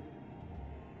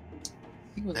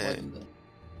 I think it was more than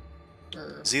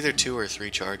the. It's either 2 or 3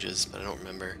 charges, but I don't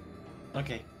remember.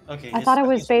 Okay. Okay. I it's- thought it think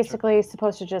was it's 2 charges. basically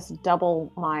supposed to just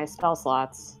double my spell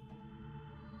slots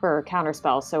for counter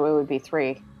spells, so it would be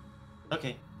 3.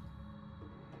 Okay.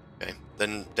 Okay,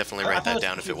 then definitely I write thought that was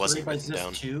down if it wasn't supposed to be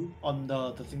written three, but down. it's just 2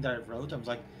 on the thing that I wrote. I was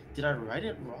like, did I write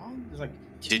it wrong? It's like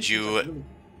 2 Did seems you- like really-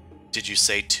 Did you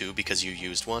say 2 because you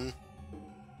used one?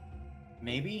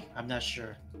 Maybe? I'm not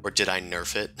sure. Or did I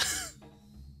nerf it?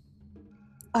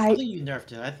 I I think you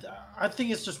nerfed it. I think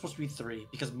it's just supposed to be 3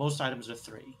 because most items are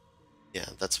 3. Yeah,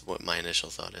 that's what my initial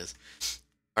thought is.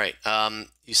 Alright,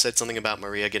 you said something about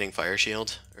Maria getting fire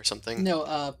shield or something?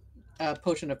 No,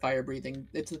 potion of fire breathing.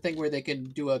 It's the thing where they can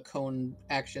do a cone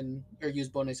action or use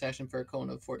bonus action for a cone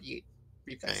of 48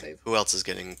 reflex Okay. save. Who else is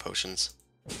getting potions?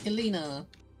 Elena.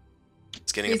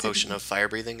 Is getting Basically- a potion of fire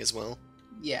breathing as well?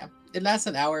 Yeah, it lasts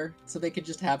an hour, so they could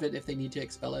just have it if they need to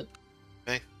expel it.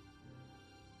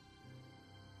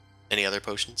 Any other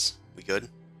potions? We good?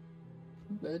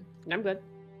 Good. I'm good.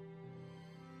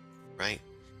 Right.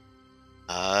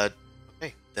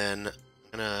 Okay, then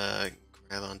I'm gonna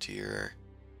grab onto your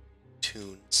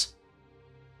tunes.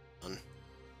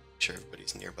 sure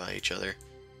everybody's nearby each other.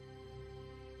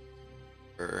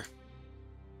 For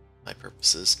my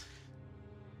purposes.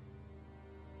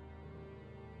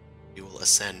 You will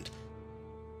ascend.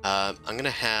 I'm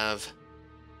gonna have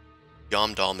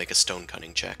Yomdal make a stone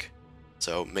cutting check.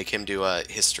 So make him do a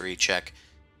history check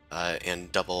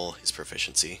and double his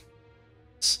proficiency.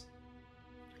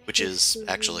 Which is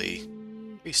actually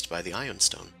increased by the Ion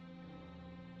Stone.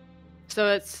 So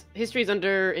it's history's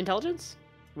under intelligence?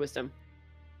 Wisdom.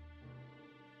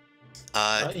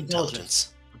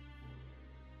 Intelligence.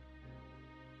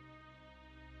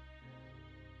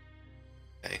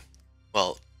 Okay.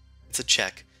 Well, it's a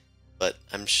check, but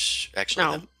I'm actually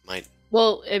No. that might.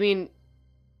 Well, I mean,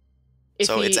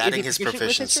 So it's is adding he his proficient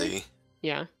with history? proficiency.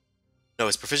 Yeah. No,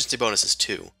 his proficiency bonus is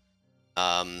 2.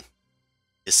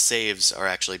 His saves are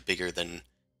actually bigger than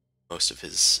most of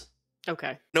his.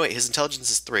 Okay. No, wait, his intelligence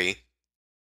is 3.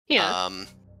 Yeah.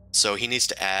 So he needs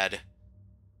to add.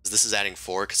 This is adding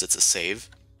 4 because it's a save.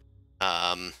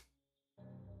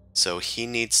 So he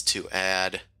needs to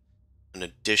add an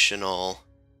additional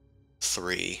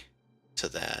 3 to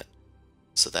that.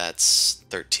 So that's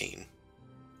 13.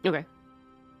 Okay. Okay.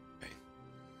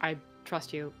 I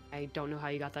trust you. I don't know how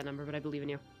you got that number, but I believe in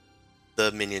you.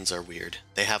 The minions are weird.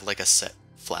 They have like a set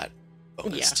flat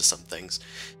bonus Yeah. to some things.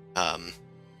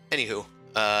 Anywho,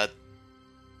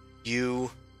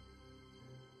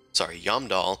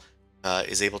 Yomdal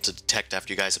is able to detect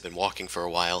after you guys have been walking for a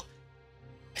while.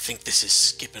 I think this is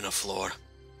skipping a floor.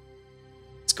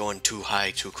 It's going too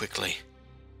high too quickly.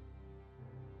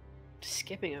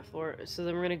 Skipping a floor. So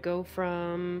then we're gonna go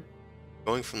from.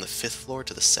 Going from the 5th floor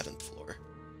to the 7th floor.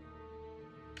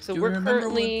 So Do you we're remember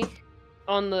currently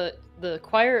on the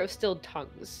Choir of Stilled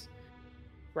Tongues,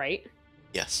 right?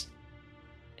 Yes,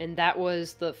 And that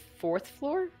was the 4th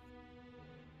floor,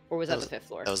 or was that That the 5th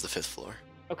floor? that was the 5th floor.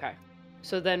 Okay.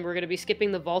 So then we're gonna be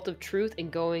skipping the Vault of Truth and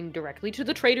going directly to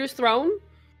the Traitor's Throne.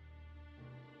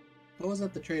 What was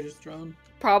at the Trader's Throne?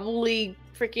 Probably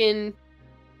freaking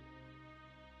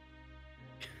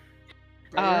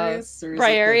Briareus?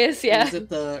 Briareus, yeah.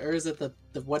 Or is it the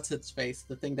what's its face?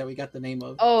 The thing that we got the name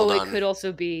of? Oh, Hold it on. could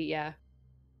also be, yeah.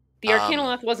 The Um,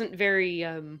 Arcanoloth wasn't very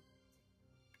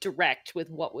direct with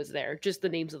what was there, just the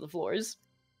names of the floors.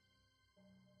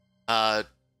 I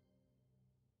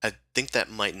think that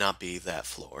might not be that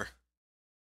floor.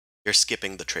 You're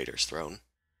skipping the Trader's Throne.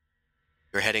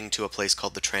 You're heading to a place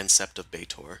called the Transept of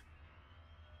Baator.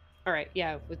 All right,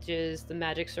 yeah, which is the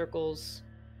magic circles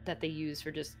that they use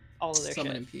for just all of their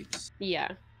Summoning shit. peeps.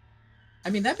 Yeah. I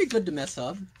mean, that'd be good to mess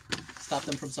up. Stop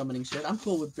them from summoning shit. I'm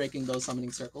cool with breaking those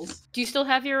summoning circles. Do you still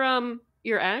have your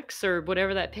axe or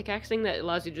whatever, that pickaxe thing that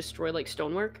allows you to destroy like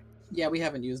stonework? Yeah, we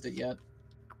haven't used it yet.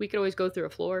 We could always go through a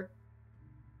floor.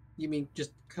 You mean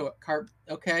just carp?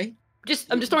 Okay.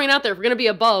 I'm just throwing it out there. If we're gonna be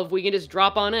above, we can just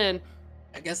drop on in.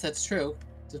 I guess that's true.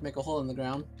 Just make a hole in the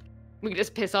ground. We can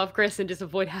just piss off Chris and just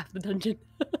avoid half the dungeon.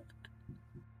 Is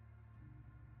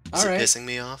All right. it pissing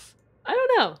me off? I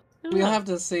don't know. We'll have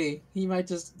to see. He might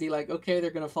just be like, okay,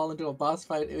 they're gonna fall into a boss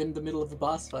fight in the middle of the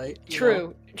boss fight. you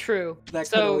know? True. That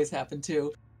So- could always happen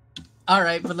too. All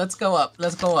right, but let's go up.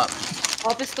 Let's go up.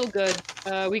 Up is still good.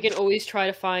 We can always try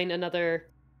to find another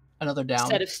Another down.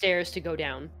 set of stairs to go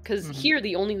down. Because Mhm. here,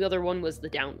 the only other one was the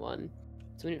down one.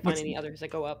 So we didn't find Which- any others that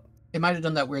go up. It might have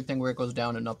done that weird thing where it goes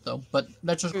down and up though. But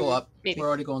let's just go Mm, up. maybe. We're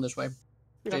already going this way.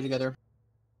 Stay Okay. together.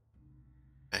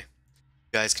 You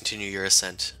guys continue your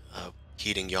ascent,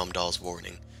 heeding Yomdal's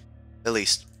warning. At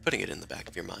least, putting it in the back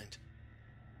of your mind.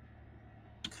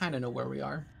 Kind of know where we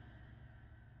are.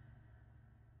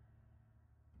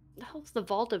 The hell's the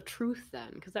Vault of Truth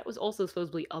then? Because that was also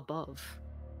supposedly above.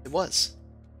 It was.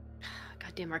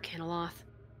 Goddamn Arcanoloth.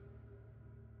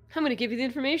 I'm gonna give you the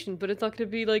information, but it's not gonna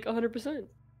be like 100%.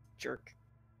 Jerk.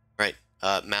 Right,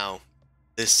 Mao.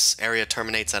 This area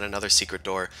terminates at another secret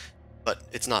door, but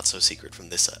it's not so secret from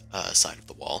this side of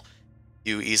the wall.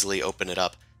 You easily open it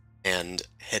up and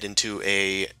head into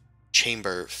a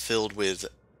chamber filled with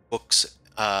books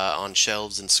on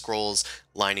shelves and scrolls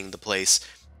lining the place.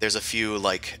 There's a few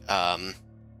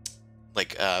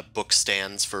book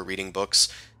stands for reading books,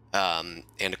 and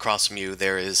across from you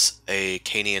there is a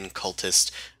Canian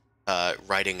cultist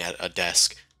writing at a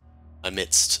desk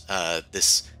amidst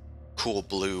this cool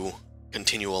blue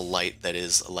continual light that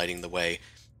is lighting the way.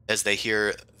 As they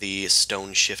hear the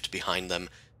stone shift behind them,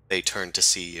 they turn to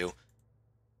see you.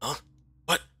 Huh?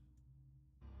 What?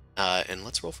 And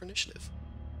let's roll for initiative.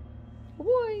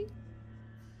 Boy.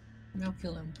 Now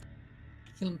kill him.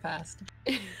 Kill him fast.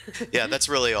 Yeah, that's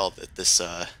really all that this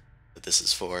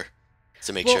is for.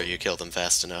 To make Well- sure you kill them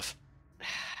fast enough.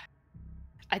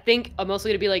 I think I'm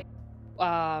mostly gonna be like,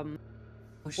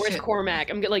 Oh, Where's shit. Cormac?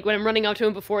 Like when I'm running up to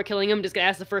him before killing him, I'm just gonna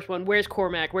ask the first one, "Where's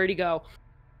Cormac? Where'd he go?"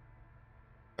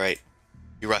 Right.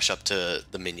 You rush up to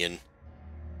the minion.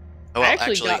 Oh, I well,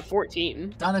 actually got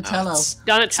 14. Donatello.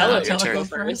 Donatello, Your turn. go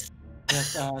first.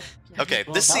 Yes, Okay,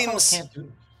 well, this Donatello seems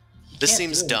he this can't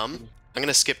seems do dumb. anything. I'm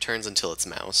gonna skip turns until it's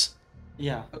Mouse.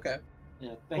 Yeah, Okay.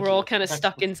 yeah. We're all kind of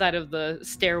stuck inside of the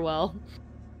stairwell.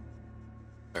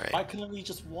 All Why right. couldn't we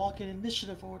just walk in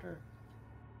initiative order?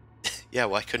 Yeah,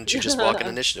 why couldn't you just walk in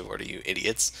initiative order, you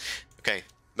idiots? Okay,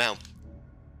 Mal,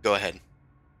 go ahead.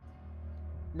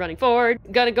 Running forward,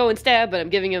 gonna go and stab, but I'm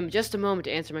giving him just a moment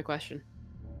to answer my question.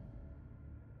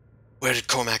 Where did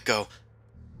Cormac go?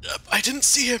 I didn't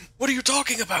see him. What are you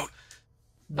talking about?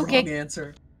 Okay. Wrong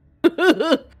answer.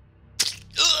 Ugh.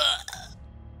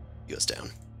 He goes down.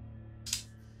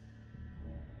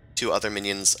 Two other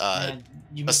minions, Man,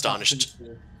 you missed astonished.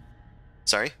 opportunity.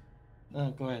 Sorry?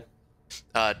 Go ahead.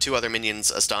 Two other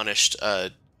minions, astonished,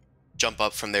 jump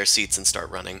up from their seats and start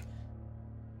running.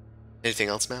 Anything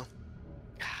else, Mal?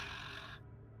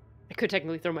 I could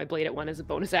technically throw my blade at one as a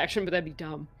bonus action, but that'd be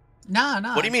dumb. Nah.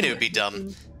 What do you mean it would be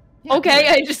dumb? Yeah, Okay, do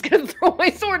it. I'm just gonna throw my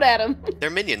sword at him. They're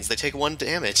minions. They take 1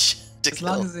 damage to As kill.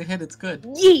 long as they hit, it's good.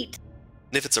 Yeet!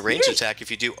 And if it's a ranged attack,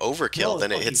 if you do overkill, No,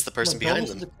 then it okay, hits the person no, behind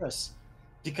bonus them. to Chris.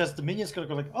 Because the minion's gonna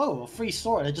go like, oh, a free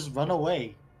sword, and just run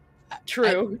away.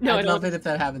 True. No, I I'd love don't. it if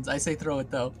that happens. I say throw it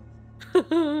though.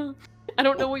 I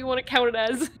don't know what you want to count it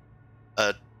as.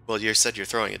 Well, you said you're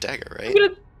throwing a dagger, I'm right?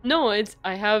 gonna... No,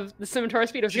 I have the scimitar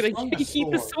speed. I was She's gonna on the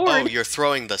keep the sword. Oh, sword. you're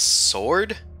throwing the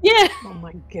sword? Yeah. Oh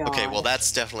my god. Okay, well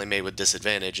that's definitely made with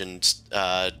disadvantage, and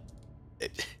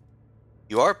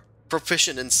you are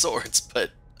proficient in swords,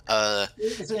 but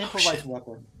It's an improvised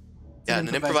weapon. yeah, an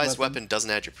an improvised weapon doesn't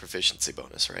add your proficiency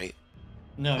bonus, right?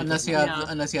 No, it Unless doesn't. you have Yeah.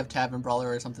 unless you have Tavern Brawler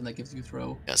or something that gives you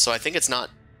throw. Yeah, so I think it's not.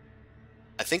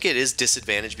 I think it is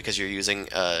disadvantage because you're using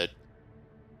a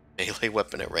melee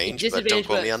weapon at range, but don't Disadvantage,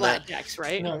 quote but me on flat that. dex,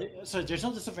 right? No, so there's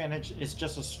no disadvantage. It's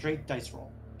just a straight dice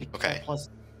roll. Okay. Plus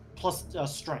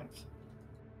strength.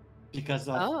 Because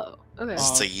Oh, okay.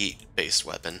 It's a yeet-based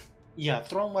weapon. yeah,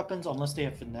 thrown weapons unless they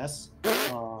have finesse, yeah,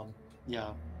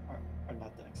 are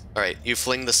not dex. All right, you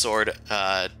fling the sword,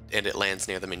 and it lands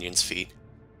near the minion's feet.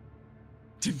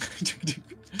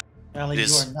 Allie, It you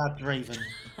is- are not Draven.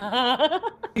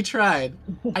 You tried.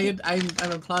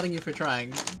 I'm applauding you for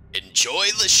trying. Enjoy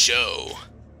the show.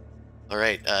 All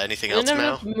right, anything I else, don't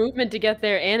Mal? have movement to get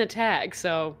there and attack,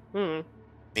 so I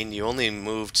mean, you only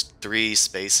moved 3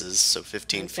 spaces, so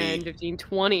 15 10, feet. 15,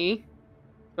 20.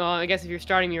 Well, I guess if you're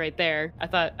starting me right there, I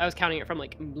thought I was counting it from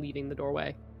like leaving the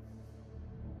doorway.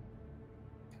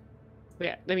 But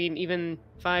yeah, I mean, even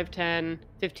 5, 10,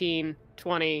 15,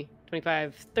 20,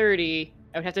 25, 30,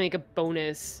 I would have to make a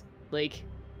bonus. Like,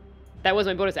 that was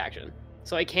my bonus action,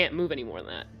 so I can't move any more than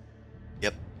that.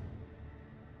 Yep.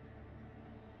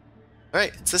 All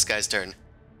right, it's this guy's turn.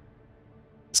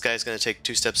 This guy's gonna take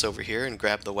 2 steps over here and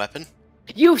grab the weapon.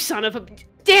 You son of a...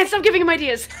 Dan, stop giving him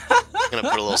ideas! Gonna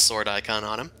put a little sword icon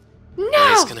on him. No!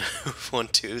 And he's gonna move 1,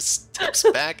 2 steps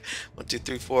back. 1, 2,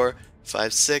 3, 4,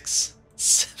 5, 6,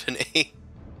 7, 8,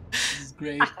 This is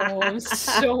great. Oh, I'm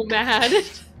so mad.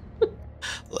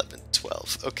 11,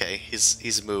 12. Okay,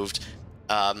 he's moved.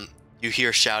 You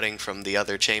hear shouting from the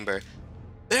other chamber.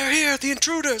 They're here! The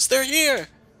intruders! They're here!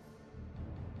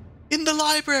 In the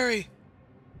library!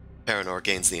 Paranor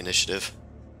gains the initiative.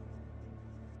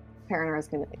 Paranor is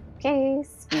gonna be okay.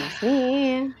 Excuse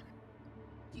me.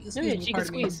 Excuse No, yeah, me, she can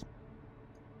pardon me. squeeze.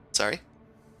 Sorry?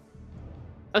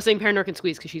 I was saying Paranor can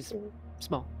squeeze because she's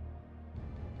small.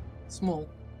 Small.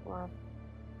 4,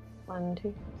 1,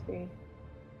 2, 3.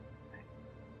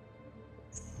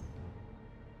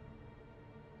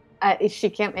 She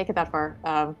can't make it that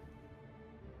far.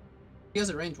 He has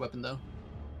a ranged weapon though.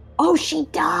 Oh, she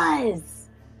does.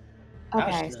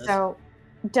 Okay, she does. so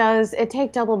does it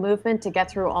take double movement to get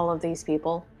through all of these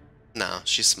people? No,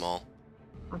 she's small.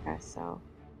 Okay, so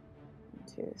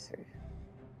 1, 2, 3.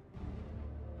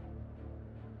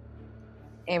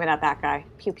 Aim it at that guy.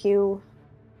 Pew pew.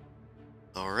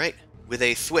 Alright, with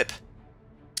a thwip.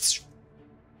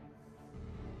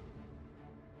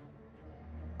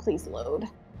 Please load.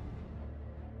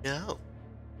 No.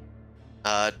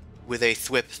 With a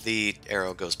thwip, the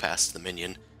arrow goes past the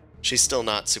minion. She's still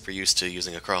not super used to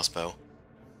using a crossbow.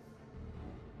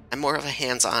 I'm more of a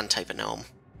hands-on type of gnome.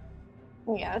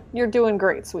 Yeah, you're doing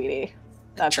great, sweetie.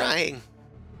 That's it. Trying.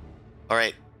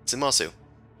 Alright, Zumasu.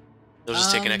 You'll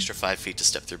just take an Um, extra 5 feet to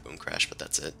step through Boom Crash, but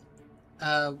that's it.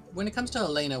 When it comes to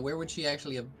Elena, where would she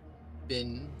actually have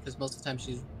been? Because most of the time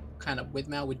she's kind of with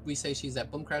Mal. Would we say she's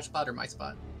at Boom Crash spot or my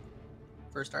spot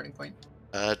for a starting point?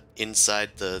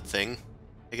 Inside the thing,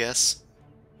 I guess.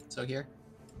 So here?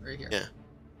 Right here? Yeah.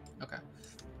 Okay.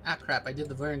 Ah, crap. I did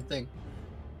the wrong thing.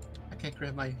 I can't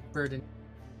grab my burden.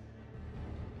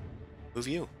 Move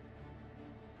you.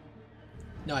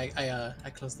 No, I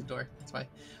closed the door. That's why.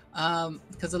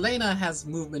 Because Elena has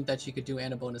movement that she could do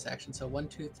and a bonus action. So 1,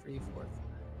 2, 3, 4,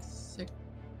 5, 6.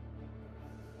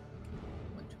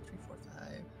 1, 2, 3, 4, 5,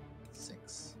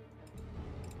 6.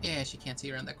 Yeah, she can't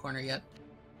see around that corner yet.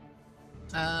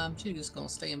 She's just gonna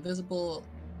stay invisible.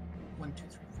 1, 2, 3,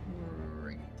 4.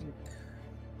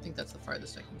 I think that's the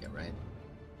farthest I can get, right?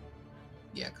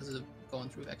 Yeah, because of going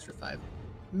through extra 5.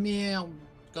 Yeah, I'm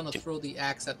gonna throw the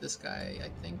axe at this guy, I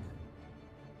think.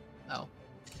 Oh.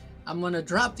 I'm gonna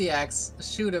drop the axe,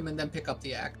 shoot him, and then pick up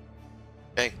the axe.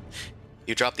 Okay.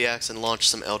 You drop the axe and launch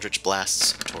some eldritch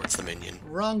blasts towards the minion.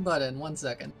 Wrong button, 1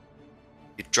 second.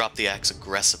 You drop the axe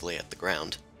aggressively at the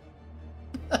ground.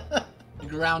 The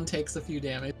ground takes a few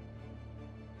damage.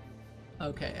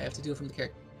 Okay, I have to do it from the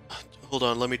character. Hold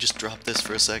on, let me just drop this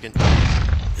for a second.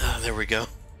 There we go.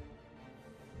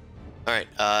 Alright,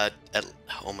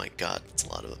 oh my god, it's a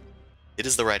lot of... It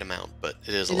is the right amount, but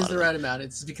it is a lot. It is the right amount.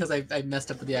 It's because I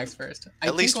messed up with the axe first.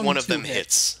 At least one of them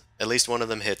hits. At least one of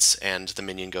them hits, and the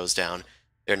minion goes down.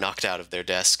 They're knocked out of their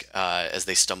desk as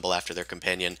they stumble after their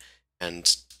companion,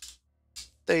 and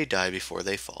they die before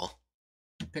they fall.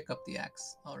 Pick up the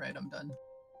axe. Alright, I'm done.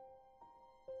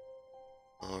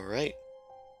 Alright.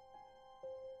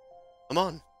 Come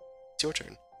on. It's your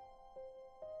turn.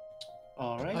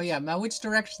 All right. Oh yeah, now which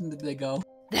direction did they go?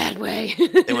 That way.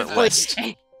 They went west.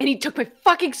 And he took my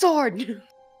fucking sword.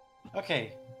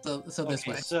 Okay. So this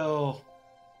way. So,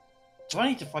 do I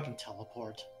need to fucking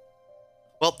teleport?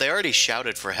 Well, they already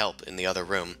shouted for help in the other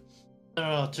room.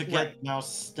 No, to get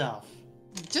Mouse stuff.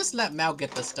 Just let Mao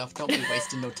get the stuff. Don't be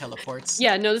wasting no teleports.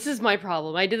 Yeah, no, this is my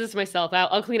problem. I did this myself.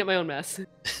 I'll clean up my own mess.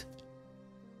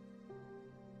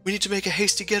 We need to make a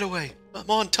hasty getaway. Come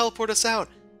on, teleport us out.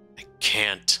 I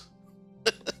can't.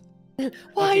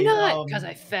 Why Okay, not? Because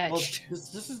I Well, fetched.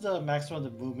 this is the maximum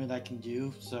of the movement I can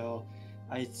do, so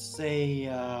I'd say,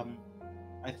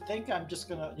 I think I'm just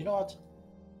gonna, you know what?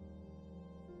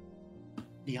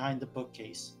 Behind the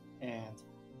bookcase, and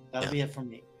that'll be it from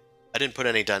me. I didn't put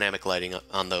any dynamic lighting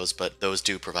on those, but those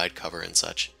do provide cover and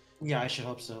such. Yeah, I should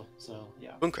hope so, so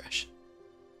yeah. Boom crash.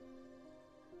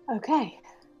 Okay.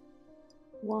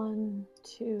 1,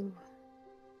 2,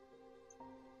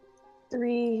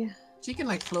 3, She can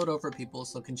like float over people,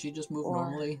 so can she just move 4,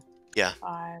 normally? Yeah.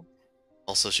 5,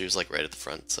 Also, she was like right at the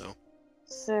front, so.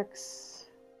 6.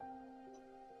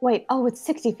 Wait, oh, it's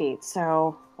 60 feet,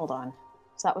 so hold on.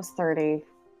 So that was 30.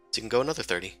 So you can go another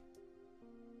 30.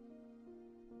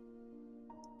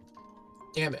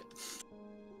 Damn it.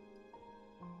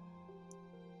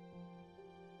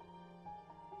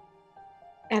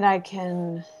 And I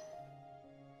can...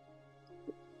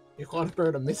 You want to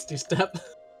burn a Misty Step?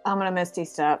 I'm gonna Misty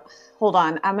Step. Hold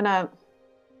on, I'm gonna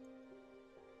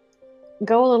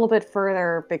go a little bit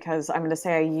further because I'm gonna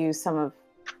say I use some of,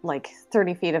 like,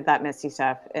 30 feet of that Misty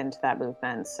Step into that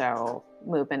movement, so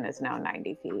movement is now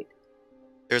 90 feet.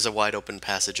 There's a wide open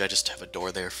passage. I just have a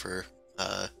door there for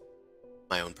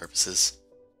my own purposes.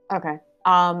 Okay.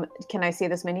 Can I see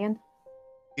this minion?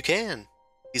 You can.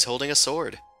 He's holding a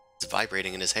sword. It's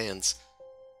vibrating in his hands.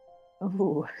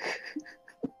 Ooh.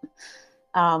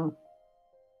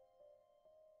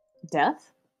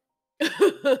 Death?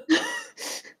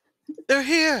 They're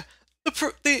here!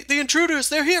 The intruders,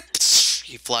 they're here!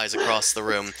 He flies across the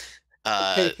room.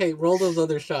 Hey, roll those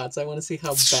other shots. I want to see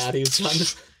how bad he's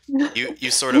done.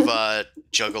 You sort of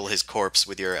juggle his corpse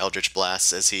with your eldritch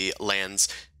blasts as he lands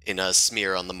in a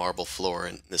smear on the marble floor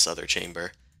in this other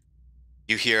chamber.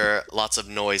 You hear lots of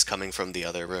noise coming from the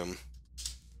other room.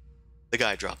 The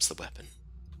guy drops the weapon.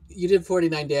 You did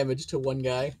 49 damage to one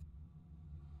guy.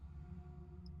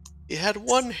 He had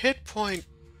 1 hit point.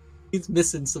 He's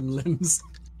missing some limbs.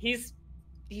 He's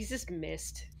just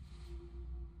missed.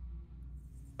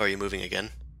 Are you moving again?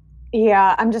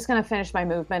 Yeah, I'm just gonna finish my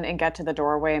movement and get to the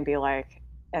doorway and be like,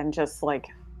 and just like,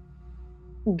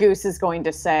 Goose is going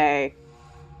to say,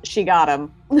 she got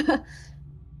him.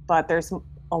 But there's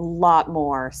a lot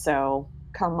more, so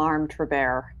come armed for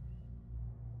bear.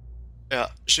 Yeah,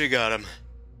 she got him.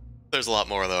 There's a lot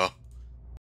more, though.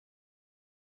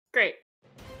 Great.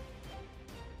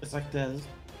 It's like the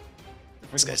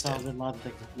This guy's dead.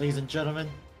 Ladies and gentlemen,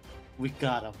 we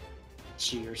got him.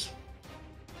 Cheers.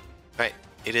 Alright,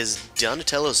 it is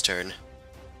Donatello's turn.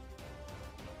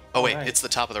 Oh wait, Alright. it's the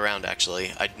top of the round,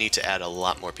 actually. I'd need to add a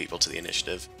lot more people to the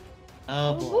initiative.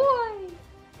 Oh boy.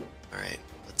 Alright,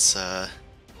 let's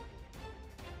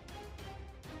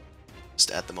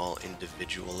just add them all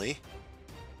individually.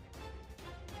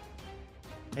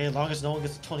 Hey, as long as no one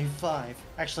gets a 25.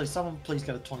 Actually, someone please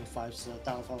get a 25 so that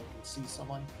Downfall can see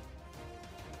someone.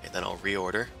 Okay, then I'll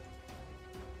reorder.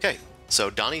 Okay, so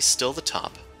Donnie's still the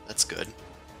top. That's good.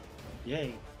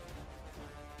 Yay.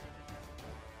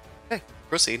 Okay,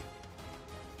 proceed.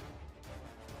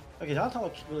 Okay,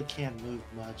 Downfall really can't move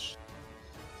much.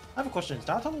 I have a question. Is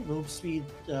Downfall move speed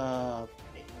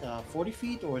 40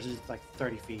 feet or is it like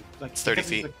 30 feet? Like It's 30 because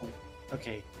he's feet. like-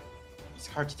 okay. It's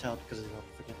hard to tell because of the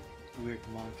freaking weird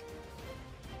monk.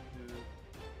 2, 3,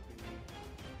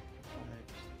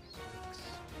 5, 6.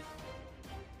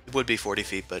 It would be 40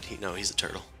 feet, but he's a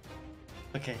turtle.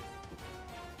 Okay.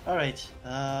 Alright.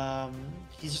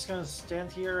 He's just gonna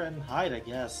stand here and hide, I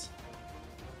guess.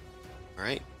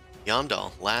 Alright.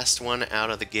 Yondal, last one out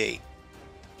of the gate.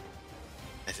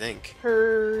 I think.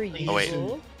 Per Oh, wait.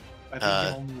 usual. I think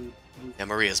he only move. Yeah,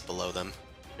 Maria's below them.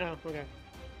 Oh, okay.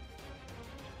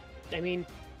 I mean,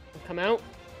 he'll come out.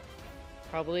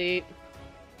 Probably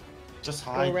Just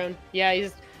go hide. around. Yeah,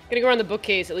 he's gonna go around the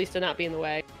bookcase at least to not be in the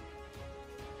way.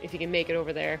 If he can make it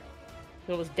over there,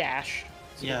 he'll just dash.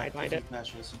 So Yeah, hide behind he it.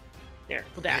 dashes. There,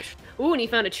 he'll dash. Ooh, and he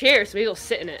found a chair, so maybe he'll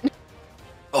sit in it.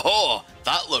 Oh,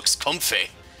 that looks comfy.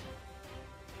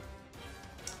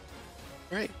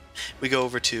 Right. We go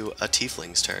over to a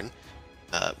tiefling's turn.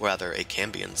 Rather, a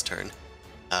Cambion's turn.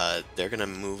 They're gonna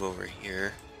move over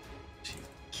here.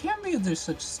 Cambions are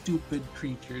such stupid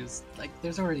creatures. Like,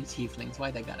 there's already tieflings. Why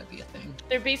they gotta be a thing?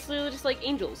 They're basically just like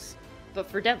angels, but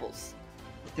for devils.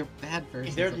 They're bad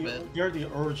versions They're of the, it. they're the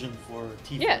origin for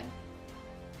Tiefling.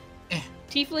 Yeah.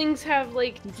 Tieflings have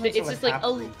like Tieflings it's are just like a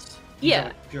half-breeds. These yeah. are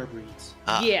like pure breeds.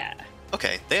 yeah.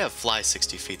 Okay, they have fly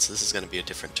 60 feet, so this is gonna be a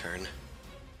different turn.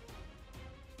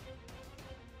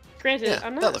 Granted, Yeah,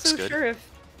 I'm that not looks so good. sure if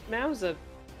Mao's a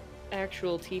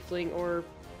actual tiefling or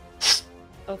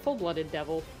a full-blooded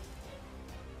devil.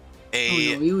 Oh no,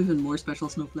 you even more special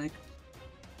snowflake.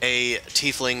 A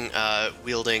tiefling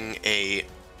wielding a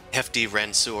hefty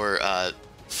Ransur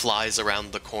flies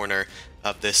around the corner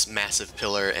of this massive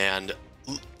pillar and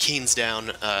keens down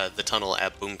the tunnel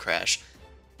at Boom Crash.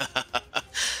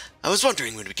 I was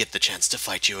wondering when we'd get the chance to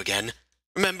fight you again.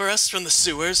 Remember us from the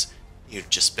sewers? You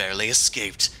just barely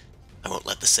escaped. I won't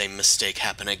let the same mistake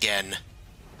happen again.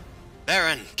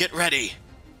 Baron, get ready!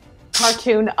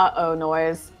 Cartoon uh-oh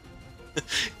noise.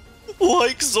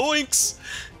 Like zoinks!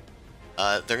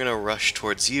 They're gonna rush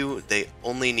towards you. They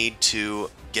only need to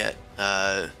get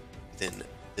within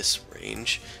this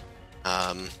range.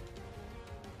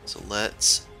 So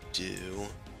let's do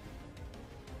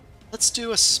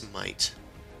a smite.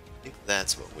 I think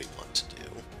that's what we want to do.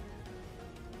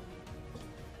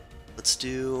 Let's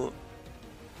do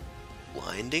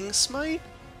blinding smite?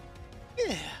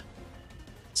 Yeah.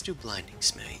 Let's do blinding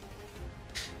smite.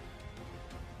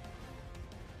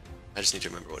 I just need to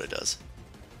remember what it does.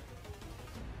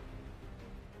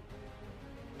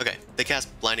 Okay, they cast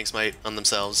Blinding Smite on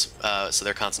themselves, so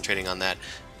they're concentrating on that.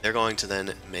 They're going to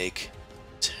then make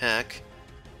attack.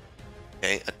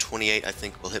 Okay, a 28 I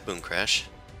think will hit Boom Crash.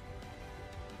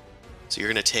 So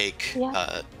you're going to take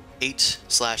 8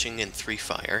 slashing and 3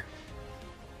 fire.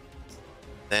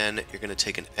 Then you're going to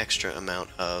take an extra amount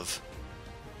of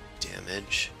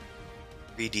damage.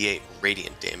 3d8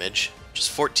 radiant damage, which is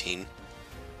 14.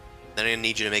 Then I'm going to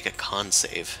need you to make a con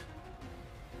save.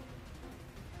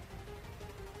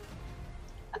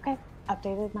 Okay,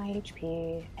 updated my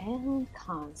HP and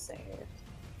con save.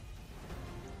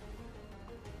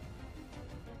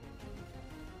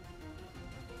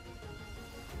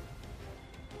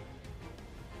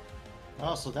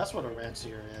 Oh, so that's what a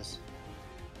Rancier is.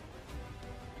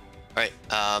 Alright,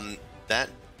 that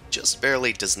just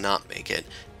barely does not make it.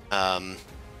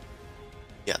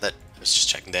 Yeah, that I was just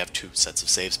checking. They have 2 sets of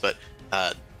saves, but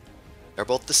they're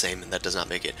both the same, and that does not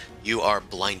make it. You are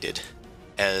blinded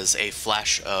as a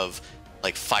flash of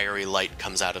like fiery light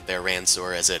comes out of their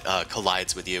Ransor as it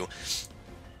collides with you.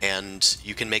 And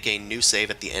you can make a new save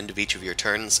at the end of each of your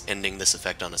turns, ending this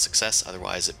effect on a success.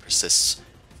 Otherwise, it persists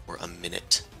for a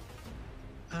minute.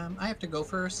 I have to go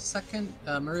for a second.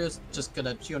 Maria's just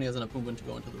gonna. She only has enough movement to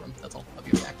go into the room. That's all. I'll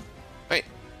be back. Right.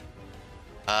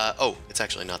 Oh, it's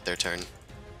actually not their turn.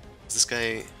 This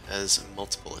guy has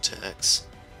multiple attacks.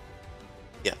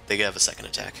 Yeah, they have a second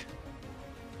attack.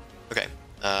 Okay,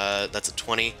 that's a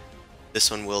 20. This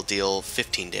one will deal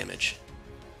 15 damage.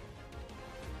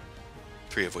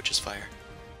 3 of which is fire.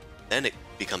 Then it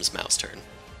becomes Mao's turn.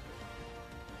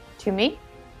 To me?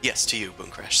 Yes, to you, Boom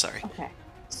Crash, sorry. Okay.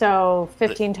 So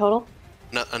 15 total?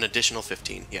 Not an additional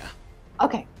 15, yeah.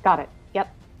 Okay, got it.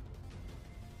 Yep.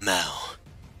 Mao.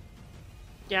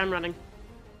 Yeah, I'm running.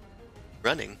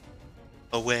 Running.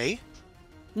 Away?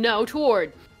 No,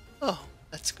 toward. Oh,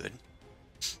 That's good.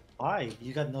 Why?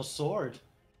 You got no sword.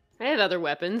 I have other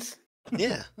weapons.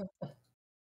 Yeah.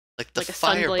 Like the Like a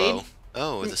fire sunblade? bow.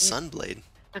 Oh, the sunblade.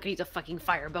 Not gonna use a fucking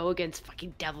fire bow against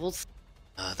fucking devils.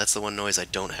 That's the one noise I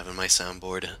don't have in my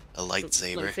soundboard. A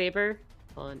lightsaber. Lightsaber?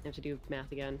 Hold on, I have to do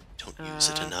math again. Don't use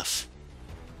it enough.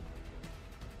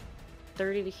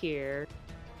 30 to here.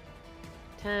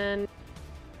 10.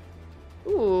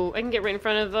 Ooh, I can get right in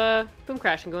front of Boom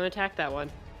Crash and go and attack that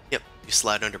one. Yep, you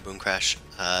slide under Boom Crash.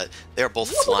 They're both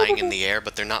flying in the air,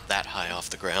 but they're not that high off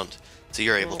the ground, so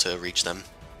you're able to reach them.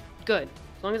 Good,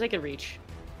 as long as I can reach.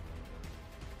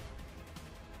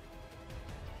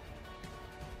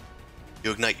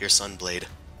 You ignite your sunblade.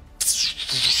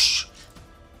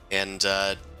 And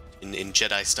in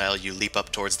Jedi style, you leap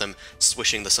up towards them,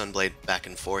 swishing the sunblade back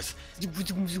and forth.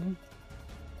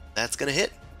 That's gonna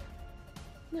hit.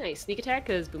 Nice, sneak attack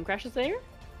because Boom Crash is there?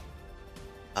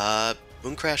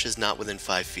 Boom Crash is not within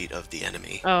 5 feet of the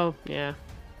enemy. Oh, yeah.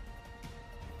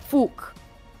 Fook.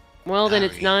 Well, then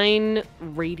it's Sorry. 9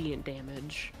 radiant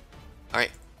damage.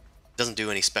 Alright. Doesn't do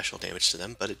any special damage to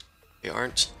them, but they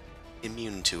aren't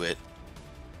immune to it.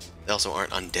 They also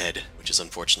aren't undead, which is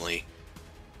unfortunately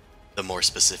the more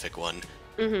specific one.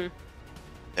 Mm-hmm.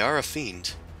 They are a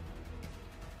fiend.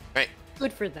 Right.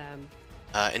 Good for them.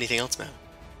 Anything else, Matt?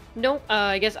 Nope,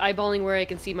 I guess eyeballing where I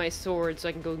can see my sword so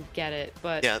I can go get it,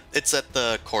 but... Yeah, it's at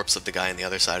the corpse of the guy on the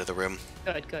other side of the room.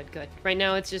 Good. Right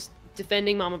now it's just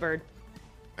defending Mama Bird.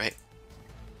 Right.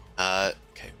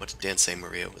 Okay, what did Dan say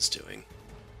Maria was doing?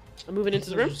 I'm moving into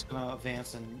the room. Just gonna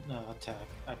advance and attack,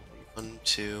 I believe. 1,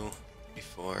 2, 3,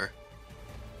 4,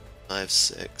 5,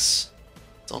 6.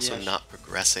 It's also Yeah, not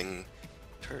progressing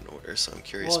turn order, so I'm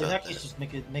curious Well, in about that case, just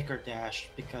make her dash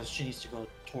because she needs to go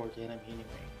toward the enemy anyway.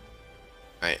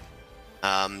 Right.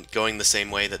 Going the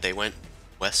same way that they went,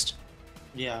 west.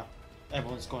 Yeah,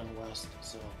 everyone's going west,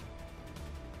 so.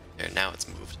 There, now it's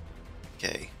moved.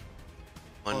 Okay.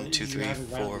 Well, 1, 2, you 3, have it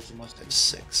 4, randomly, so must 5, be-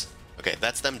 6. Okay,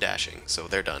 that's them dashing, so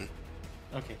they're done.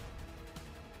 Okay.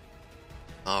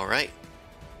 Alright.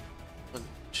 1,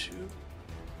 2,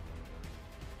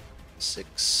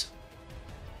 6.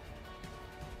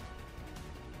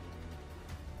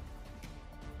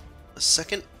 A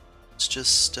second. It's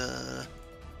just,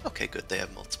 okay, good, they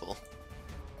have multiple.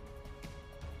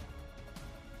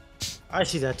 I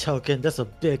see that token. That's a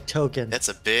big token. That's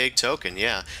a big token,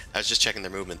 yeah. I was just checking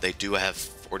their movement. They do have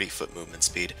 40-foot movement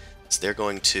speed, so they're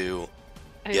going to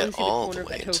I only get see the all corner the of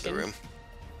way that into the token. room.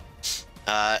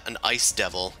 An ice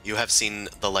devil. You have seen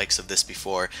the likes of this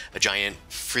before. A giant,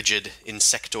 frigid,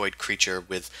 insectoid creature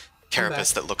with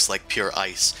carapace that looks like pure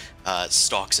ice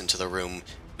stalks into the room,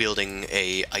 wielding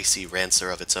a icy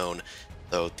rancer of its own.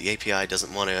 Though the API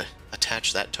doesn't want to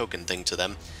attach that token thing to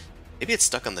them. Maybe it's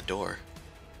stuck on the door.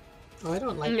 Oh, I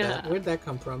don't like that. Where'd that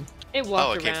come from? It walked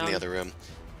Oh, it around. came from the other room.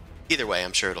 Either way,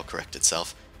 I'm sure it'll correct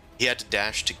itself. He had to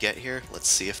dash to get here. Let's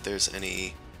see if there's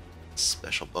any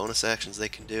special bonus actions they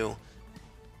can do.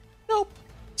 Nope.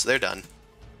 So they're done.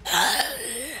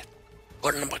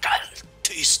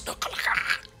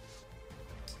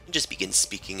 He just begins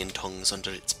speaking in tongues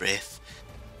under its breath.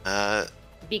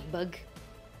 Big bug.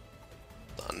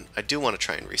 Done. I do want to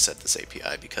try and reset this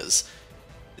API because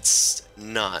it's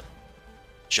not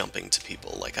jumping to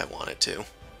people like I want it to.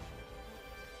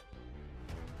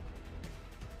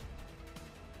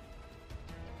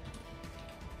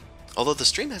 Although the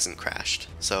stream hasn't crashed,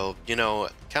 so, you know,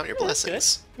 count your Yeah, that's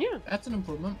blessings. Yeah. That's an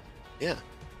improvement. Yeah.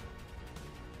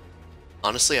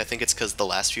 Honestly, I think it's because the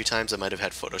last few times I might have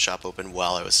had Photoshop open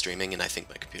while I was streaming, and I think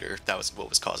my computer, that was what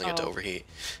was causing it to Oh. overheat.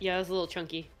 Yeah, it was a little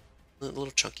chunky. A little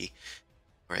chunky.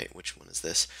 Alright, which one is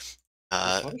this?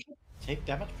 Does Photoshop take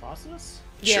that much process?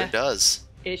 Sure Yeah. does.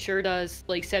 It sure does.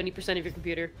 Like 70% of your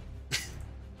computer.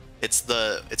 It's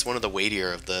one of the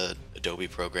weightier of the Adobe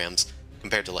programs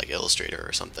compared to like Illustrator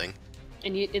or something.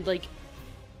 And like,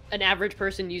 an average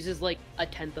person uses like a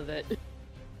tenth of it.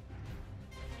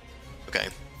 Okay.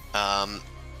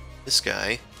 This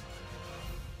guy.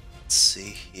 Let's see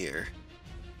here.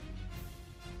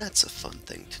 That's a fun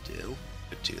thing to do.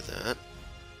 Could do that.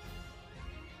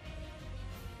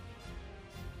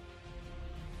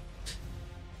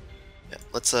 Yeah,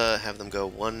 let's have them go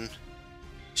 1,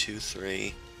 2,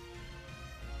 3,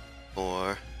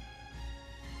 4,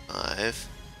 5,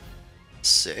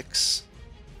 6.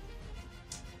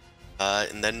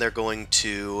 And then they're going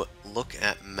to look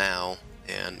at Mao,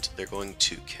 and they're going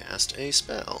to cast a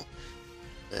spell.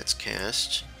 Let's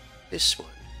cast this one.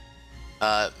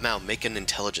 Mao, make an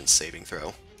intelligence saving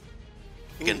throw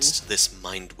against this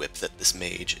mind whip that this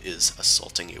mage is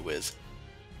assaulting you with.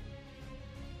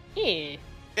 Yeah.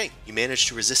 Okay, you managed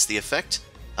to resist the effect.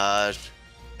 I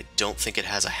don't think it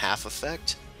has a half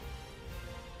effect.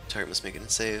 Target must make a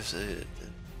save.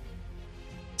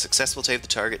 Successful save, the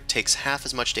target takes half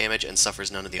as much damage and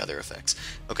suffers none of the other effects.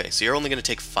 Okay, so you're only going to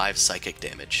take 5 psychic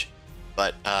damage.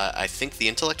 But I think the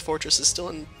Intellect Fortress is still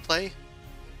in play?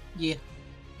 Yeah.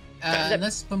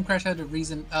 Unless Boom Crash had a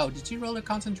reason... Oh, did she roll her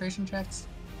concentration checks?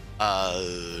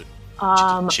 She did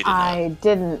not. I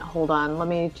didn't. Hold on. Let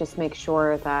me just make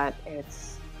sure that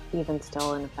it's even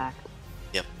still in effect.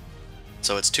 Yep.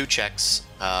 So it's 2 checks.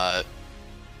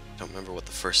 Don't remember what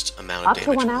the first amount of Up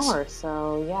damage to 1 was. hour,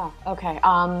 so yeah. Okay.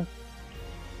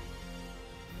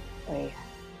 Wait.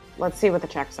 Let's see what the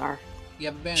checks are. You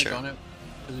have advantage Sure. on it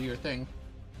because of your thing.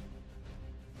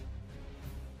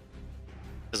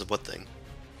 Because of what thing?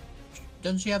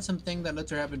 Doesn't she have something that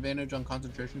lets her have advantage on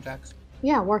concentration attacks?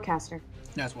 Yeah, Warcaster.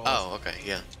 That's what. Oh, okay,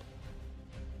 yeah.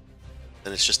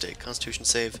 Then it's just a Constitution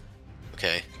save.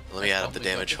 Okay, let me add up the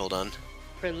probably damage. better. Hold on.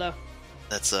 Pretty low.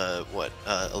 That's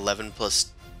 11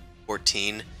 plus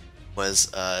 14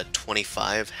 was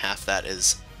 25. Half that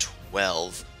is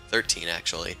 12. 13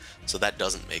 actually. So that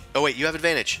doesn't make. Oh wait, you have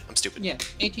advantage. I'm stupid. Yeah,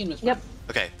 18 was. Yep.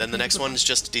 Okay, then the next one is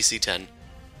just DC 10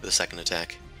 for the second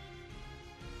attack.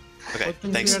 Okay,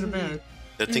 thanks.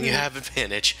 Good thing you have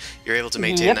advantage. You're able to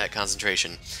maintain Yep. that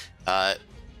concentration.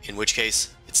 In which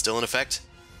case, it's still in effect.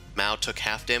 Mao took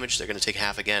half damage. They're going to take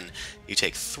half again. You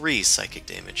take 3 psychic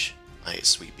damage. My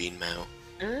sweet bean Mao.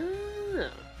 Oh,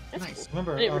 that's Nice. cool.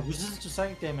 Remember, Anyway. resistance to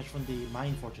psychic damage from the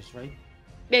Mine Fortress, right?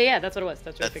 Yeah, that's what it was.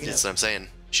 That's what I figured. That's what I'm saying.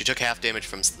 She took half damage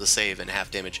from the save and half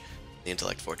damage from the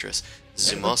Intellect Fortress. Hey,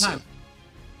 good Zumasu, time.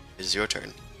 it is your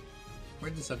turn.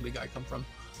 Where'd this ugly guy come from?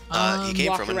 He came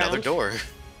walked from another around. door.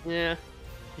 Yeah.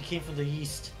 He came from the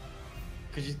east.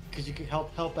 Could you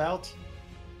help out?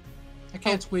 I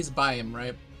can't squeeze by him,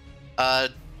 right?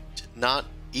 Not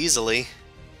easily.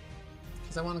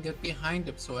 Because I want to get behind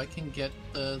him so I can get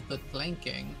the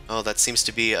flanking. Oh, that seems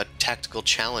to be a tactical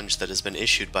challenge that has been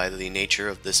issued by the nature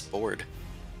of this board.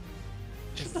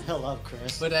 Shut the hell up,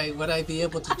 Chris. Would I be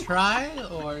able to try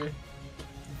or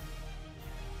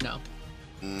no?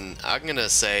 I'm gonna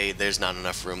say there's not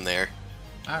enough room there.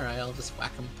 All right, I'll just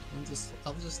whack him.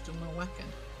 I'll just do my whacking.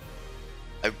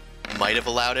 I might have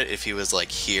allowed it if he was like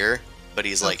here, but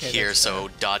he's like Okay, here, that's so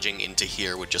fair. dodging into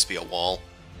here would just be a wall.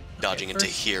 Dodging into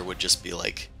first- here would just be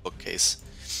like bookcase.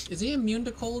 Is he immune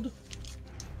to cold?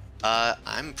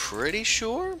 I'm pretty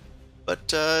sure,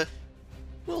 but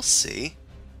we'll see.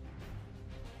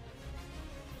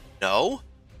 No?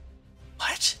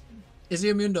 What? Is he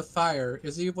immune to fire?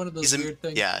 Is he one of those weird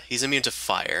things? Yeah, he's immune to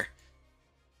fire.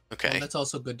 Okay. Well, that's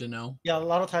also good to know. Yeah, a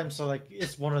lot of times, so like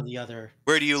it's one or the other.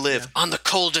 Where do you live? Yeah. On the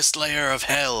coldest layer of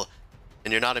hell.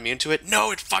 And you're not immune to it?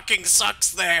 No, it fucking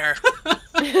sucks there.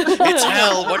 It's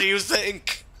hell. What do you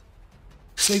think?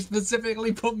 They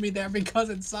specifically put me there because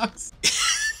it sucks.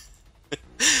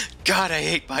 God, I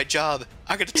hate my job.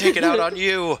 I'm gonna take it out on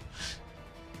you.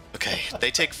 Okay,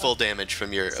 they take full damage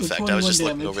from your So effect. I was 21 just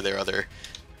looking damage. over their other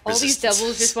All these devils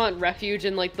resistances. just want refuge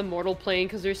in like the mortal plane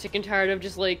because they're sick and tired of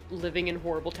just like living in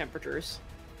horrible temperatures.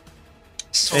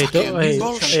 Hey, Fucking don't, hey,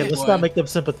 bullshit, hey, let's boy. not make them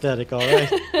sympathetic, all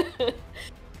right?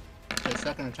 Okay,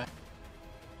 second attack.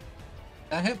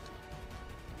 That hit.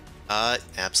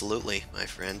 Absolutely, my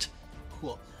friend.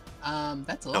 Cool.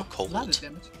 That's a Oh, lot, cold. lot of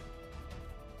damage.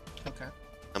 Okay.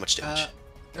 How much damage?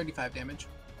 35 damage.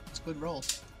 It's a good roll.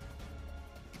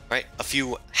 Right, a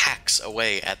few hacks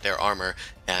away at their armor,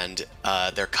 and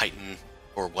their chitin,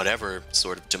 or whatever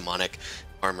sort of demonic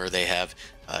armor they have,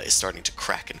 is starting to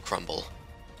crack and crumble.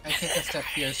 I take a step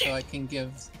here so I can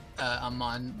give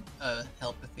Amon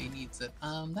help if he needs it.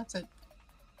 That's it.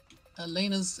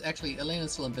 Elena's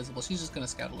still invisible. She's just gonna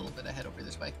scout a little bit ahead over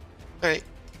this way. Alright,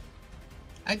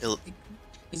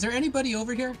 Is there anybody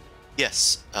over here?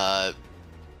 yes,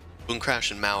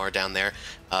 Boomcrash and Mao are down there,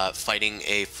 fighting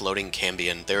a floating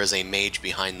Cambion. There is a mage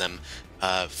behind them,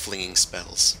 flinging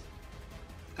spells.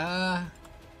 And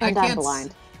I'm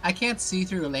blind. I can't see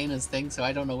through Elena's thing, so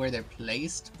I don't know where they're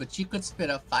placed. But she could spit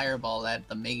a fireball at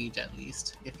the mage at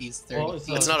least if he's 30 Well, it's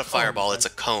feet. It's not a fireball, it's a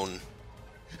cone.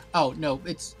 Oh no,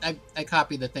 it's I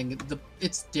copied the thing.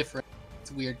 It's different.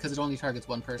 It's weird because it only targets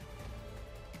one person.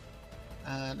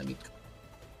 Let me.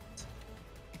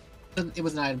 It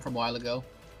was an item from a while ago.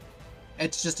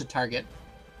 It's just a target.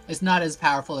 It's not as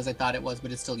powerful as I thought it was,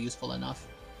 but it's still useful enough.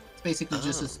 It's basically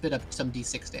just Oh. to spit up some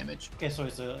d6 damage. Okay, so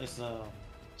it's a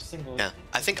single. Yeah,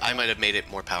 I think I might have made it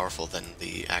more powerful than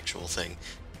the actual thing,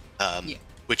 Yeah.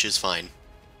 which is fine.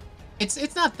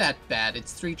 It's not that bad.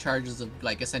 It's 3 charges of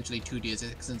like essentially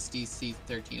 2d6 since DC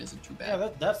 13 isn't too Yeah,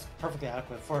 bad. that's perfectly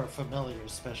adequate for familiar,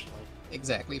 especially.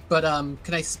 Exactly. But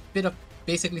can I spit up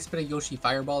basically spit a Yoshi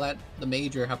fireball at the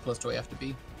mage, or how close do I have to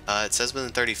be? It says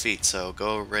within 30 feet, so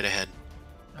go right ahead.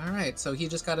 Alright, so he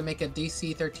just got to make a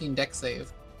DC 13 dex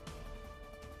save.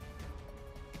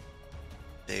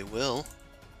 They will.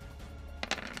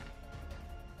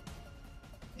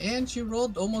 And she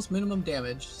rolled almost minimum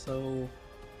damage, so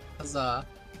huzzah.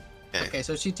 Okay,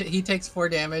 so he takes 4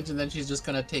 damage, and then she's just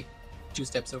gonna take 2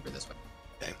 steps over this way.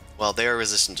 Okay. Well, they are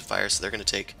resistant to fire, so they're going to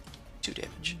take 2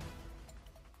 damage.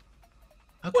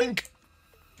 Okay. Boink!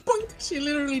 Boink! She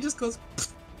literally just goes.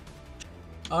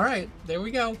 Alright, there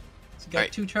we go. She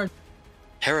got 2 charges.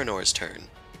 Paranor's turn.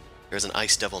 There's an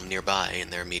ice devil nearby in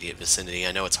their immediate vicinity.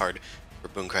 I know it's hard for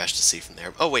Boomcrash to see from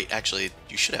there. Oh wait, actually,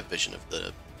 you should have vision of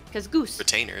the Because Goose.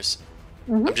 retainers.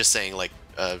 Mhm. I'm just saying, like,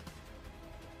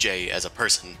 Jay as a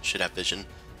person should have vision.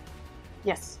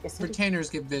 Yes, yes. I do.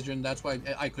 Retainers give vision, that's why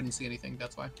I couldn't see anything,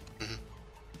 that's why.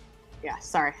 Yeah,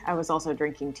 sorry. I was also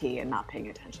drinking tea and not paying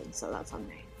attention, so that's on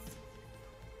me.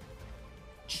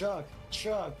 Chug,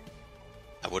 chug.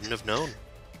 I wouldn't have known.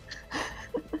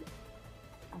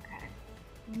 Okay.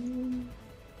 Mm.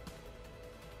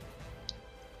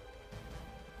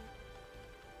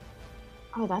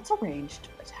 Oh, that's a ranged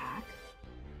attack.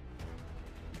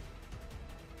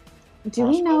 Do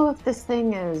we know if this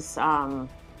thing is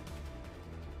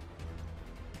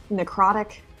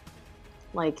necrotic?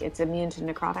 Like it's immune to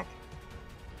necrotic?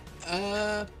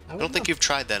 I don't think you've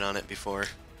tried that on it before.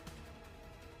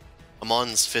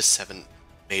 Amon's fists haven't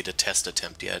made a test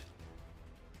attempt yet.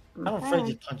 I'm afraid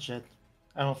to touch it.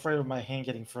 I'm afraid of my hand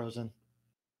getting frozen.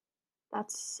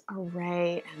 That's a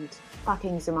Ray, and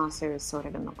fucking Zumasu is sort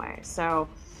of in the way. So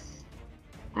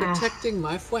Protecting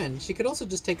my friend. She could also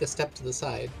just take a step to the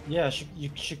side. Yeah,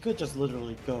 she could just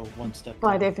literally go one step.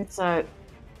 but down. if it's a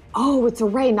it's a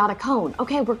Ray, not a cone.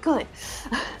 Okay, we're good.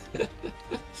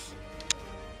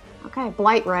 Okay,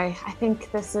 Blight Ray. I think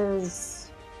this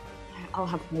is. I'll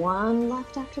have 1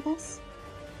 left after this.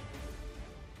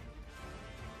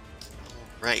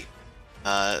 Right.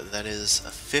 That is a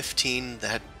 15.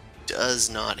 That does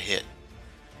not hit.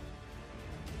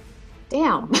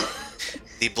 Damn.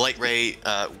 The Blight Ray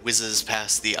whizzes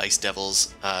past the Ice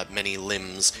Devil's many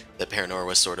limbs that Paranor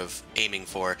was sort of aiming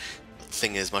for. The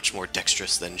thing is much more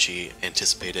dexterous than she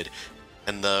anticipated,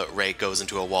 and the ray goes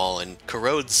into a wall and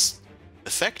corrodes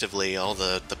effectively all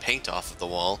the paint off of the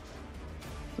wall.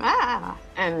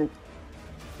 And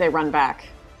they run back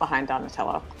behind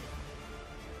Donatello.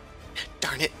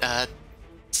 Darn it,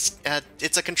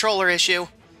 it's a controller issue.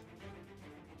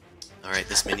 Alright,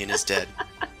 this minion is dead.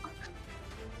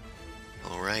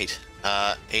 Alright,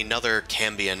 another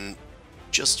Cambion,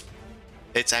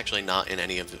 it's actually not in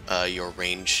any of your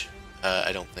range,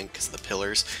 I don't think, because of the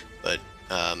pillars, but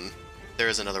there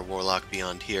is another Warlock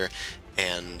beyond here,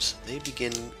 and they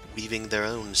begin weaving their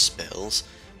own spells.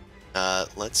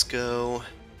 Let's go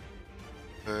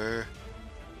for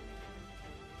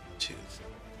 2,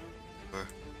 4,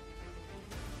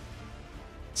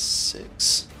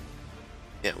 6.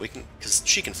 Yeah, we can, because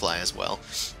she can fly as well.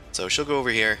 So she'll go over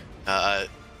here.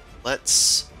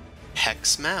 Let's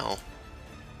Hex Mao.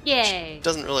 Yay!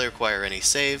 Doesn't really require any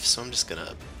save, so I'm just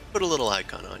gonna put a little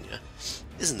icon on you.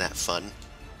 Isn't that fun?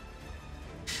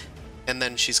 And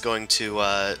then she's going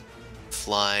to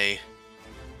fly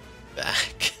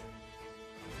back.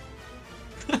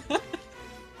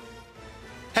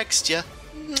 Hexed ya.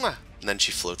 Mwah. And then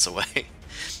she floats away.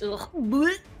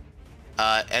 Ugh.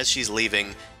 As she's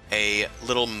leaving, a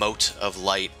little mote of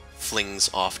light flings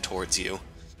off towards you.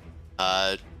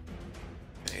 Okay,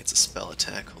 it's a spell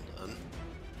attack. Hold on.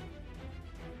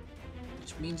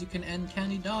 Which means you can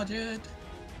uncanny dodge it.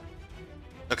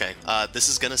 Okay, this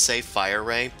is gonna say Fire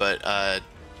Ray, but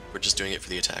we're just doing it for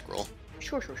the attack roll.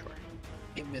 Sure.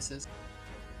 It misses.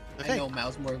 Okay. I know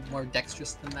Mao's more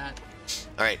dexterous than that.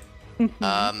 Alright.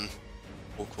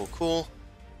 Cool.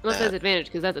 Unless it has advantage,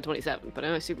 because that's a 27, but I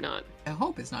assume not. I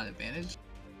hope it's not advantage.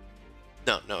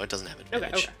 No, it doesn't have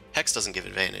advantage. Okay. Hex doesn't give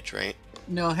advantage, right?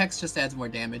 No, Hex just adds more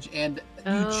damage, and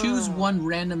you choose one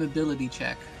random ability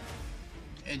check,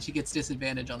 and she gets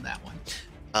disadvantage on that one.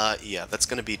 Yeah, that's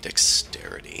gonna be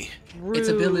Dexterity. It's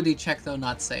ability check, though,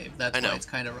 not save. That's I know. why it's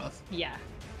kind of rough. Yeah.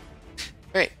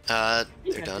 Right, they're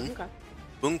Okay, done. okay.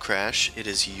 Boom Crash, it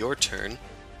is your turn.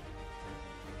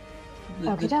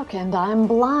 Okie doke, and I'm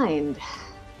blind.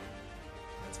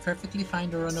 It's perfectly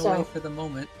fine to run So- away for the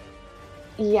moment.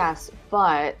 Yes,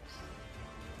 but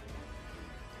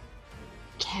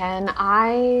can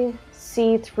I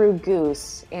see through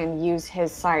Goose and use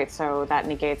his sight so that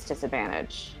negates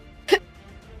disadvantage?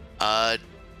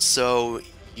 So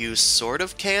you sort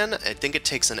of can. I think it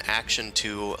takes an action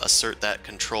to assert that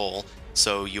control,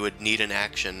 so you would need an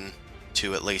action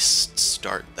to at least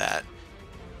start that.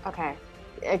 Okay.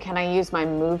 Can I use my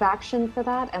move action for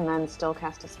that and then still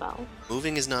cast a spell?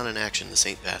 Moving is not an action. This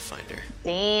ain't Pathfinder.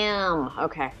 Damn.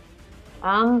 Okay.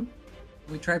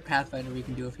 We tried Pathfinder, we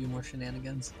can do a few more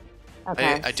shenanigans.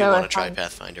 Okay. I do so want to if try I'm-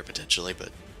 Pathfinder potentially, but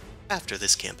after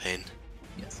this campaign.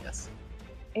 Yes.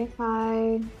 If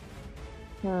I...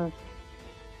 I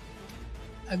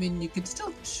mean, you could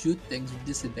still shoot things with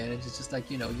disadvantage. It's just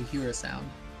like, you hear a sound.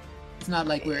 It's not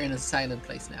like we're in a silent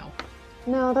place now.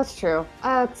 No, that's true.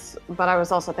 But I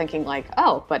was also thinking like,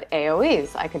 oh, but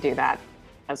AoEs, I could do that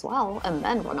as well and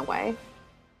then run away.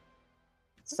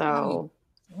 So...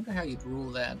 I wonder how you'd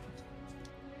rule that.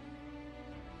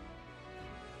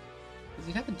 Because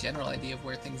you'd have a general idea of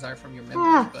where things are from your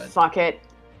memory, but... fuck it.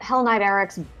 Hell Knight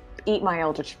Eric's eat my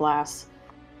Eldritch Blast.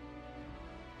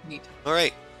 Neat.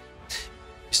 Alright.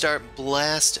 You start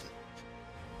blasting.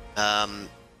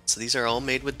 So these are all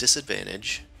made with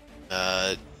disadvantage.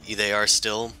 They are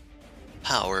still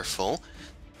powerful.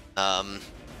 I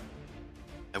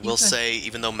will say,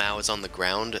 even though Mao is on the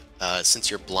ground, since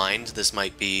you're blind, this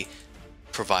might be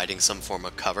providing some form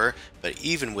of cover, but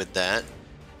even with that,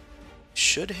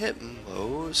 should hit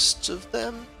most of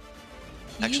them.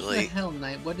 Actually, the Hell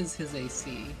Knight, what is his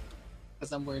AC?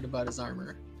 Because I'm worried about his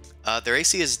armor. their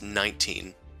AC is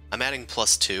 19. I'm adding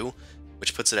 +2,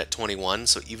 which puts it at 21,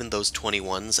 so even those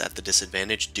 21s at the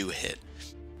disadvantage do hit.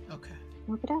 Okay.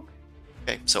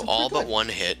 Okay, so That's all pretty but good. one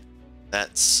hit.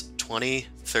 That's 20,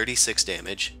 36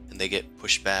 damage, and they get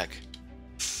pushed back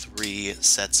 3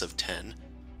 sets of 10.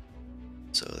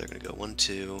 So they're gonna go 1,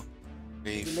 2,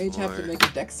 3, Does the mage 4. have to make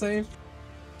a dex save?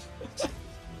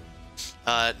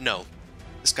 No.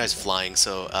 This guy's flying,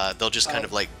 so they'll just kind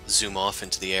of like zoom off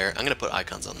into the air. I'm gonna put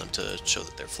icons on them to show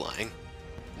that they're flying.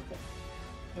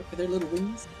 Okay. Are there little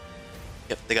wings?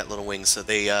 Yep, they got little wings, so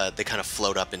they kind of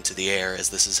float up into the air as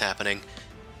this is happening.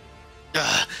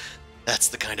 That's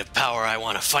the kind of power I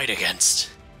want to fight against.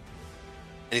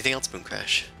 Anything else, Boom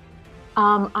Crash?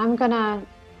 I'm gonna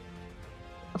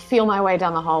feel my way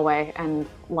down the hallway and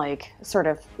like sort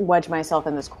of wedge myself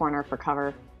in this corner for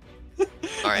cover. All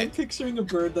I'm right. picturing a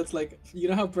bird that's like, you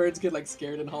know how birds get like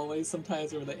scared in hallways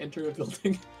sometimes when they enter a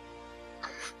building?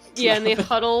 Yeah, and they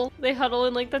huddle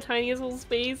in like the tiniest little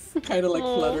space. Kind of like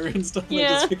Aw. flutter and stuff. Like Yeah.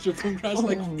 just picture Boom Crash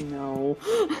like, Oh no.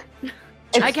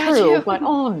 It's I got true, you. but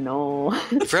oh no.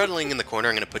 If you're huddling in the corner,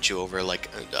 I'm going to put you over, like,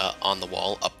 on the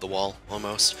wall, up the wall,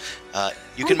 almost.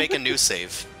 You can make a new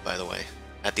save, by the way,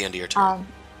 at the end of your turn.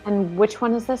 And which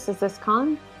one is this? Is this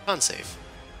con? Con save.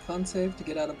 con save to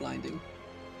get out of blinding.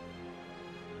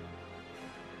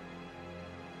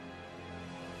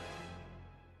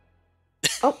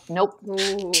 Oh, nope.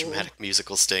 Ooh. Dramatic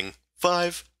musical sting.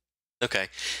 5. Okay.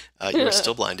 You are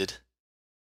still blinded.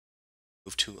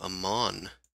 Move to Amon.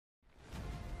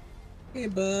 Hey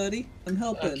buddy, I'm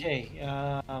helping. Okay,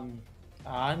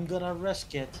 I'm gonna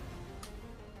risk it.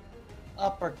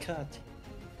 Uppercut.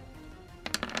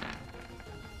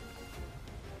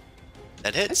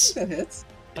 That I hits. think that hits.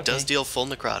 It does Okay. deal full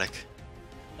necrotic.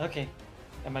 Okay.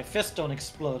 And my fists don't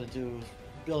explode into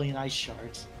a billion ice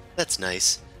shards. That's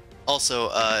nice. Also,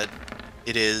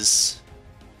 it is...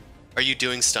 Are you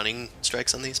doing stunning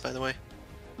strikes on these, by the way?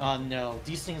 No,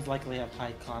 these things likely have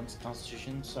high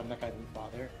constitution, so I'm not gonna even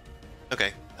bother.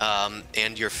 Okay.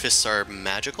 And your fists are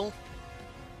magical?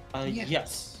 Yeah.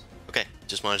 Yes. Okay,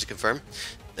 just wanted to confirm.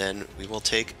 Then we will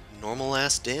take normal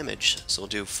ass damage. So we'll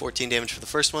do 14 damage for the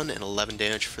first one and 11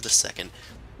 damage for the second.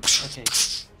 Okay.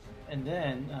 And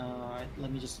then,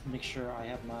 let me just make sure I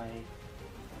have my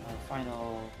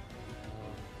final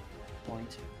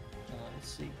point.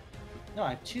 Let's see. No,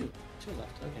 I have two. Two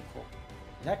left. Okay, cool.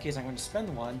 In that case, I'm going to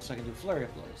spend one so I can do Flurry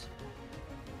of Blows.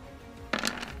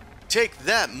 Take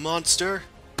that, monster!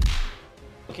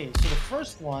 Okay, so the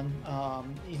first one,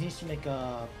 he needs to make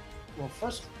a... Well,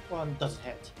 first one doesn't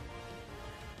hit.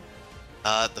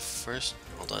 The first...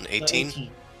 Hold on, 18?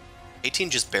 18. 18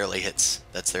 just barely hits.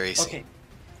 That's their AC. Okay.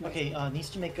 Okay, needs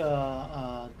to make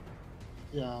a...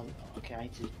 okay, I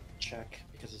need to check,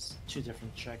 because it's two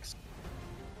different checks.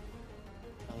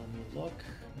 Let me look.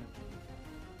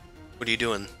 What are you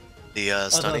doing? The,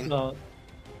 stunning?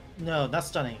 No, not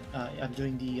stunning. I'm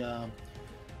doing the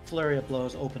Flurry of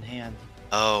Blows open hand.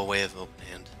 Oh, way of open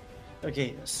hand.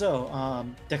 Okay, so,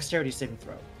 dexterity saving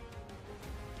throw.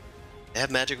 They have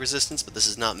magic resistance, but this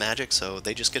is not magic, so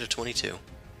they just get a 22.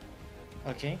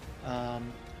 Okay,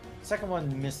 second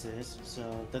one misses,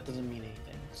 so that doesn't mean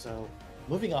anything. So,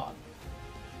 moving on.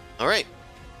 Alright.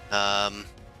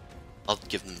 I'll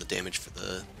give them the damage for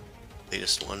the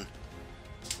latest one.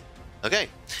 Okay,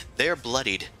 they are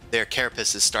bloodied. their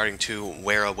carapace is starting to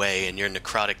wear away, and your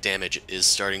necrotic damage is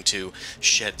starting to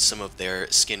shed some of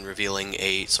their skin, revealing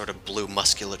a sort of blue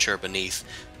musculature beneath.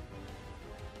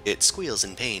 It squeals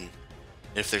in pain.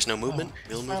 And if there's no movement,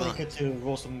 we'll move on. Get to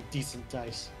roll some decent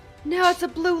dice. No, it's a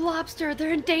blue lobster.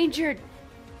 They're endangered.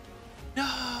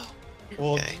 No!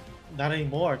 Well, Okay. not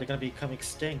anymore. They're gonna become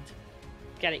extinct.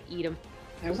 Gotta eat them.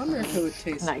 I wonder if it would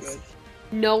taste Nice. good.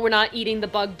 No, we're not eating the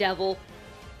bug devil.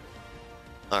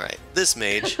 Alright, this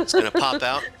mage is going to pop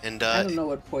out, and I don't know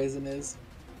what poison is.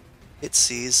 it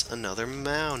sees another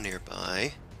Mao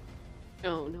nearby.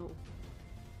 Oh no.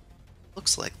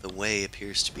 Looks like the way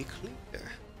appears to be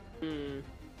clear. Hmm.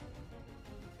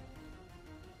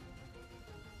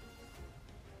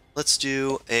 Let's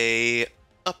do a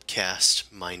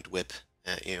upcast mind whip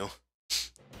at you.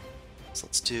 So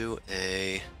let's do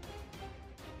a,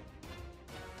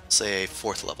 say, a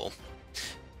 4th level.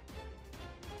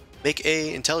 Make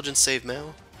a intelligence save,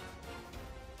 Mao.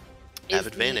 Have Is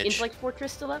advantage. the Intellect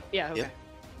Fortress still up? Yeah, okay.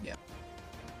 Yep.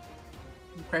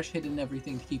 Crash hit and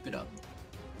everything to keep it up.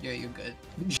 Yeah, you're good.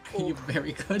 Cool. You're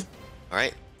very good.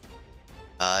 Alright.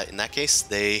 In that case,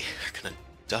 they are gonna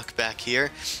duck back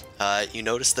here. You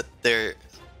notice that they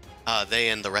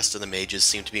and the rest of the mages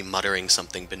seem to be muttering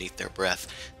something beneath their breath.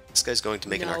 This guy's going to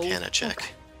make an No. Arcana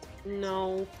check.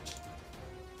 No.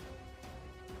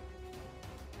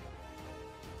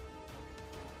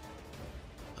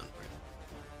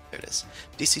 There it is.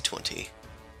 DC 20.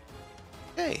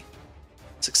 Hey.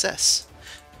 Success.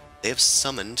 They have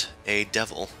summoned a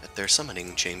devil at their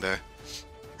summoning chamber.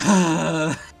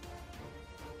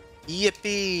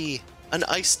 Yippee! An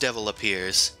ice devil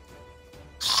appears.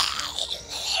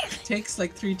 It takes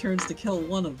like 3 turns to kill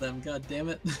one of them, god damn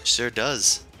it. Sure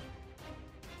does.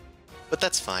 But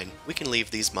that's fine. We can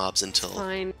leave these mobs until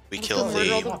Fine. we Let's kill go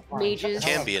murder all the the mages.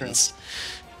 Cambions.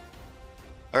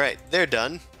 Alright, they're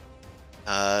done.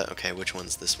 Okay, which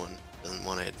one's this one? Doesn't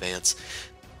want to advance.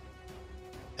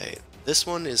 Okay, this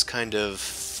one is kind of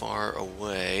far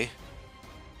away.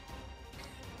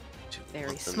 Very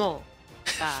Want them small.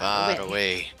 far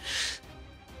away.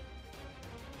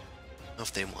 I don't know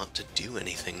if they want to do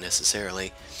anything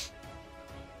necessarily.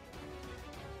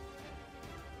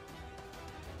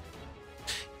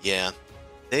 Yeah,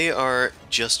 they are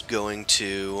just going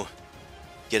to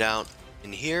get out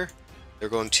in here. They're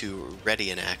going to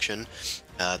ready an action.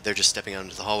 They're just stepping out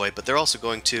into the hallway, but they're also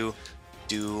going to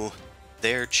do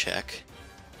their check.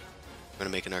 I'm going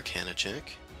to make an Arcana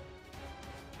check.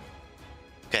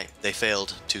 Okay, they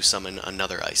failed to summon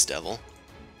another Ice Devil.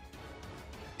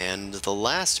 And the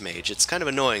last mage, it's kind of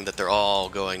annoying that they're all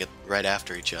going right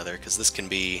after each other, because this can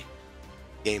be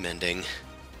game-ending.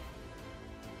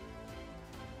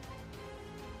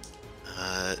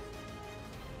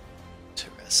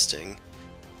 Interesting.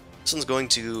 This one's going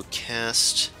to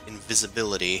cast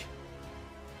Invisibility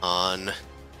on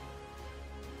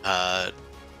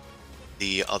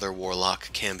the other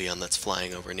Warlock Cambion that's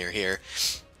flying over near here,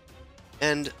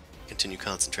 and continue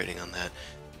concentrating on that.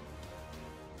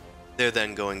 They're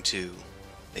then going to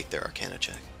make their Arcana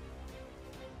check.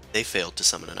 They failed to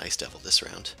summon an Ice Devil this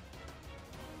round.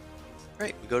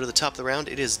 Alright, we go to the top of the round.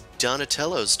 It is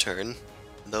Donatello's turn,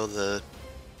 though the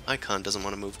icon doesn't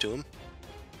want to move to him.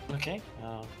 Okay.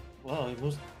 Whoa, it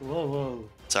moves. Whoa, whoa.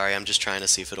 Sorry, I'm just trying to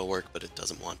see if it'll work, but it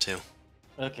doesn't want to.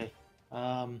 Okay.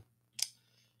 Well,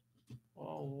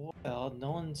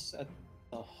 no one's at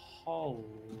the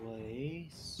hallway,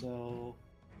 so.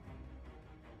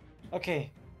 Okay.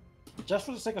 Just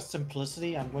for the sake of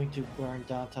simplicity, I'm going to burn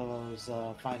Donatello's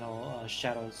final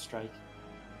Shadow Strike.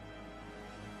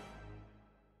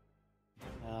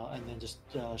 And then just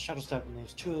Shadow Step, and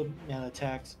there's 2 mana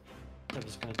attacks. I'm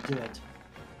just going to do it.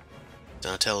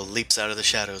 Donatello leaps out of the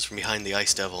shadows from behind the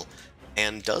Ice Devil,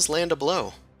 and does land a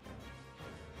blow.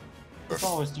 It's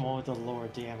always the one with the lower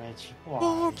damage. More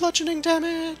Why? bludgeoning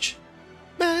damage!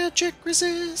 Magic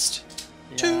resist!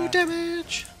 2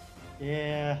 damage!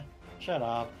 Yeah, shut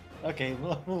up. Okay,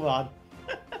 we'll move on.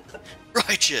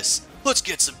 Righteous! Let's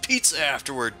get some pizza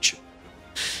afterward!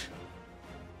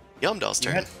 Yumdall's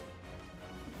turn.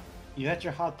 You had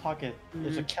your hot pocket.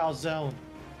 There's a calzone.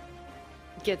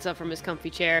 Gets up from his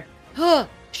comfy chair. Huh!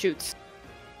 Shoots.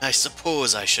 I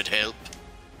suppose I should help.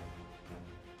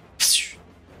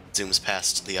 Zooms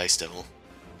past the Ice Devil.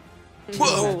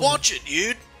 Whoa, watch it,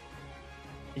 dude!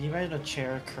 Can you imagine a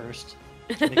chair cursed?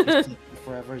 Make you sit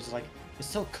forever. It's like, it's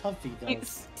so comfy though.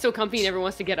 He's so comfy he never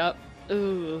wants to get up.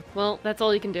 Ooh. Well, that's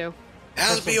all you can do.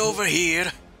 I'll be over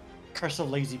here. Curse of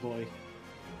lazy boy.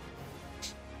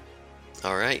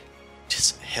 Alright.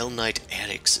 It's Hell Knight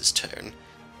Eric's turn.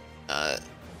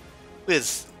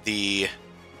 With the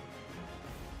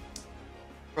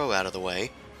Crow out of the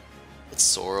way. Let's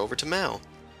soar over to Mao.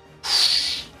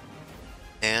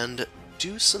 And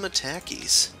do some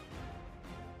attackies.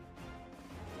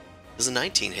 Does a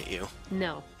 19 hit you?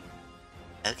 No.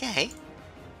 Okay.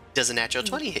 Does a natural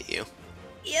 20 hit you?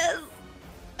 Yes.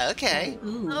 Okay.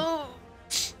 Ooh. Oh.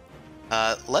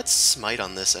 Let's smite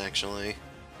on this, actually.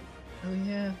 Oh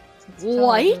yeah. It's a paladin.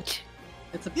 What?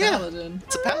 It's a Yeah. paladin.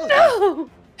 It's a paladin. No.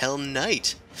 Hell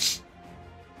Knight.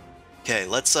 Okay,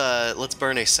 let's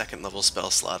burn a second level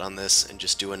spell slot on this and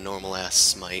just do a normal ass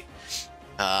smite.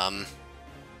 Because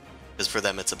for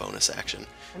them it's a bonus action.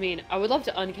 I mean, I would love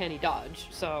to uncanny dodge,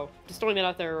 so just throwing that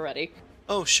out there already.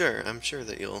 Oh sure, I'm sure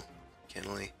that you'll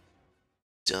cannily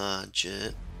dodge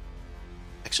it.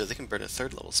 Actually, they can burn a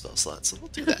third level spell slot, so we'll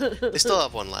do that. They still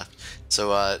have one left.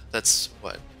 So that's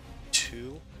what,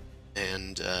 2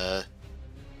 and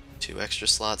 2 extra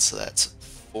slots, so that's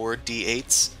 4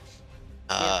 d8s.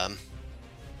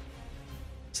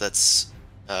 So that's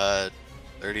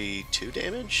 32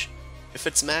 damage if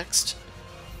it's maxed.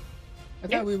 I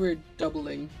Yeah. thought we were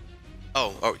doubling.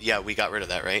 Oh yeah, we got rid of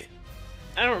that, right?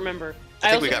 I don't remember.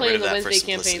 I think also we got play rid in of the that for Wednesday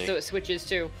campaign, simplicity. so it switches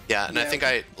too. Yeah, and I Yeah.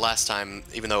 think last time,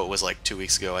 even though it was like 2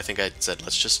 weeks ago, I think I said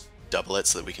let's just double it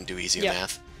so that we can do easier Yeah.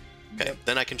 math. Okay, Yep.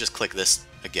 then I can just click this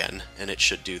again, and it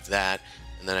should do that,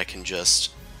 and then I can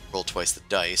just roll twice the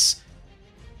dice,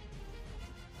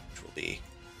 which will be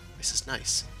twice as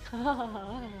nice.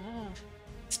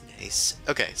 It's nice.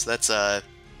 Okay, so that's the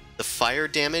fire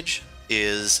damage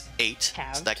is 8, so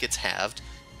Halved. that gets halved.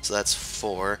 So that's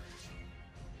 4.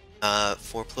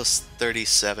 4 plus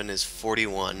 37 is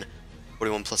 41.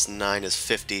 41 plus 9 is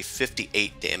 50.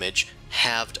 58 damage.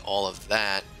 Halved all of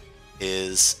that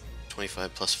is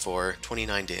 25 plus 4,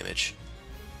 29 damage.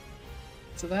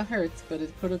 So that hurts, but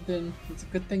it could have been. It's a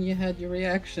good thing you had your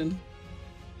reaction.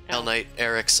 Hell Knight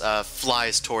Eric's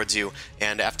flies towards you,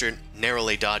 and after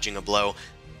narrowly dodging a blow,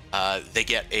 they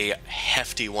get a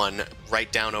hefty one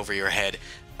right down over your head,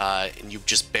 and you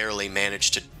just barely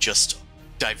manage to just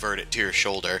divert it to your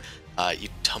shoulder. You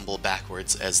tumble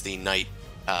backwards as the knight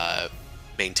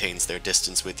maintains their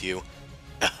distance with you.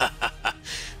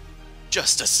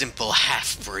 Just a simple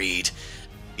half-breed.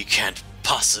 You can't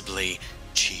possibly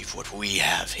achieve what we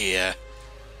have here.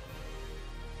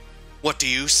 What do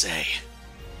you say?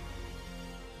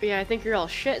 Yeah, I think you're all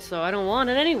shit, so I don't want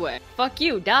it anyway. Fuck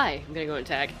you, die. I'm gonna go and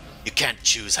tag. You can't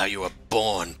choose how you were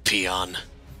born, peon.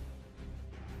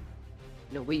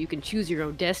 No way you can choose your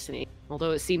own destiny.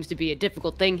 Although it seems to be a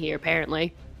difficult thing here,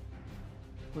 apparently.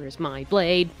 Where's my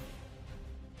blade?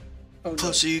 Oh no.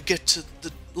 Closer you get to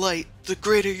the light, the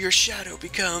greater your shadow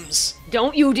becomes.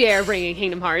 Don't you dare bring in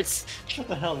Kingdom Hearts. Shut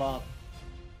the hell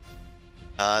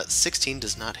up. 16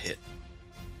 does not hit.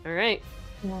 Alright.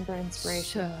 Remember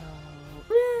inspiration. So...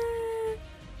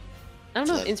 I don't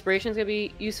know So if inspiration's gonna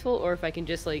be useful, or if I can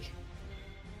just, like,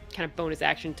 kind of bonus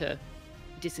action to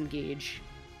disengage.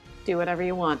 Do whatever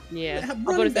you want. Yeah, I'll Running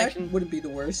bonus back action wouldn't be the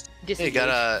worst. Hey, you disengage. got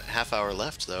a half hour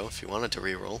left, though, if you wanted to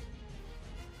reroll.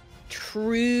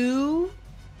 True.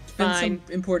 And Fine.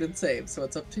 some important saves, so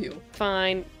it's up to you.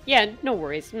 Fine. Yeah, no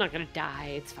worries. I'm not gonna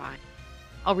die. It's fine.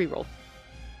 I'll reroll.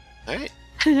 Alright,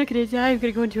 I'm not gonna die. I'm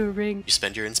gonna go into a ring. you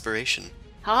spend your inspiration.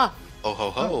 Ha! Oh ho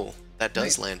ho, Oh, that does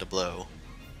nice. land a blow.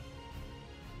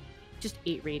 Just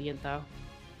 8 radiant, though.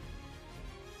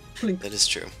 Blink. That is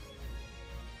true.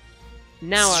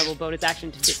 Now I will bonus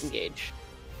action to disengage.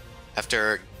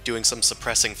 After doing some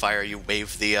suppressing fire, you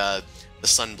wave the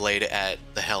Sunblade at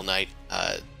the Hell Knight,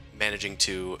 managing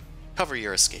to cover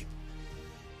your escape.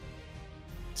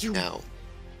 You... Now,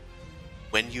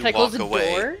 when you Can I close walk the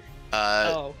away, door?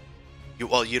 Oh.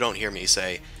 you don't hear me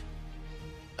say,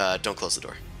 don't close the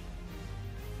door.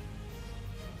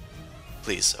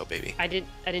 Please, oh baby. I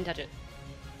didn't touch it.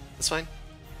 That's fine.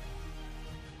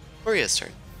 Maria's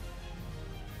turn.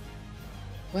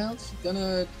 Well, she's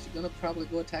gonna probably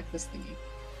go attack this thingy.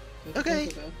 Okay.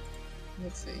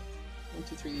 Let's see. 1,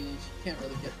 2, 3. She can't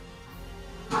really get.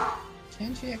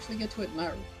 Can she actually get to it?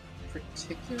 Not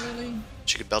particularly.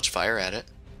 She could belch fire at it.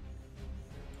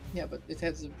 Yeah, but it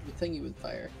has a thingy with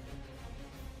fire.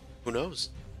 Who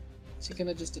knows? She's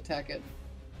gonna just attack it.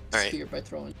 Alright. Spear by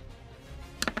throwing.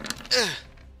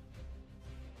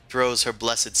 Throws her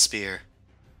blessed spear.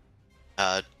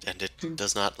 And it Ding.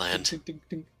 does not land. Ding, ding,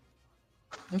 ding.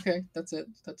 Okay, that's it.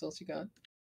 That's all she got.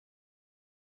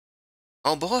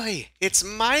 Oh boy, it's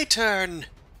my turn!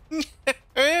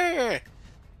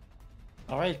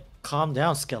 Alright, calm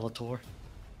down, Skeletor.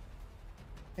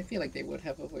 I feel like they would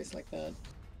have a voice like that.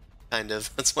 Kind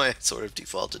of. That's why I sort of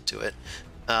defaulted to it.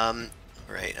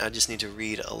 Alright, I just need to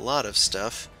read a lot of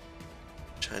stuff.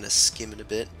 Trying to skim it a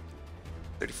bit.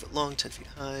 30 foot long, 10 feet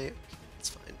high. It's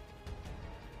fine.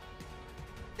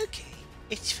 Okay,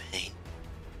 it's fine.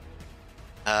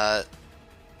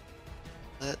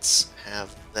 Let's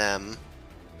have them...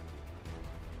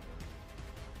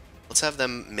 Let's have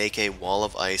them make a wall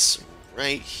of ice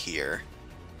right here.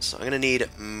 So I'm going to need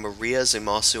Maria,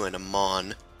 Zumasu, and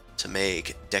Amon to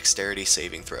make dexterity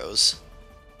saving throws.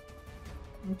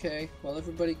 Okay, well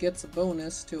everybody gets a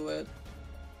bonus to it.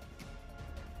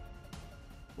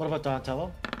 What about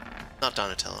Donatello? Not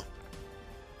Donatello.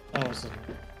 Oh,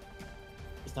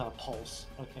 it's not a pulse.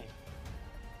 Okay.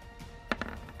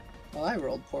 Well, I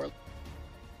rolled poorly.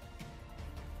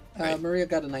 Right. Maria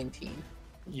got a 19.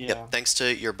 Yeah. Yep, thanks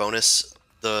to your bonus,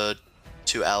 the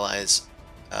two allies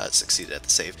succeeded at the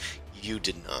save. You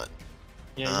did not.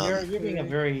 Yeah, you're being a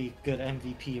very good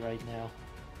MVP right now.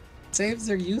 Saves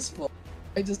are useful.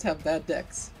 I just have bad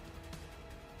decks.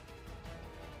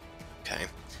 Okay.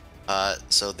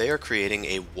 So they are creating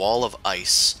a wall of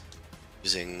ice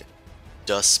using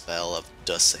the spell of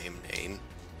the same name.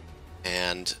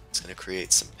 And it's going to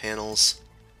create some panels.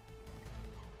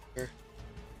 Here.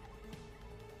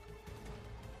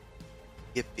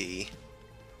 Yippee.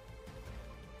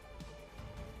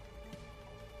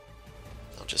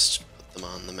 I'll just put them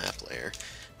on the map layer.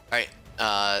 Alright,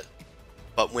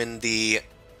 but when the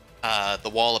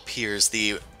wall appears,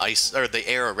 the ice or the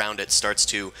air around it starts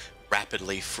to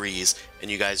rapidly freeze, and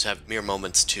you guys have mere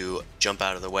moments to jump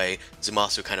out of the way.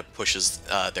 Zumasu kind of pushes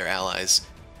their allies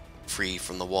free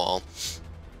from the wall.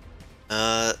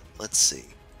 Let's see.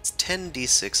 It's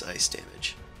 10d6 ice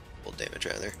damage. Cold damage,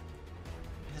 rather.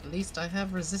 At least I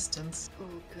have resistance. Oh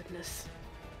goodness.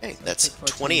 Okay, So I that's take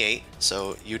 14. 28,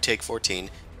 so you take 14.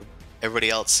 Everybody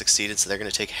else succeeded, so they're going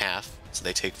to take half, so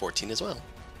they take 14 as well.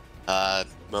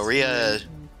 Maria...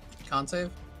 Con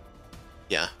save?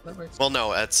 Yeah. That works. Well,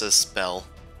 no, that's a spell.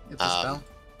 It's a spell.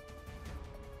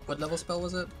 What level spell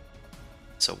was it?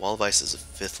 So Wall of Ice is a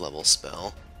 5th level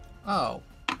spell. Oh.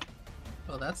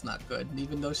 Well, that's not good.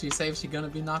 Even though she saves, she's gonna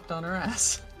be knocked on her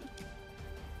ass.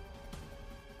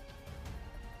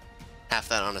 Half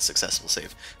that on a successful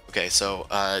save. Okay, so,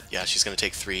 yeah, she's going to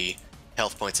take 3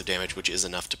 health points of damage, which is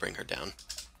enough to bring her down.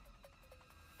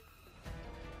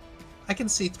 I can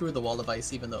see through the wall of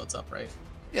ice even though it's upright.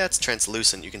 Yeah, it's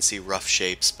translucent. You can see rough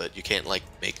shapes, but you can't, like,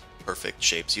 make perfect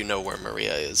shapes. You know where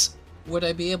Maria is. Would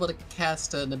I be able to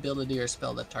cast an ability or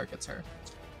spell that targets her?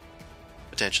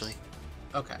 Potentially.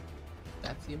 Okay.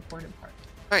 That's the important part.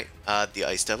 Alright, the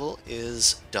Ice Devil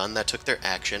is done. That took their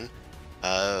action.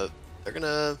 They're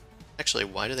gonna... Actually,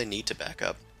 why do they need to back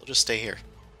up? They'll just stay here.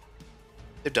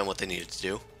 They've done what they needed to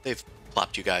do. They've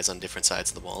plopped you guys on different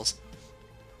sides of the walls.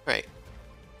 Alright.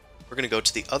 We're gonna go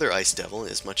to the other Ice Devil,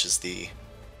 as much as the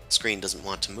screen doesn't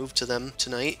want to move to them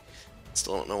tonight.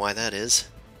 Still don't know why that is.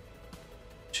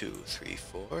 2, 3,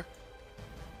 4,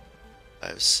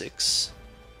 5, 6,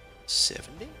 7,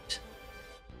 8.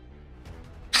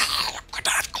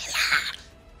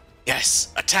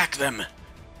 Yes, attack them!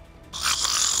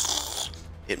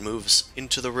 It moves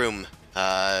into the room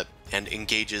and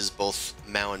engages both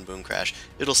Mao and Boom Crash.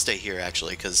 It'll stay here,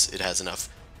 actually, because it has enough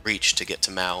reach to get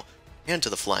to Mao and to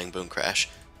the flying Boom Crash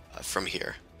from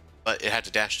here. But it had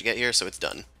to dash to get here, so it's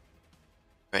done.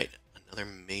 Right, another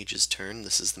mage's turn.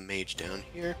 This is the mage down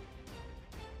here.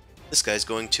 This guy's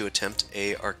going to attempt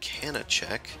a Arcana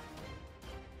check.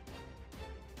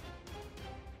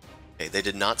 Okay, they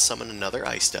did not summon another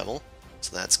Ice Devil,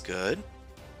 so that's good.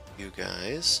 You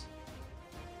guys.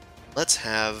 Let's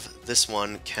have this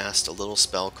one cast a little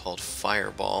spell called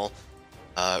Fireball,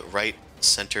 right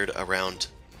centered around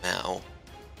Mao.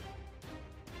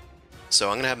 So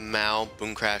I'm going to have Mao,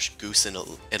 Boom Crash, Goose, and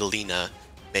Adelina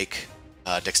make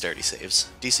dexterity saves.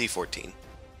 DC 14.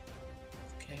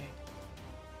 Okay.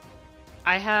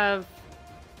 I have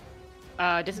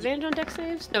disadvantage on dex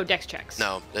saves? No, dex checks.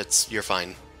 No, you're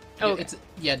fine. Oh,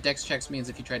 Yeah, dex checks means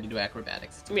if you try to do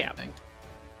acrobatics. It's a Yeah. good thing.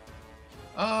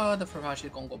 Oh, the Farashi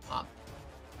is gonna go pop.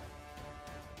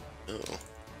 Oh,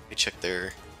 let me check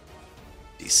their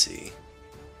DC.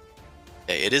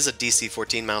 Okay, it is a DC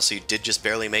 14 mouse, so you did just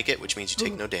barely make it, which means you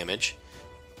take no damage.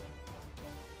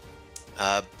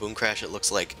 Boom Crash, it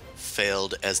looks like,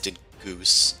 failed, as did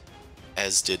Goose,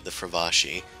 as did the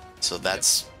Fravashi. So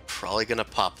that's probably gonna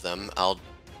pop them. I'll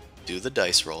do the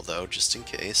dice roll, though, just in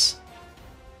case.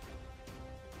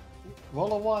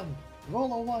 Roll a 1.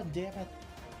 Roll a 1, damn it.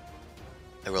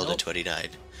 I rolled a 20, died.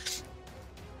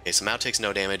 Okay, so Mao takes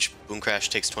no damage, Boom Crash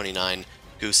takes 29,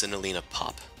 Goose and Alina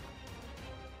pop.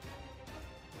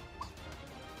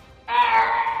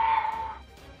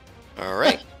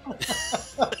 Alright.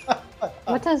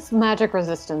 What does magic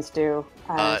resistance do?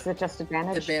 Is it just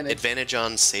advantage? Advantage. Advantage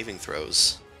on saving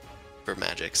throws super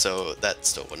magic, so that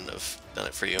still wouldn't have done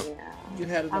it for you. Yeah. You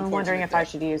had an I'm wondering unfortunate if I death.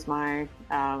 should use my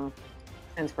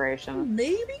inspiration.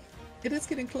 Maybe? It is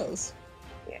getting close.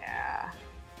 Yeah.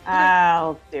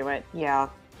 I'll do it. Yeah.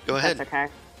 Go ahead. That's okay.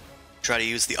 Try to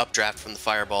use the updraft from the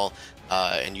fireball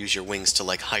and use your wings to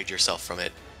like hide yourself from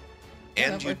it. Yeah,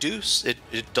 And that you works. do,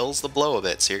 it dulls the blow a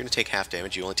bit, so you're going to take half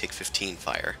damage. You only take 15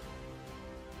 fire.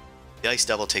 The Ice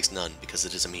Devil takes none because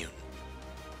it is immune.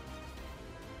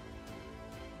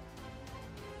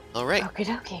 Alright, Okie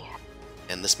dokie.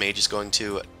 and this mage is going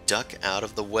to duck out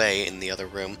of the way in the other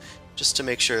room just to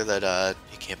make sure that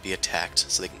he can't be attacked,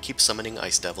 so they can keep summoning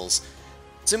Ice Devils.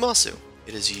 Zumasu,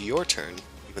 it is your turn,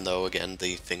 even though, again,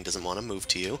 the thing doesn't want to move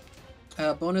to you.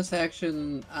 Bonus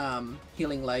action,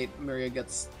 healing light. Maria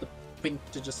gets the pink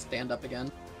to just stand up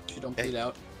again. She don't Okay. bleed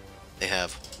out. They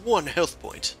have 1 health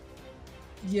point.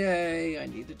 Yay! I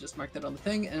need to just mark that on the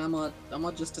thing, and I'm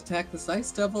gonna just attack this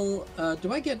Ice Devil.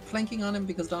 Do I get flanking on him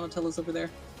because Donatello's over there?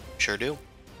 Sure do.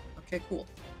 Okay, cool.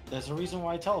 There's a reason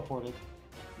why I teleported.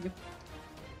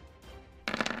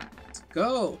 Let's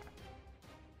go.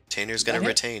 Tanner's going to That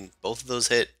hit. retain. Both of those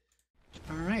hit.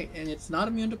 All right, and it's not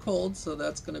immune to cold, so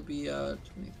that's gonna be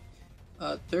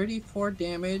 34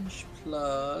 damage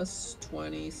plus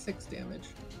 26 damage.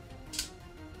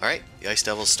 Alright, the Ice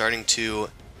Devil's starting to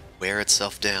wear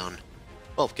itself down.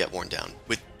 Well, get worn down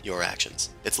with your actions.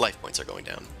 Its life points are going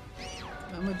down.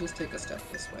 I'm gonna just take a step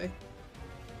this way.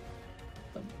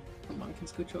 The monk can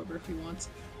scooch over if he wants.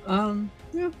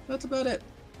 Yeah, that's about it.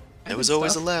 It was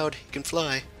always allowed. He can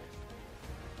fly.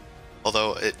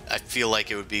 Although, I feel like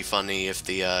it would be funny if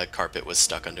the carpet was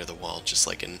stuck under the wall, just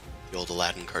like in the old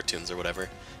Aladdin cartoons or whatever.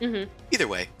 Mm-hmm. Either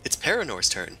way, it's Paranor's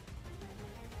turn.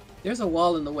 There's a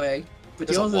wall in the way, but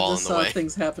There's you a also wall just in the saw way.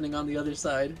 things happening on the other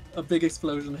side. A big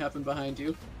explosion happened behind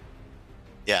you.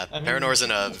 Yeah, I mean- Paranor's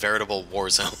in a veritable war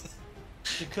zone.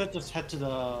 She could just head to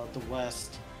the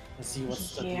west and see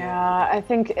what's the Yeah, I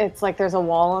think it's like there's a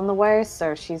wall in the way,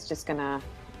 so she's just gonna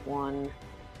 1,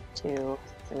 2,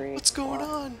 3. What's going 4,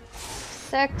 on?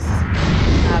 6.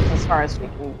 That's as far as we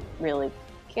can really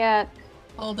get.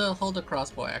 Hold a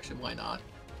crossbow action. Why not?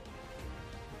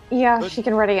 Yeah, Good. she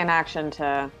can ready an action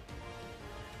to.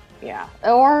 Yeah,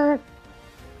 or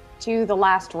to the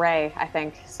last ray, I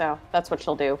think. So that's what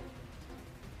she'll do.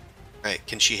 Alright,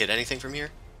 can she hit anything from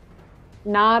here?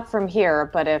 Not from here,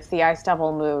 but if the Ice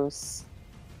Devil moves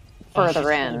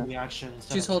further in. Reaction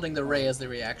instead She's of- holding the ray as the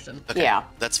reaction. Okay, Yeah.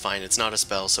 that's fine. It's not a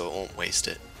spell, so it won't waste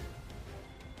it.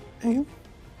 Mhm.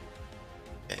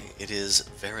 Okay, it is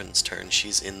Varen's turn.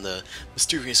 She's in the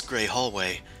mysterious gray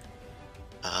hallway.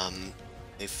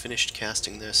 They've finished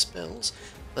casting their spells.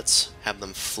 Let's have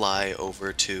them fly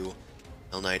over to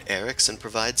Hell Knight Eric's and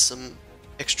provide some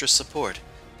extra support.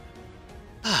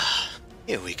 Ah,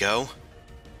 here we go.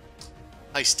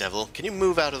 Ice Devil, can you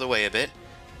move out of the way a bit?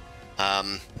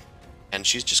 And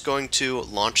she's just going to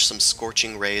launch some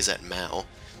scorching rays at Mao,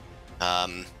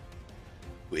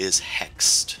 who is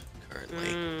hexed currently.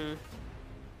 Mm.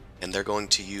 And they're going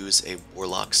to use a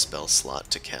Warlock spell slot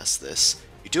to cast this.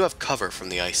 You do have cover from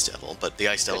the Ice Devil, but the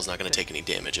Ice Devil's not going to take any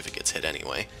damage if it gets hit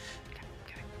anyway.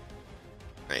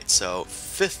 Right, so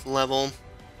 5th level,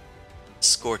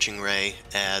 Scorching Ray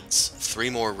adds 3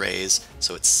 more rays,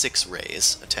 so it's 6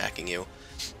 rays attacking you.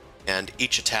 And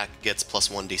each attack gets plus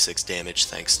 1d6 damage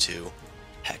thanks to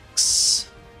Hex.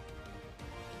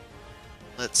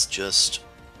 Let's just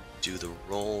do the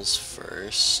rolls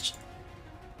first.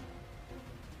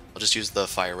 I'll just use the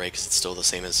Fire Ray because it's still the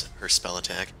same as her spell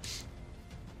attack.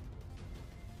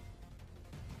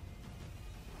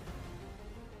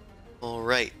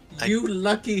 Alright. You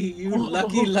lucky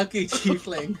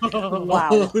tiefling. Wow.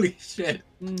 Holy shit.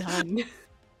 None.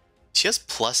 She has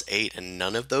plus 8 and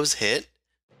none of those hit.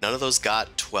 None of those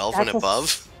got 12 and That's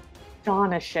above.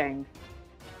 Astonishing.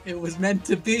 It was meant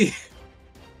to be.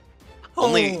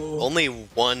 Only Oh. only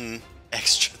one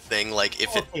extra thing, like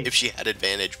Okay. if she had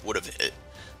advantage, would have hit.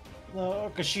 No,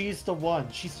 because she's the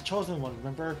one. She's the chosen one.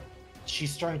 Remember?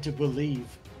 She's starting to believe.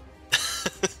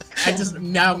 I just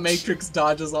now Matrix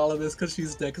dodges all of this because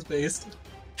she's dex based.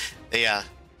 Yeah,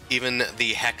 even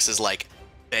the hex is like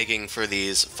begging for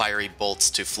these fiery bolts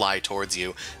to fly towards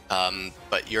you,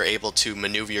 but you're able to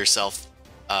maneuver yourself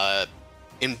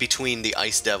in between the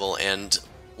Ice Devil and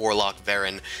Warlock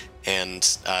Varen,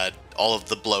 and all of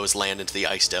the blows land into the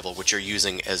Ice Devil, which you're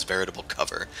using as veritable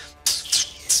cover.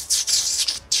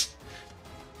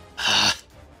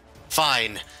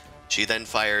 Fine. She then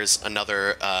fires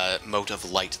another mote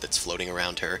of light that's floating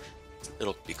around her.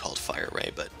 It'll be called Fire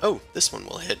Ray, but oh, this one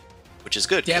will hit, which is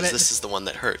good Damn because it. this is the one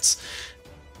that hurts.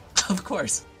 Of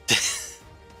course.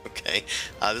 Okay,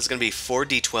 this is going to be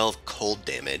 4d12 cold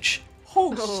damage.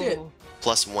 Oh shit!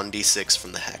 plus 1d6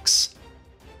 from the hex.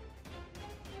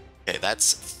 Okay,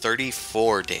 that's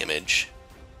 34 damage.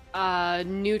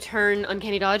 New turn,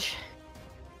 uncanny dodge.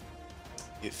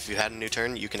 If you had a new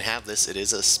turn, you can have this. It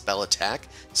is a spell attack,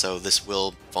 so this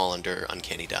will fall under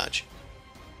uncanny dodge.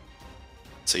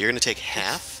 So you're going to take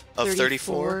half of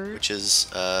 34, which is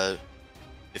 15,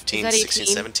 Is that 16,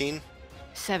 18? 17.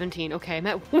 17. Okay, I'm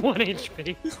at 1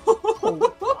 HP.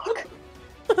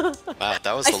 Wow,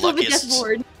 that was I the still have a luckiest. death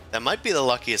ward. That might be the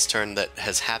luckiest turn that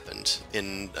has happened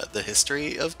in the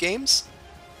history of games.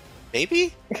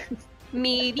 Maybe?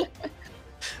 Maybe.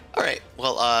 Alright,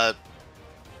 well,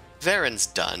 Varen's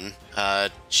done.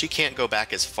 She can't go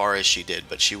back as far as she did,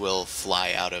 but she will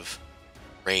fly out of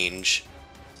range,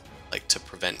 like, to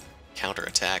prevent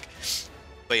counterattack.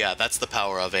 But yeah, that's the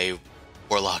power of a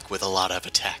warlock with a lot of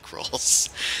attack rolls.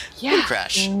 Yeah.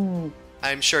 Crash.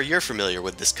 I'm sure you're familiar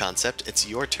with this concept. It's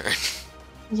your turn.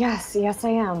 Yes, I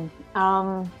am.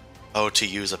 Oh, to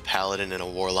use a paladin and a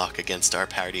warlock against our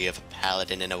party of a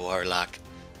paladin and a warlock.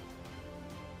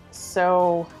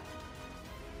 So,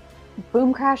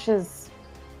 Boom Crash is...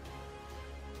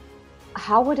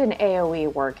 How would an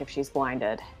AoE work if she's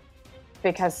blinded?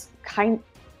 Because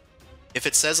If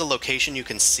it says a location you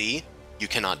can see, you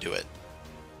cannot do it.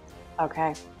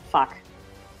 Okay, fuck.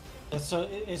 So,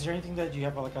 is there anything that you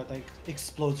have like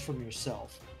explodes from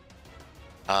yourself?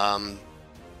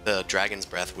 The dragon's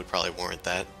breath would probably warrant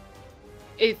that.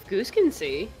 If Goose can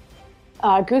see.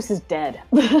 Goose is dead.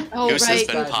 Oh, Goose right. has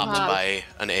been Goose popped popped. by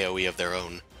an AoE of their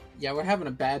own. Yeah, we're having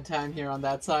a bad time here on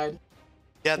that side.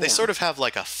 Yeah, they Yeah. sort of have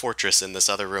like a fortress in this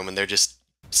other room, and they're just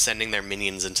sending their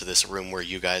minions into this room where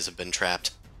you guys have been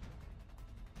trapped.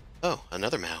 Oh,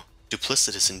 another Mao.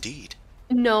 Duplicitous indeed.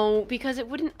 No, because it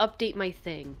wouldn't update my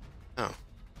thing. Oh.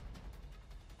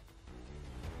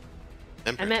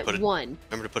 Remember I'm to at put 1.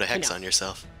 remember to put a hex know. on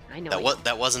yourself. I know.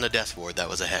 That wasn't a death ward, that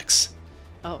was a hex.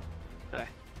 Oh, okay.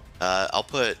 I'll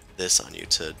put this on you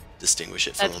to distinguish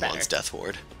it from That's Amon's better. death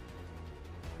ward.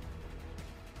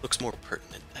 Looks more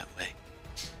pertinent that way.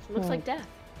 Looks like death.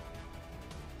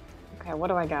 Okay, what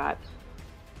do I got?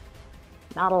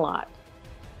 Not a lot.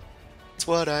 It's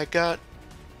what I got.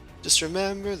 Just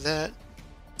remember that.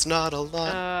 It's not a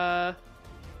lot.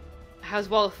 How's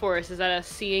Wall of Forest? Is that a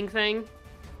seeing thing?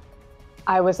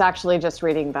 I was actually just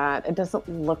reading that. It doesn't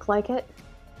look like it.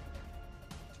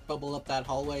 Bubble up that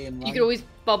hallway and run. You could always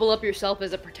bubble up yourself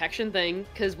as a protection thing,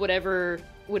 because whatever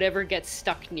gets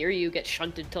stuck near you gets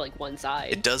shunted to like one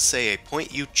side. It does say a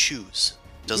point you choose.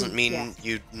 Doesn't mean yes.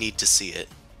 you need to see it.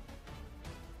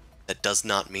 That does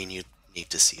not mean you need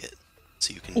to see it.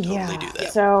 So you can totally do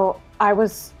that. So I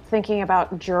was thinking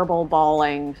about gerbil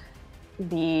balling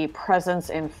the presence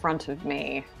in front of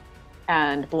me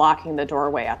and blocking the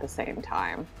doorway at the same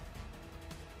time.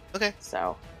 Okay.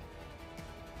 So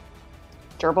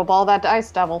gerbil ball that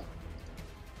dice devil.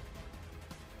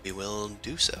 We will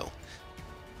do so.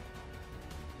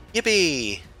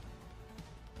 Yippee!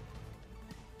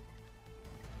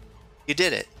 You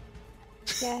did it.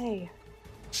 Yay.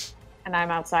 And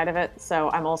I'm outside of it, so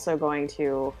I'm also going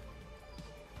to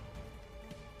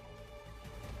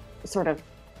sort of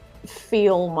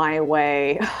feel my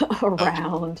way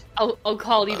around. I'll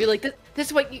call you, be like,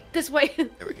 this way, this way.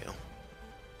 There we go.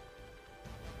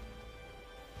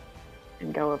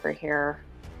 And go over here.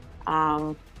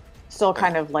 Still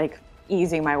kind of like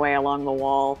easing my way along the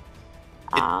wall.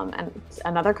 And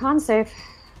another con save.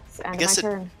 It's the I end guess of my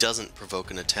it turn. doesn't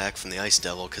provoke an attack from the Ice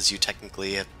Devil because you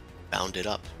technically have bound it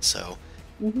up, so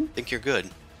Mhm. I think you're good.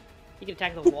 You can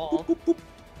attack the wall.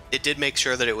 It did make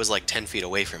sure that it was like 10 feet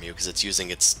away from you because it's using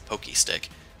its pokey stick.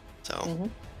 So, Mhm.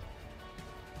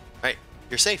 right,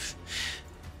 you're safe.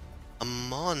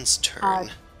 Amon's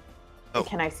turn. Oh.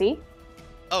 Can I see?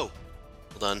 Oh,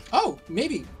 hold on. Oh,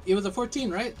 maybe. It was a 14,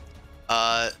 right?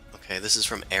 Okay, this is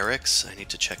from Eric's. I need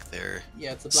to check their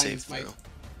Yeah, it's a blinding save smite. throw.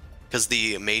 Because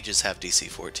the mages have DC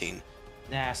 14,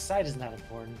 Nah, sight is not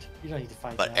important. You don't need to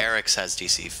fight but that. Eric's has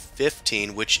DC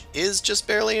 15, which is just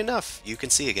barely enough. You can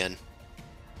see again.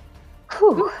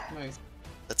 Whew. Nice.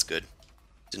 That's good.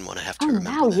 Didn't want to have to Oh, remember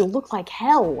now that. you look like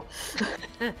hell.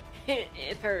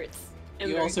 It hurts. And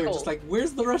You very also are cold. just like,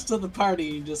 where's the rest of the party?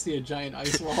 You just see a giant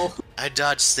ice wall. I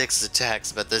dodged 6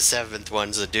 attacks, but the 7th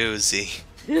one's a doozy.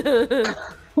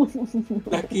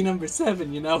 Lucky number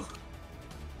 7, you know?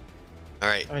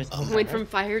 Alright, Alright, Went from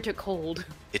fire to cold.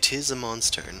 it is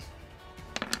Amon's turn.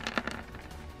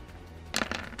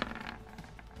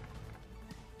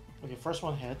 Okay, first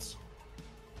one hits.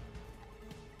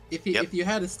 If Yep. if you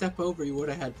had a step over, you would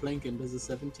have had flanking. Does a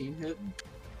 17 hit?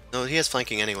 No, he has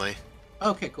flanking anyway.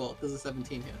 Okay, cool. Does a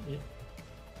 17 hit?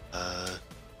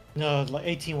 No, like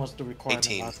 18 was the requirement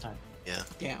 18. last time. Yeah.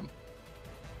 Damn.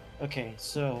 Okay,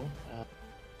 so I'm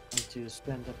going to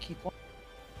spend a key point.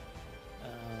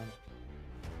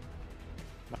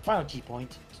 My final key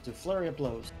point is to flurry of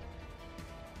blows.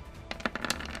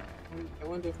 I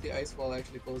wonder if the ice wall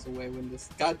actually goes away when this.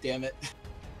 God damn it!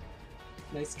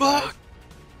 Nice try. Fuck!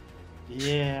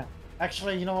 Yeah.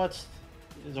 Actually, you know what?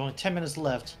 There's only 10 minutes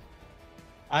left.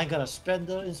 I'm gonna spend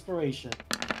the inspiration.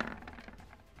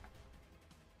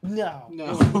 No,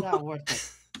 No. it's not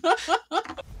worth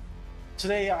it.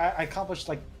 Today I accomplished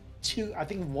like two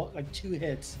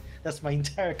hits. That's my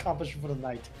entire accomplishment for the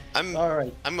night. All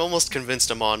right. I'm almost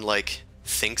convinced Amon like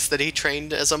thinks that he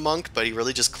trained as a monk, but he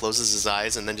really just closes his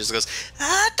eyes and then just goes.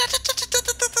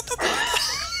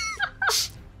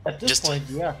 At this Just- point,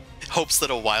 yeah. Hopes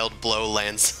that a wild blow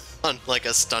lands on like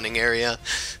a stunning area.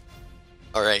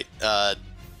 All right.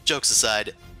 Jokes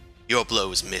aside, your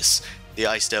blows miss. The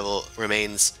Ice Devil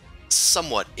remains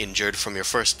somewhat injured from your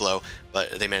first blow,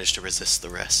 but they managed to resist the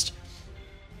rest.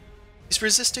 He's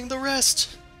resisting the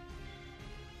rest.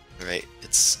 All right.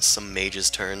 It's some mage's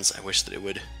turns. I wish that it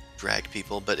would drag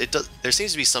people, but it does. There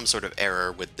seems to be some sort of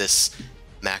error with this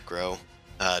macro.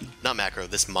 Not macro.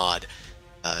 This mod.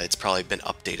 It's probably been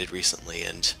updated recently,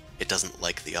 and it doesn't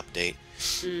like the update.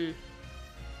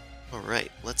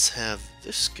 Alright, let's have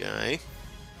this guy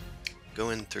go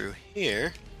in through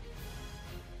here.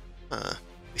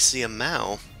 We see a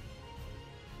Mao.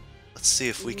 Let's see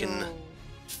if we can No.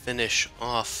 finish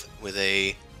off with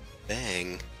a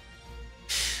bang.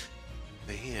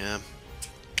 But yeah,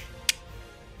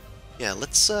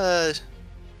 let's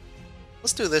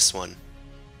do this one.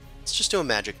 Let's just do a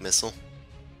magic missile.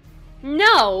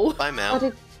 No! Bye,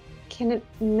 Mao. Can it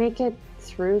make it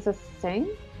through the thing?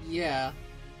 Yeah.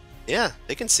 Yeah,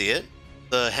 they can see it.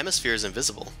 The hemisphere is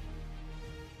invisible.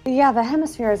 Yeah, the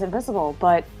hemisphere is invisible,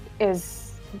 but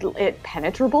is it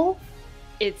penetrable?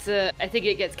 It's I think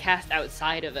it gets cast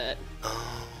outside of it.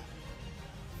 Oh.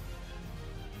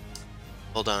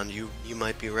 Hold on, you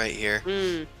might be right here.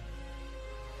 Mm.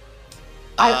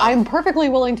 I'm perfectly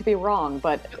willing to be wrong,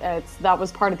 but that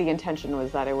was part of the intention,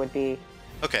 was that it would be.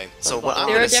 Okay, so what I'm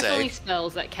There gonna are definitely say.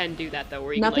 spells that can do that though,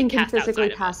 where you Nothing can like can cast physically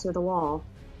outside pass through the wall.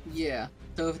 Yeah.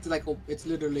 So if it's like it's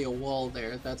literally a wall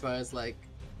there. That's why it's like.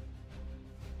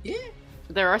 Yeah. of it.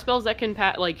 There are spells that can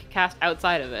cast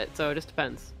outside of it, so it just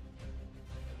depends.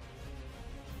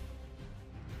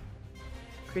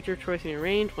 Creature choice in your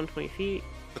range, 120 feet.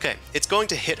 Okay, it's going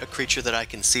to hit a creature that I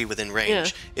can see within range.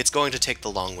 Yeah. It's going to take the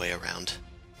long way around.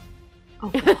 Oh,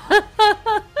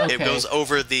 Okay. It goes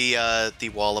over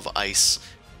the wall of ice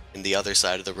in the other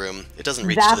side of the room. It doesn't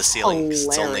reach to the That's ceiling because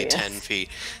it's only hilarious. 10 feet.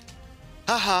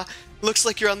 Haha, looks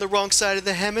like you're on the wrong side of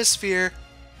the hemisphere.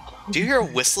 Do you hear a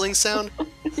whistling sound?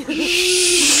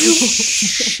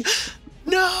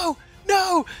 No!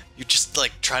 No! You just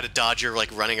like try to dodge, you're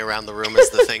like running around the room as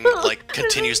the thing like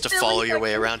continues to follow your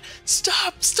way around.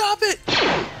 Stop! Stop it!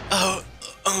 Oh.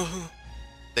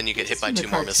 Then you get hit by It's in 2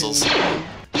 a more cartoon, missiles. man.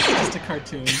 This is just a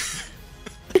cartoon.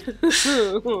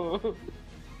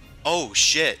 Oh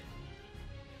shit.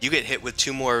 You get hit with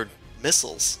 2 more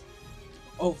missiles.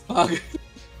 Oh fuck.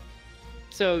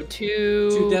 So two.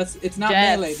 Two deaths. It's not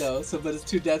deaths. melee though, so but it's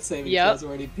 2 death saving Yep. throws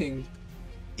already pinged.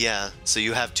 Yeah, so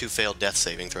you have 2 failed death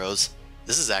saving throws.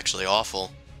 This is actually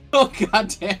awful. Oh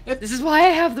god damn it. This is why I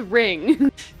have the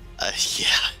ring. Yeah,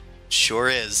 sure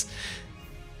is.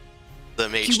 The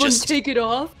mage You want just to take it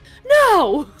off?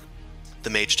 No. the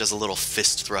mage does a little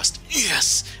fist thrust.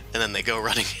 Yes, and then they go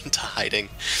running into hiding.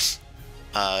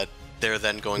 They're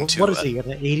then going to. What is he? An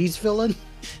 80s villain?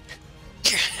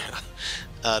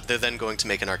 They're then going to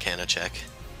make an Arcana check.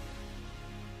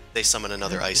 They summon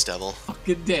another Ice Devil.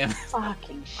 Fucking damn.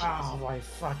 fucking shit. Oh my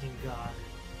fucking god.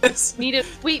 Need a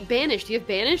wait. Banish. Do you have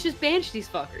banish? Just banish these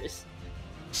fuckers.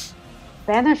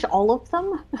 Banish all of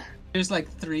them? There's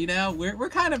like 3 now. We're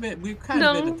kind of in the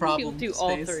No, problem you'll do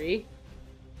all space. 3.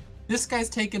 This guy's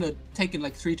taking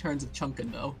like 3 turns of chunking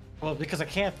though. Well, because I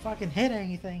can't fucking hit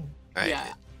anything. All right,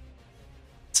 Yeah.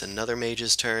 it's another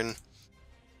mage's turn.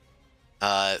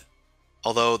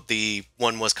 Although the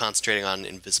one was concentrating on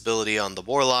invisibility on the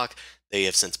warlock, they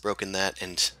have since broken that,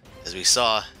 and as we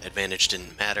saw, advantage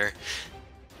didn't matter.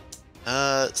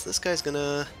 So this guy's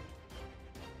gonna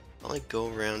probably go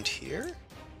around here.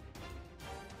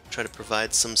 Try to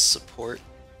provide some support.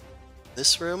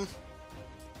 This room?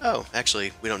 Oh,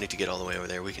 actually, we don't need to get all the way over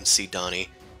there. We can see Donnie.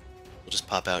 We'll just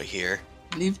pop out here.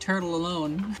 Leave Turtle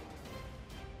alone.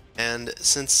 And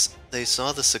since they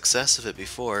saw the success of it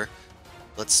before,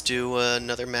 let's do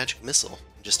another magic missile.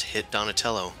 Just hit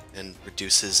Donatello and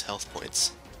reduce his health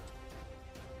points.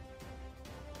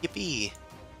 Yippee!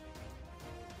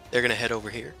 They're gonna head over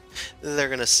here. They're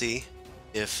gonna see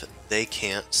if they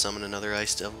can't summon another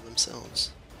Ice Devil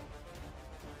themselves.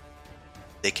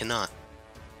 They cannot.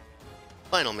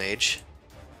 Final Mage.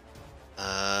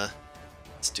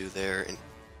 Let's do their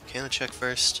Arcana check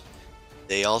first.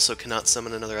 They also cannot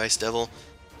summon another Ice Devil,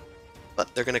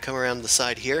 but they're gonna come around the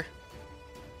side here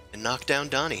and knock down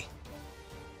Donnie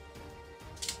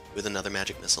with another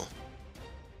magic missile.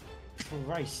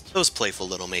 Christ. Those playful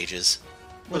little mages.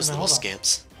 Wait a Those minute, little hold on.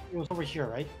 scamps. It was over here,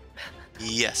 right?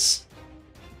 Yes.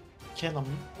 Can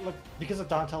look, because of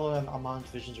Donatello and Amon's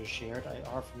visions are shared, I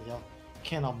are from the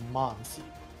can Amon see?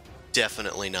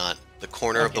 Definitely not. The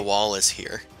corner of the Okay. wall is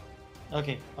here.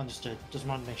 Okay, understood. Just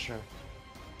wanted to make sure.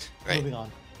 Right. Moving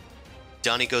on.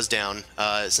 Donnie goes down.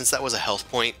 Since that was a health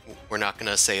point, we're not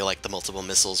going to say like the multiple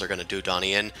missiles are going to do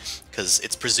Donnie in, because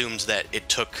it's presumed that it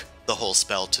took the whole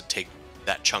spell to take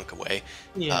that chunk away.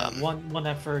 Yeah, one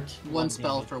effort. One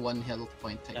spell damage. for one health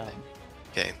point type Yeah. thing.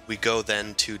 Okay, we go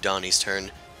then to Donnie's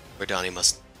turn, where Donnie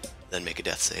must then make a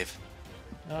death save.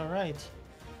 All right.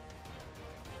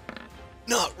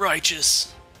 Not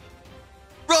righteous!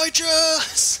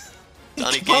 Righteous!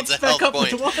 Donnie gains Pops a back health up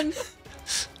point. with one.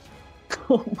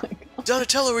 Oh my god.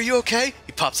 Donatello, are you okay?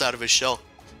 He pops out of his shell.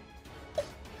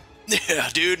 Yeah,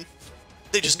 dude.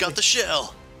 They just got the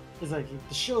shell. It's like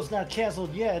the show's not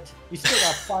canceled yet. We still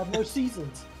got 5 more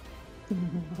seasons.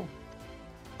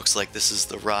 Looks like this is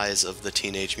the rise of the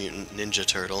Teenage Mutant Ninja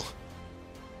Turtle.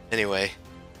 Anyway,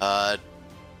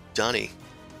 Donnie,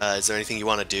 is there anything you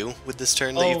want to do with this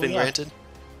turn that Oh, you've been yeah. granted?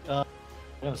 I'm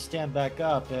gonna stand back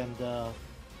up and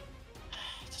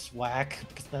just whack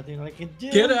because nothing I can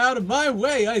do. Get out of my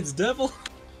way, Ice Devil!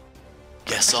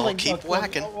 Guess I'll Actually, keep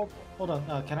whacking. Hold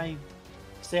on. Can I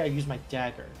say I use my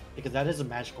dagger because that is a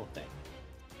magical thing?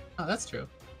 Oh, that's true.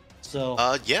 So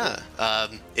Yeah.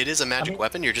 It is a magic mean-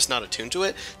 weapon, you're just not attuned to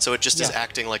it, so it just is Yeah.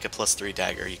 acting like a +3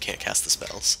 dagger. You can't cast the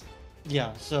spells.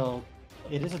 yeah, so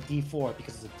it is a D4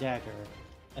 because it's a dagger,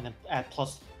 and then add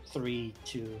 +3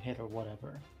 to hit or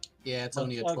whatever. Yeah, it's But-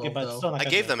 only a 12 but though. still not I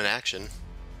gonna gave hit. them an action,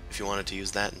 if you wanted to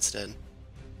use that instead.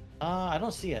 I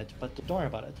don't see it, but don't worry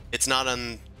about it. It's not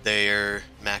on their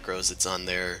macros, it's on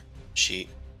their sheet.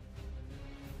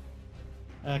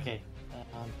 Okay.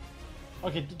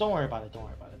 Okay, don't worry about it. Don't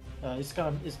worry about it.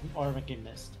 It's already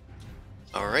missed.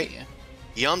 Alright. Yeah.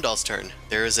 Yamdal's turn.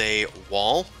 There is a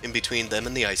wall in between them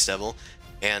and the Ice Devil,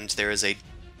 and there is a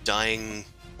dying,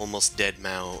 almost dead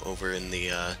Mao over in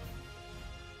the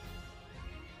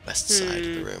west side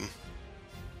of the room.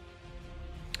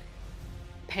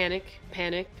 Panic,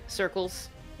 circles.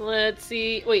 Let's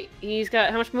see. Wait, he's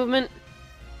got how much movement?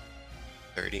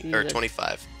 30 or Jesus.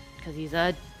 25. Because he's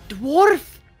a dwarf.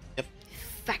 Yep.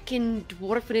 Fucking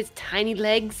dwarf with his tiny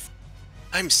legs.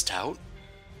 I'm stout.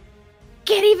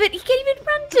 He can't even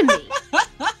run to me.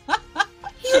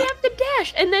 He would have to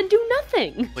dash and then do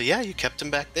nothing. Well, yeah, you kept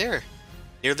him back there,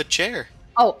 near the chair.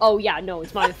 Oh yeah, no,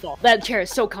 it's my fault. That chair is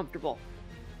so comfortable.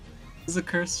 It's a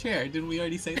cursed chair. Didn't we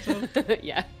already say so?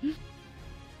 Yeah.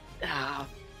 Ah,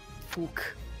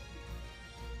 fuck.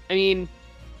 I mean,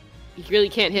 he really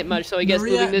can't hit much, so I guess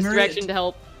Maria- moving this Maria- direction to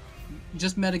help.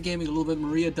 Just metagaming a little bit,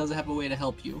 Maria does have a way to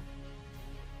help you.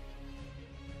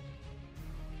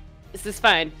 This is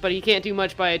fine, but he can't do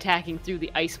much by attacking through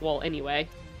the ice wall anyway.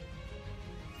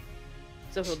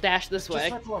 So he'll dash this Just way.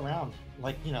 circle around.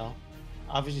 Like,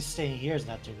 obviously staying here is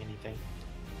not doing anything.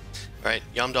 Alright,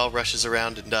 Yamdal rushes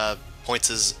around and points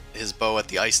his bow at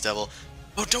the Ice Devil.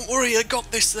 Oh, don't worry, I got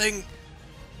this thing!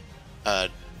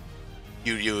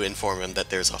 You inform him that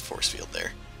there's a force field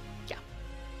there. Yeah.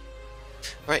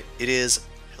 Alright, it is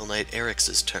Hell Knight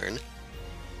Eric's turn.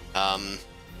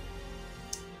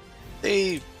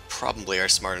 They probably are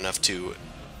smart enough to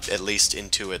at least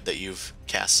intuit that you've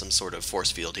cast some sort of force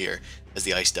field here, as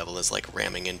the Ice Devil is like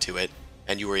ramming into it,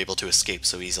 and you were able to escape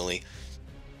so easily.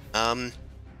 They're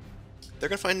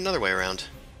gonna find another way around.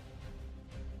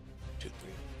 2,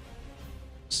 3,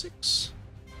 6,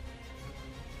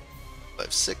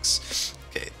 5, 6.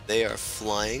 Okay, they are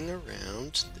flying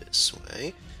around this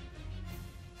way.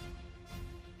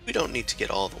 We don't need to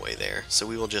get all the way there, so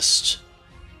we will just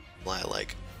fly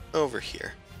like over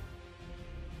here.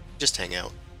 Just hang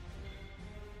out.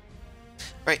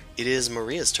 Right, it is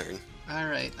Maria's turn.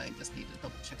 Alright, I just need to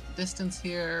double check the distance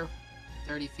here.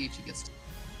 30 feet she gets to...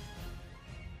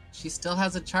 She still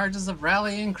has the charges of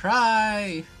Rallying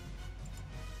Cry!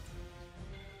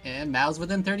 And Mao's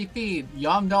within 30 feet.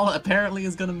 Yamdal apparently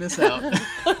is gonna miss out.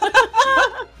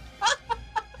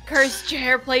 Cursed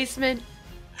chair placement.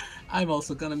 I'm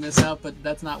also gonna miss out, but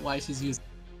that's not why she's using.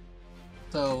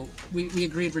 So we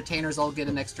agreed retainers all get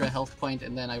an extra health point,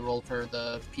 and then I roll for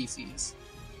the PCs.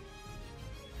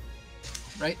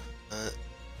 right?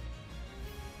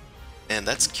 And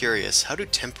that's curious. How do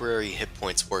temporary hit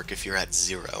points work if you're at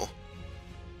 0?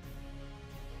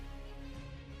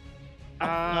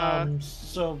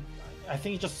 So I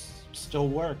think it just still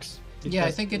works. Yeah, I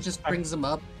because think it just brings them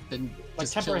up and like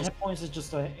just temporary chills. hit points is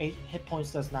just a 8 hit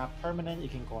points that's not permanent.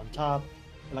 It can go on top.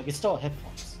 Like it's still hit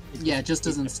points. Yeah, it just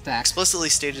doesn't stack. Explicitly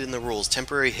stated in the rules,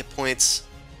 temporary hit points,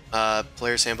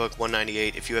 Player's Handbook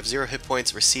 198, if you have 0 hit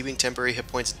points, receiving temporary hit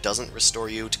points doesn't restore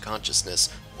you to consciousness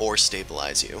or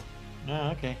stabilize you. Oh,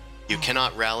 okay. You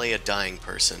cannot rally a dying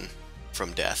person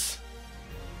from death.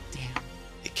 Damn.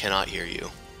 It cannot hear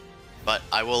you. But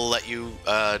I will let you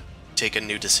take a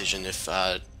new decision if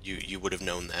you would have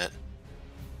known that.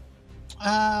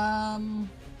 I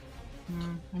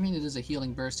mean, it is a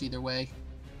healing burst either way.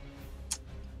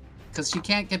 Because she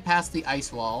can't get past the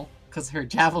ice wall, because her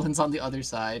javelin's on the other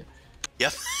side.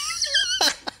 Yep.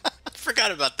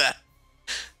 Forgot about that.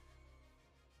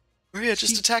 Maria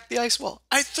just attacked the ice wall.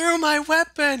 I threw my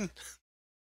weapon!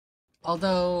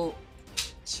 Although,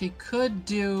 she could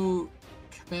do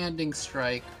Commanding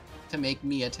Strike to make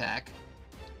me attack.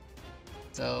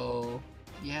 So,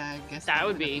 yeah, I guess That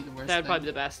would not be the worst that would thing. probably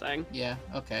be the best thing. Yeah,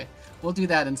 okay. We'll do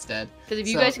that instead. Because if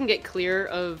you So, guys can get clear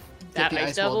of that the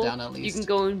ice ice wall devil, down at you least. can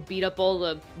go and beat up all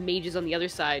the mages on the other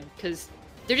side. Because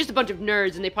they're just a bunch of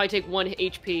nerds and they probably take 1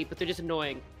 HP, but they're just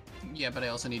annoying. Yeah, but I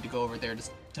also need to go over there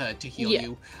to heal Yeah.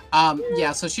 you.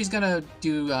 Yeah, so she's gonna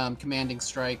do Commanding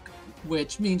Strike,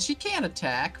 which means she can't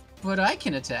attack, but I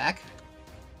can attack.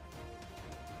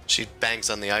 She bangs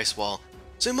on the ice wall.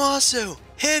 Zumasu,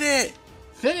 hit it!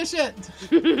 Finish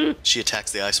it! She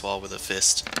attacks the ice wall with a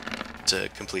fist to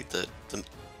complete the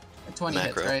A 20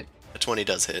 macro. hits, right? A 20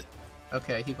 does hit.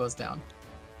 Okay, he goes down.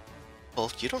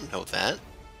 Well, you don't know that.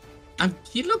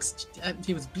 He looks...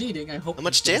 he was bleeding, I hope How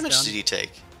much he goes damage down. did he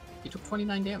take? He took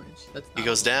 29 damage. That's He not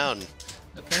goes a lot. down.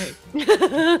 Okay.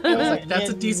 I like, that's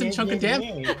a decent chunk of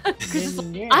damage.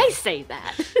 say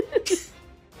that.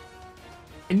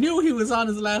 I knew he was on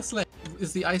his last leg.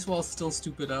 Is the ice wall still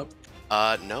stupid up?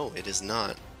 No, it is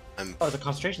not. Oh, the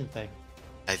concentration thing.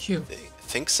 I Phew.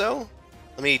 think so?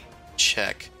 Let me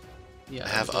check. Yeah. I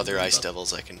have other ice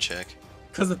devils I can check.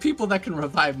 Because the people that can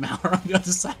revive Mal are on the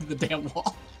other side of the damn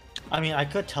wall. I mean, I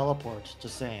could teleport.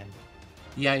 Just saying.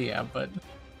 Yeah, but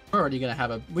we're already gonna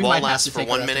have a. We Wall might have lasts to for take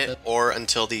 1 her after minute this. or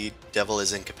until the devil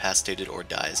is incapacitated or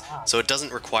dies. So it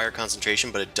doesn't require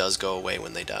concentration, but it does go away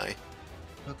when they die.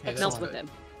 Okay, It that's melts with good. him.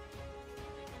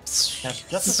 That's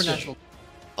just Supernatural.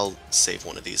 I'll save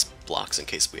one of these blocks in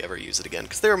case we ever use it again,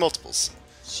 because there are multiples.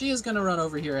 She is gonna run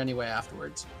over here anyway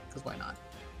afterwards. Because why not?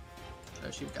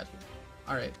 So she got here.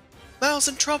 All right. Mao's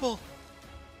in trouble!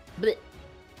 Blech.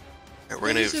 Alright, we're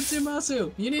gonna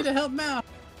Shitsumasu, you need to help Mal.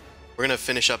 We're gonna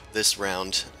finish up this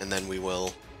round, and then we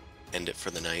will end it for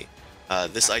the night.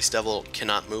 This Ice Devil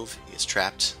cannot move. He is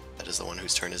trapped. That is the one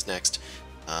whose turn is next.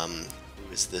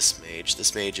 Who is this mage?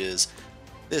 This mage is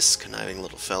this conniving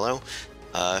little fellow,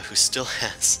 who still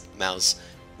has Mao's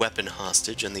weapon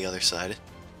hostage on the other side.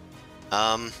 In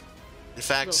Little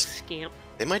fact, scamp.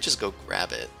 they might just go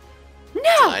grab it. It's an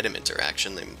No! item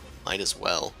interaction. They might as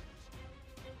well.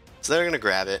 So they're gonna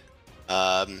grab it.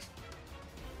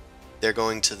 They're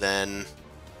going to then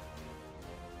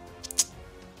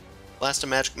blast a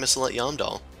magic missile at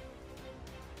Yamdal.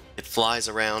 It flies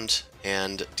around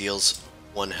and deals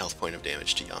 1 health point of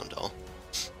damage to Yamdal.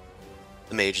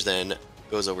 The mage then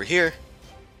goes over here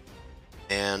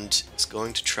and is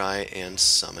going to try and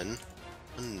summon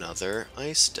another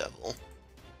Ice Devil.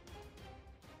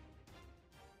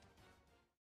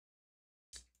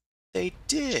 They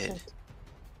did.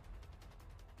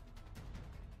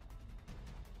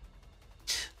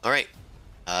 Alright,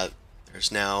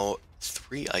 there's now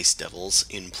 3 Ice Devils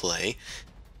in play.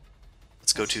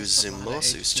 Let's go to That's a lot of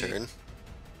Zumasu's HP. turn.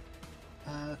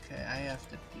 Okay, I have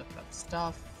to look up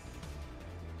stuff.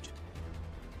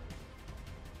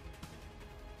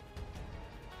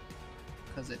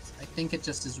 Because it's, I think it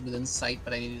just is within sight,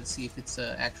 but I needed to see if it's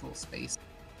actual space.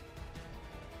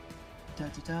 Da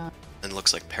da da. And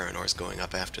looks like Paranor's going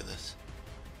up after this.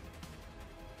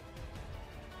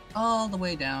 All the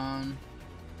way down.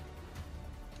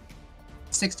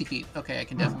 60 feet. Okay, I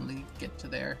can definitely get to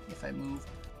there if I move.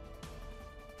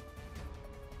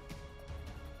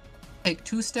 Take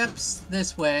 2 steps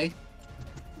this way.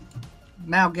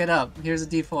 Mal, get up. Here's a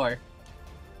D4.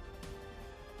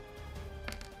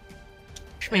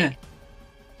 Schmink.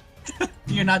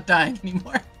 You're not dying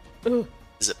anymore. Ooh.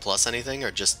 Is it plus anything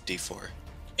or just D4?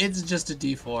 It's just a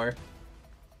D4.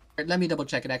 Let me double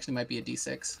check. It actually might be a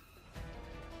D6.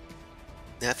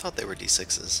 Yeah, I thought they were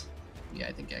D6s. Yeah,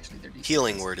 I think actually they're D6.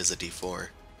 Healing word is a D4.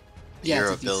 Yeah,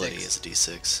 Your it's a ability D6. is a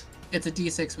D6. It's a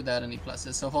D6 without any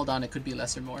pluses, so hold on, it could be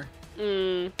less or more.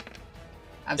 Mm.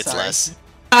 I'm It's sorry. less.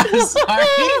 I'm sorry.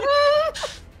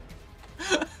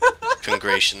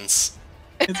 Congratulations.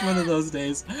 It's one of those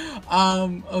days.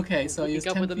 Okay, so I use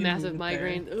Wake up 10 with a feet of massive movement there.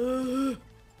 migraine. Ugh.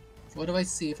 So what do I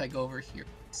see if I go over here?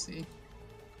 Let's see.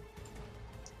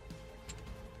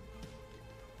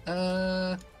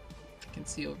 I can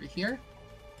see over here.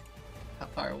 How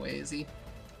far away is he?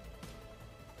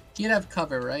 He'd have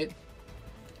cover, right?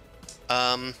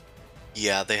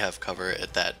 Yeah, they have cover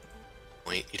at that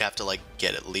point. You'd have to, like,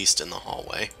 get at least in the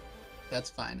hallway. That's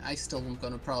fine. I still am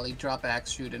gonna probably drop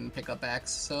axe, shoot, and pick up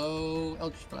axe. So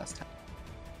Eldritch Blast. I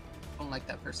don't like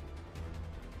that person.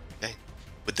 Okay.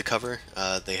 With the cover,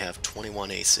 they have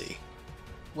 21 AC.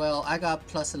 Well, I got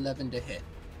plus 11 to hit.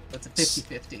 That's a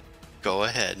 50-50. Go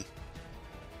ahead.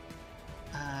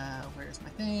 Where's my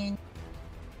thing?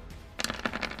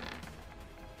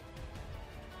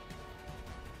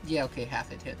 Yeah, okay,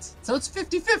 half it hits. So it's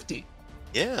 50-50.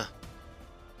 Yeah.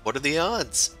 What are the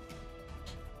odds?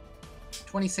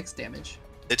 26 damage.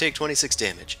 They take 26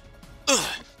 damage. Ugh.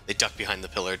 They duck behind the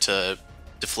pillar to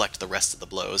deflect the rest of the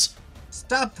blows.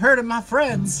 Stop hurting my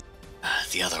friends!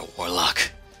 The other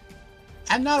warlock.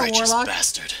 I'm not a Righteous warlock.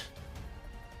 bastard.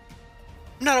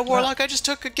 I'm not a warlock, I just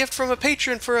took a gift from a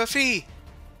patron for a fee.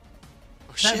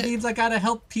 Oh, That shit. means I gotta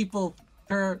help people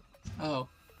for... Oh.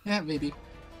 Yeah, maybe.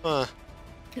 Huh.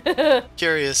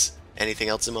 Curious. Anything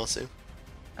else, Zamasu?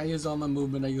 I used all my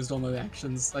movement, I used all my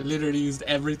actions. I literally used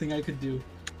everything I could do.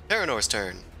 Paranor's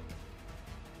turn.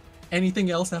 Anything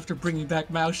else after bringing back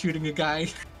Mao shooting a guy?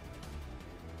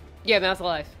 Yeah, Mouth's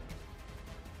alive.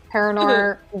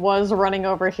 Paranor was running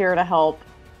over here to help,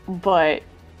 but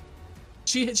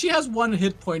She has 1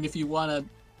 hit point if you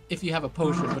have a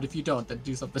potion, but if you don't, then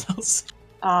do something else.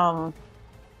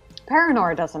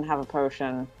 Paranor doesn't have a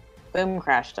potion. Boom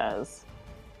Crash does.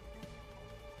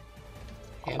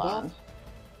 Hold Handoff? on.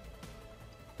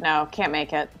 No, can't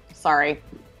make it. Sorry.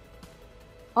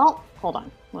 Well, hold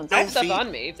on. One They have second. stuff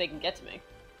on me if they can get to me.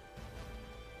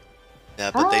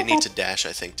 Yeah, but they Oh, need to dash,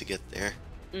 I think, to get there.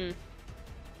 Mm.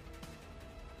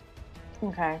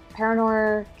 Okay.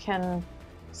 Paranor can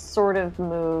sort of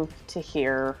move to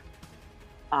here.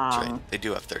 That's right. They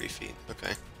do have 30 feet.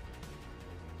 Okay.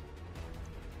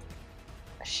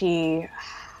 She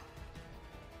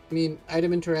I mean,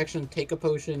 item interaction, take a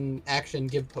potion, action,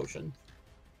 give potion.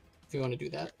 If you want to do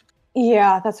that.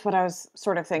 Yeah, that's what I was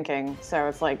sort of thinking. So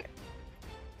it's like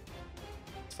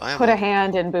It's viable. put a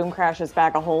hand in Boom Crash's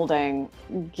bag of holding,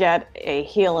 get a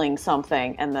healing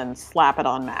something, and then slap it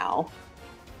on Mao.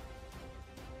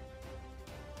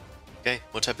 Okay,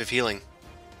 what type of healing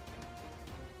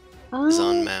is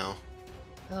on Mao?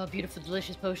 Oh, beautiful,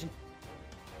 delicious potion.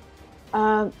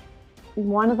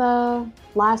 One of the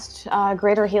last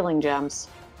greater healing gems.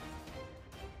 —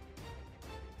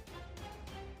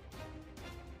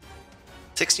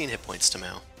 16 hit points to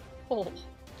Mao. Oh.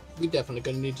 We definitely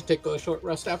gonna need to take a short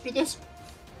rest after this.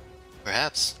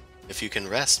 Perhaps, if you can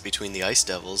rest between the Ice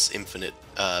Devil's infinite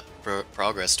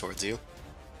progress towards you.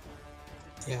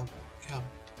 Yeah.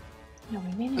 No,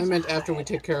 we may need I to meant after we hide.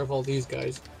 take care of all these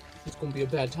guys. It's gonna be a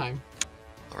bad time.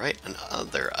 Alright,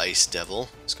 another Ice Devil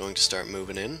is going to start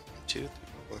moving in. 2, 3,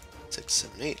 4, 6,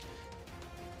 7, 8.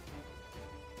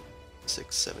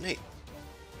 6, 7, 8.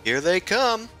 Here they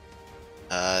come!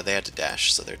 They had to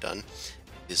dash, so they're done.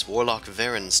 It is Warlock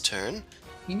Varen's turn.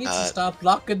 He needs to stop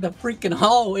blocking the freaking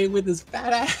hallway with his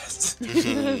fat ass.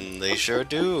 They sure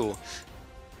do.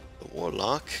 The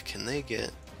Warlock, can they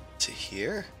get to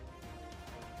here?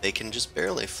 They can just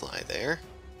barely fly there.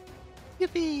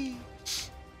 Yippee!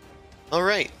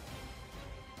 Alright.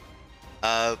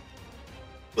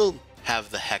 We'll have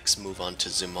the Hex move on to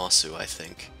Zumasu, I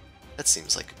think. That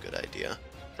seems like a good idea.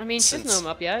 I mean, she doesn't know I'm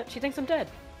up yet. She thinks I'm dead.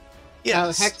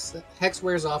 Yeah, Hex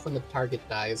wears off when the target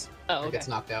dies. Oh, Or okay. gets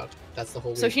knocked out. That's the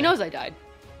whole So weird she thing. knows I died.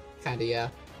 Kinda, yeah.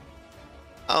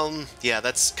 Yeah,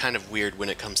 that's kind of weird when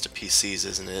it comes to PCs,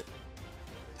 isn't it?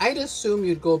 I'd assume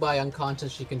you'd go by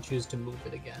unconscious, she can choose to move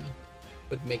it again.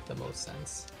 Would make the most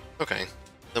sense. Okay,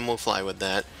 then we'll fly with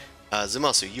that.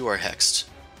 Zumasu, you are hexed.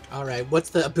 Alright, what's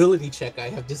the ability check I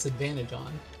have disadvantage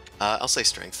on? I'll say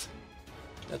strength.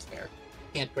 That's fair.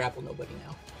 Can't grapple nobody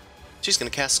now. She's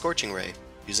gonna cast Scorching Ray,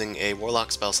 using a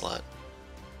Warlock spell slot.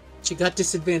 She got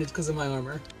disadvantage because of my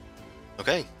armor.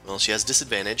 Okay, well, she has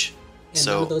disadvantage. And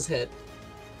So- none of those hit.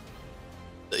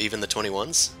 Even the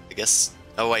 21s? I guess...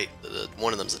 Oh wait,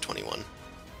 one of them's a 21.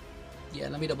 Yeah,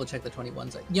 let me double check the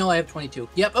 21s. I have 22.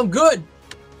 Yep, I'm good!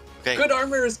 Okay, Good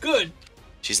armor is good!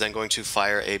 she's then going to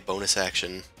fire a bonus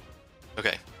action.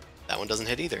 Okay, that one doesn't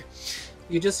hit either.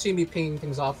 You just see me pinging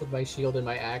things off with my shield and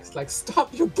my axe. Like,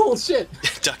 stop your bullshit!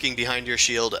 Ducking behind your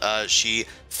shield, she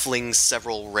flings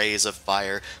several rays of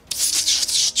fire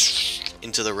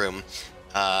into the room,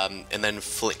 and then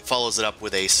follows it up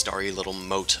with a starry little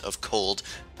mote of cold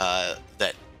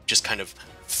that just kind of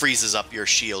freezes up your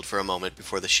shield for a moment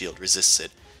before the shield resists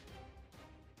it.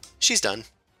 She's done.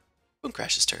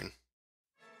 Boomcrash's turn.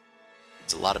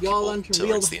 It's a lot of Y'all people aren't towards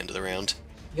real- the end of the round.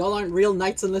 Y'all aren't real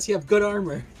knights unless you have good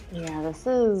armor. Yeah, this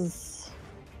is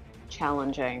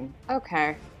challenging.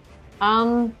 Okay.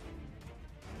 Yeah,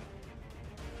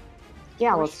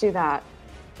 let's do that.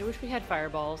 I wish we had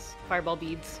fireball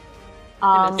beads. It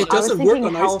I was doesn't work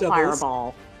thinking on ice Hell devils.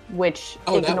 Fireball, which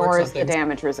Oh, that works on ignores the things.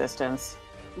 damage resistance.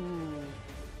 Ooh.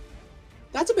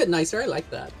 That's a bit nicer. I like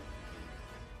that.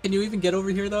 Can you even get over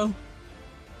here, though?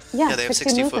 Yeah, They have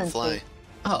 60 60-foot movement fly. speed.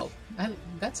 Oh,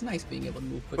 that's nice being able to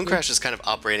move quickly. Boomcrash is kind of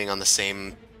operating on the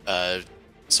same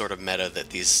sort of meta that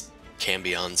these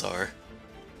Cambions are.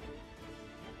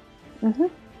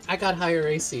 I got higher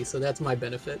AC, so that's my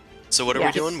benefit. So what are we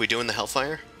Yes. doing? We doing the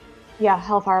Hellfire? Yeah,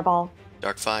 Hell Fireball.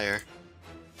 Dark Fire.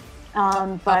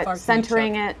 far But can you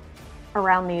centering it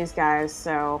around these guys,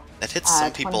 so That hits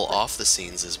some people 20 off the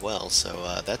scenes as well,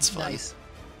 so that's fun. Nice.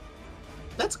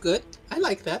 That's good. I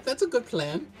like that. That's a good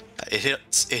plan. It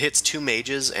hits 2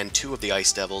 mages and 2 of the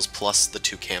Ice Devils plus the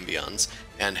 2 Cambions,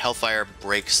 and Hellfire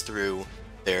breaks through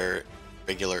their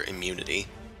regular immunity.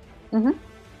 Mhm.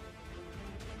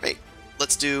 Great.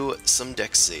 Let's do some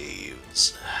dex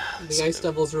saves. The Ice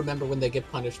Devils remember when they get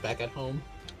punished back at home.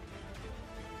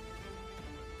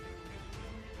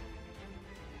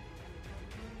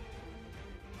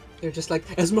 They're just like,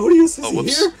 Asmodeus is Oh,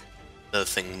 whoops. here? The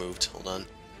thing moved. Hold on.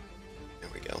 There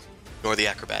we go. Ignore the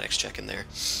acrobatics check in there.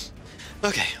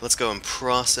 Okay, let's go and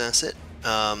process it.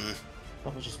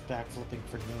 Probably just backflipping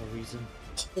for no reason.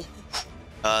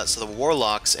 So the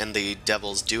Warlocks and the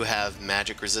Devils do have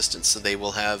magic resistance, so they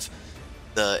will have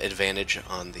the advantage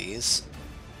on these.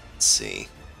 Let's see.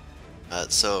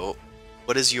 So,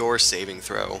 what is your saving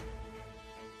throw?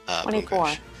 24.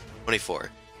 Boomcrash? 24.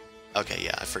 Okay,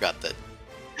 yeah, I forgot that.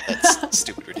 That's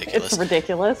stupid ridiculous. it's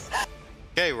ridiculous.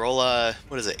 Okay, roll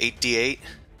what is it, 8d8?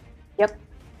 Yep.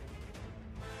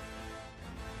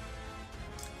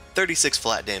 36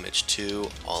 flat damage to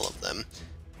all of them.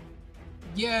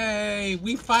 Yay!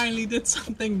 We finally did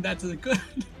something that's good.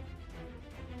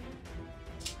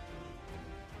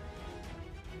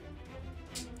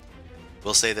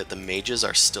 We'll say that the mages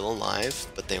are still alive,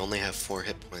 but they only have 4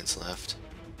 hit points left.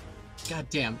 God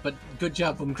damn, but good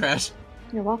job, Boomcrash.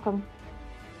 You're welcome.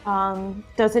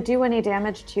 Does it do any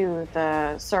damage to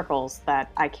the circles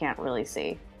that I can't really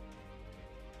see?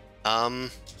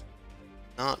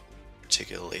 Not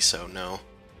particularly so, no.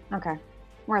 Okay.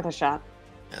 Worth a shot.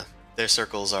 Yeah, their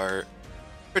circles are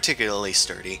particularly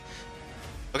sturdy.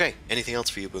 Okay, anything else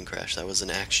for you, Boomcrash? That was an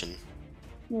action.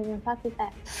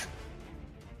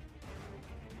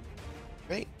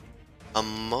 Great.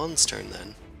 Amon's turn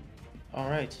then.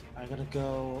 Alright, I'm gonna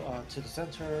go to the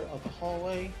center of the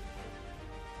hallway.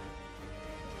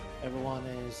 Everyone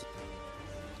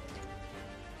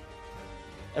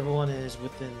is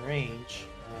within range.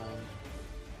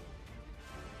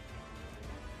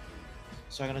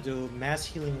 So I'm gonna do mass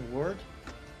healing word.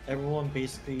 Everyone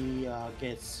basically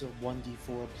gets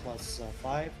 1d4 plus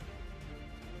 5.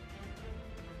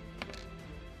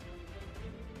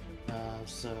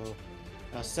 So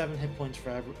 7 hit points for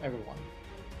everyone.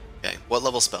 Okay, what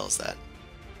level spell is that?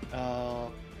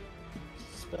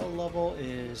 Spell level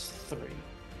is 3.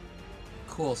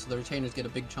 Cool, so the retainers get a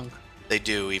big chunk. They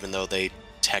do, even though they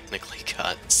technically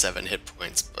got 7 hit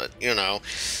points, but you know,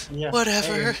 Yeah.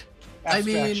 whatever. Hey, I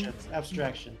mean-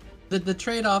 abstraction. The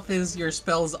trade-off is your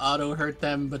spells auto-hurt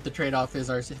them, but the trade-off is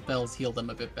our spells heal them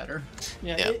a bit better.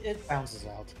 Yeah, Yeah. It bounces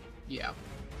out. Yeah.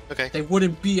 Okay, They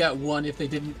wouldn't be at 1 if they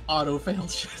didn't auto-fail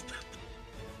shit.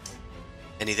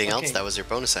 anything else? Okay. That was your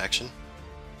bonus action.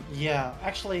 Yeah,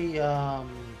 actually,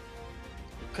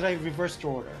 could I reverse the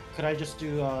order? Could I just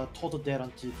do total dead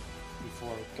until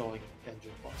before going and do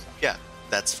bonus action? Yeah,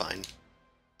 that's fine.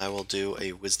 I will do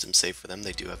a wisdom save for them.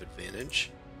 They do have advantage.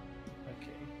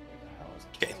 Okay. Where the hell is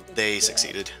Okay, total they dead?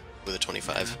 succeeded with a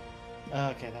 25.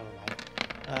 Okay, never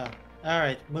mind.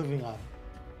 Alright, moving on.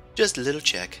 Just a little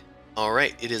check.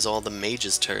 Alright, it is all the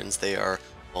mages' turns. They are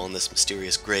all in this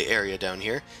mysterious gray area down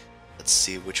here. Let's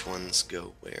see which ones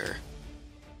go where.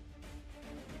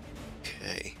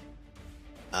 Okay.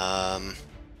 Let's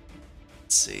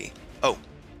see. Oh,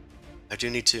 I do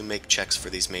need to make checks for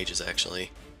these mages,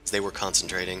 actually. 'Cause they were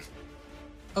concentrating.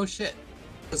 Oh shit.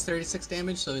 It's 36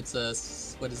 damage, so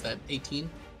it's what is that, 18?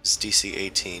 It's DC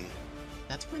 18.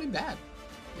 That's pretty bad.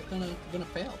 you're gonna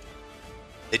fail.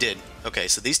 They did. Okay,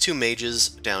 so these two mages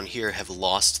down here have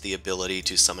lost the ability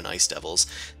to summon ice devils.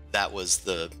 That was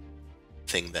the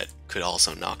thing that could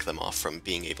also knock them off from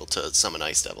being able to summon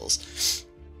ice devils.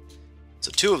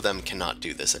 So two of them cannot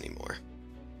do this anymore.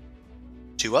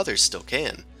 Two others still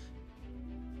can.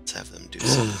 Let's have them do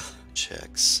some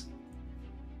checks.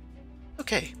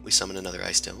 Okay, we summon another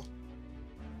ice devil.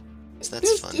 So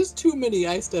that's fun. There's too many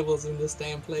ice devils in this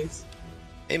damn place.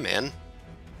 Hey man.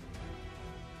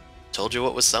 Told you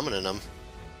what was summoning them.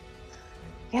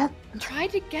 Yep.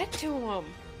 Tried to get to him.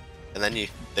 And then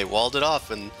they walled it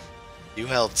off and you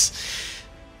helped.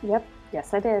 Yep.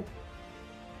 Yes, I did.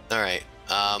 Alright.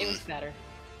 It was better.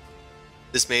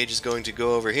 This mage is going to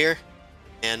go over here.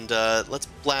 And let's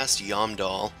blast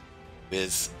Yomdal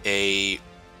with a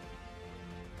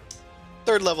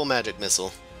 3rd level magic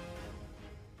missile.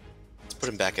 Let's put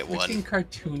him back at 1. Freaking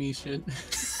cartoony shit.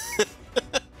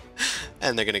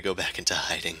 And they're going to go back into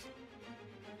hiding.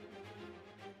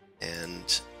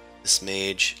 And this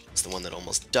mage is the one that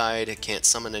almost died. It can't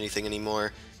summon anything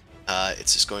anymore.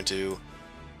 It's just going to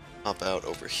hop out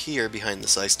over here behind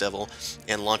this ice devil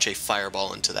and launch a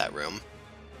fireball into that room.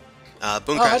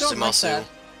 Boom I Crash don't like Zumasu. that.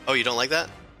 Oh, you don't like that?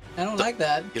 I don't like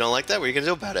that. You don't like that? What are you going to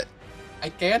do about it? I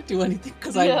can't do anything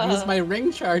because Yeah. I used my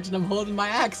ring charge and I'm holding my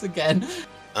axe again.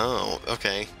 Oh,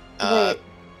 okay. Wait,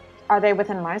 are they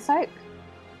within my sight?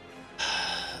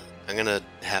 I'm gonna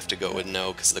have to go with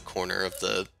no because the corner of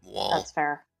the wall. That's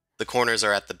fair. The corners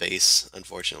are at the base,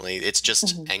 unfortunately. It's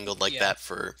just Mhm. angled like Yeah. that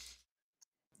for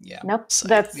Yeah. Nope. sight.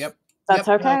 That's Yep. that's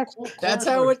Yep. okay. That's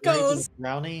how it goes.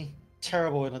 Brownie,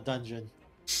 terrible in a dungeon.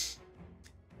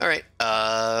 Alright,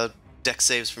 deck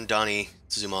saves from Donnie,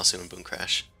 Zumasu, and Boom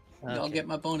Crash. I'll Okay. get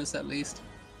my bonus at least.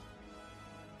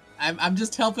 I'm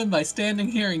just helping by standing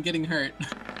here and getting hurt.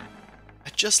 I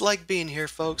just like being here,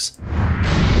 folks.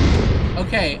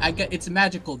 Okay, it's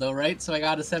magical though, right? So I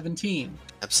got a 17.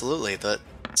 Absolutely,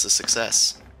 that's a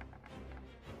success.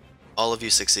 All of you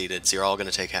succeeded, so you're all gonna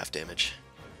take half damage.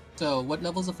 So what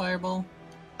level's a fireball?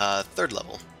 3rd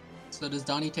level. So does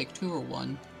Donnie take 2 or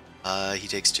 1? He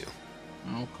takes 2.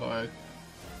 Okay.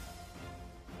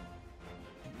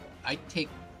 I take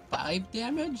 5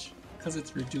 damage? Because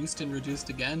it's reduced and reduced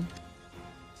again?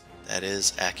 That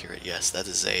is accurate, yes. That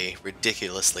is a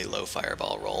ridiculously low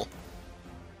fireball roll.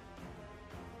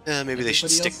 Maybe they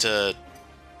should Everybody stick to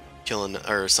killing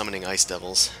or summoning ice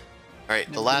devils. Alright,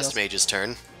 the Everybody last else- mage's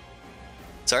turn.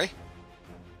 Sorry?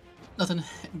 Nothing.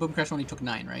 Boom Crash only took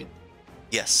 9, right?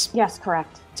 Yes. Yes,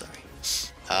 correct. Sorry.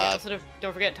 Yeah, also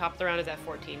don't forget, top of the round is at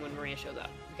 14 when Maria shows up.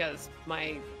 Because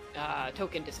my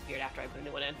token disappeared after I put a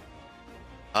new one in.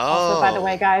 Oh, Also, by the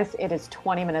way, guys, it is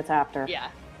 20 minutes after. Yeah.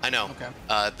 I know.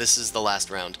 Okay. This is the last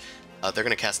round. They're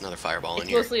gonna cast another fireball in It's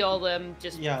here. mostly all them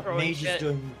just Yeah, throwing Mage is shit.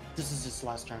 doing. This is his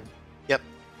last turn. Yep.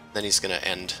 Then he's gonna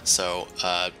end. So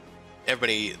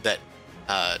everybody that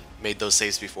made those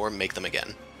saves before, make them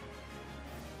again.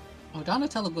 Oh,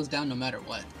 Donatello goes down no matter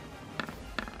what.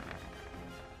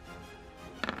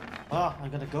 Ah, I'm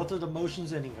gonna go through the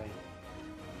motions anyway.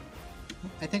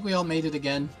 I think we all made it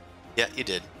again. Yeah, you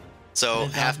did. So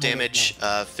And half Don's damage,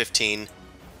 15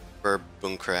 for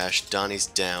Boom Crash. Donnie's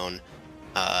down.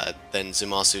 Then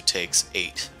Zumasu takes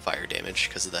 8 fire damage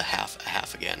because of the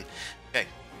half again. Okay,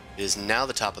 it is now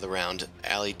the top of the round.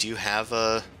 Allie, do you have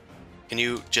a? Can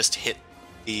you just hit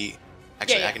the?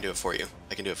 Actually, Yeah. I can do it for you.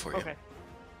 I can do it for you. Okay.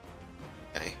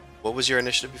 Okay. What was your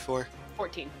initiative before?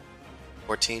 14.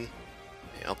 14.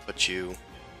 Okay, I'll put you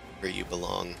where you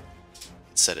belong.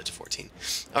 Set it to 14.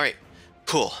 All right.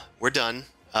 Cool. We're done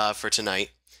for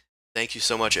tonight. Thank you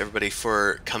so much, everybody,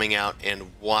 for coming out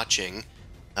and watching.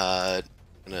 I'm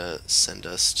gonna send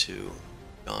us to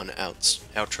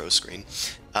outro screen.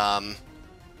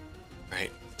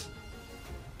 Right.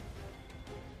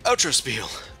 Outro spiel.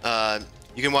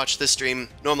 You can watch this stream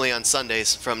normally on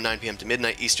Sundays from 9 p.m. to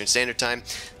midnight Eastern Standard Time.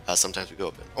 Sometimes we go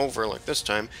up and over like this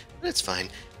time, but it's fine.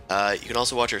 You can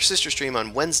also watch our sister stream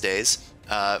on Wednesdays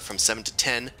from 7 to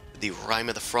 10, The Rime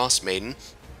of the Frost Maiden.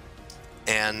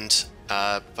 And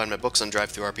find my books on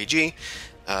DriveThruRPG.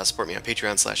 Support me on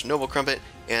Patreon/NobleCrumpet,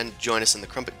 and join us in the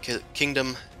Crumpet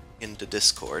Kingdom in the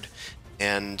Discord.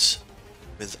 And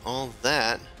with all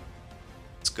that,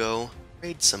 let's go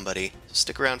raid somebody. So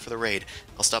stick around for the raid.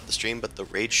 I'll stop the stream, but the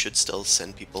raid should still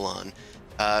send people on.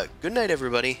 Good night,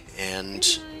 everybody,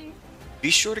 and be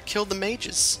sure to kill the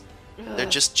mages. They're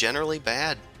just generally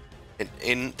bad.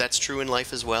 And that's true in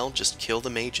life as well. Just kill the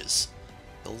mages.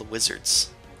 Kill the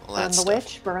wizards. All that Burn the stuff.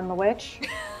 witch, burn the witch.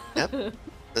 Yep,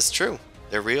 that's true.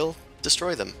 They're real.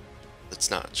 Destroy them. It's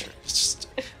not true. It's just...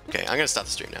 Okay, I'm gonna stop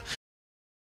the stream now.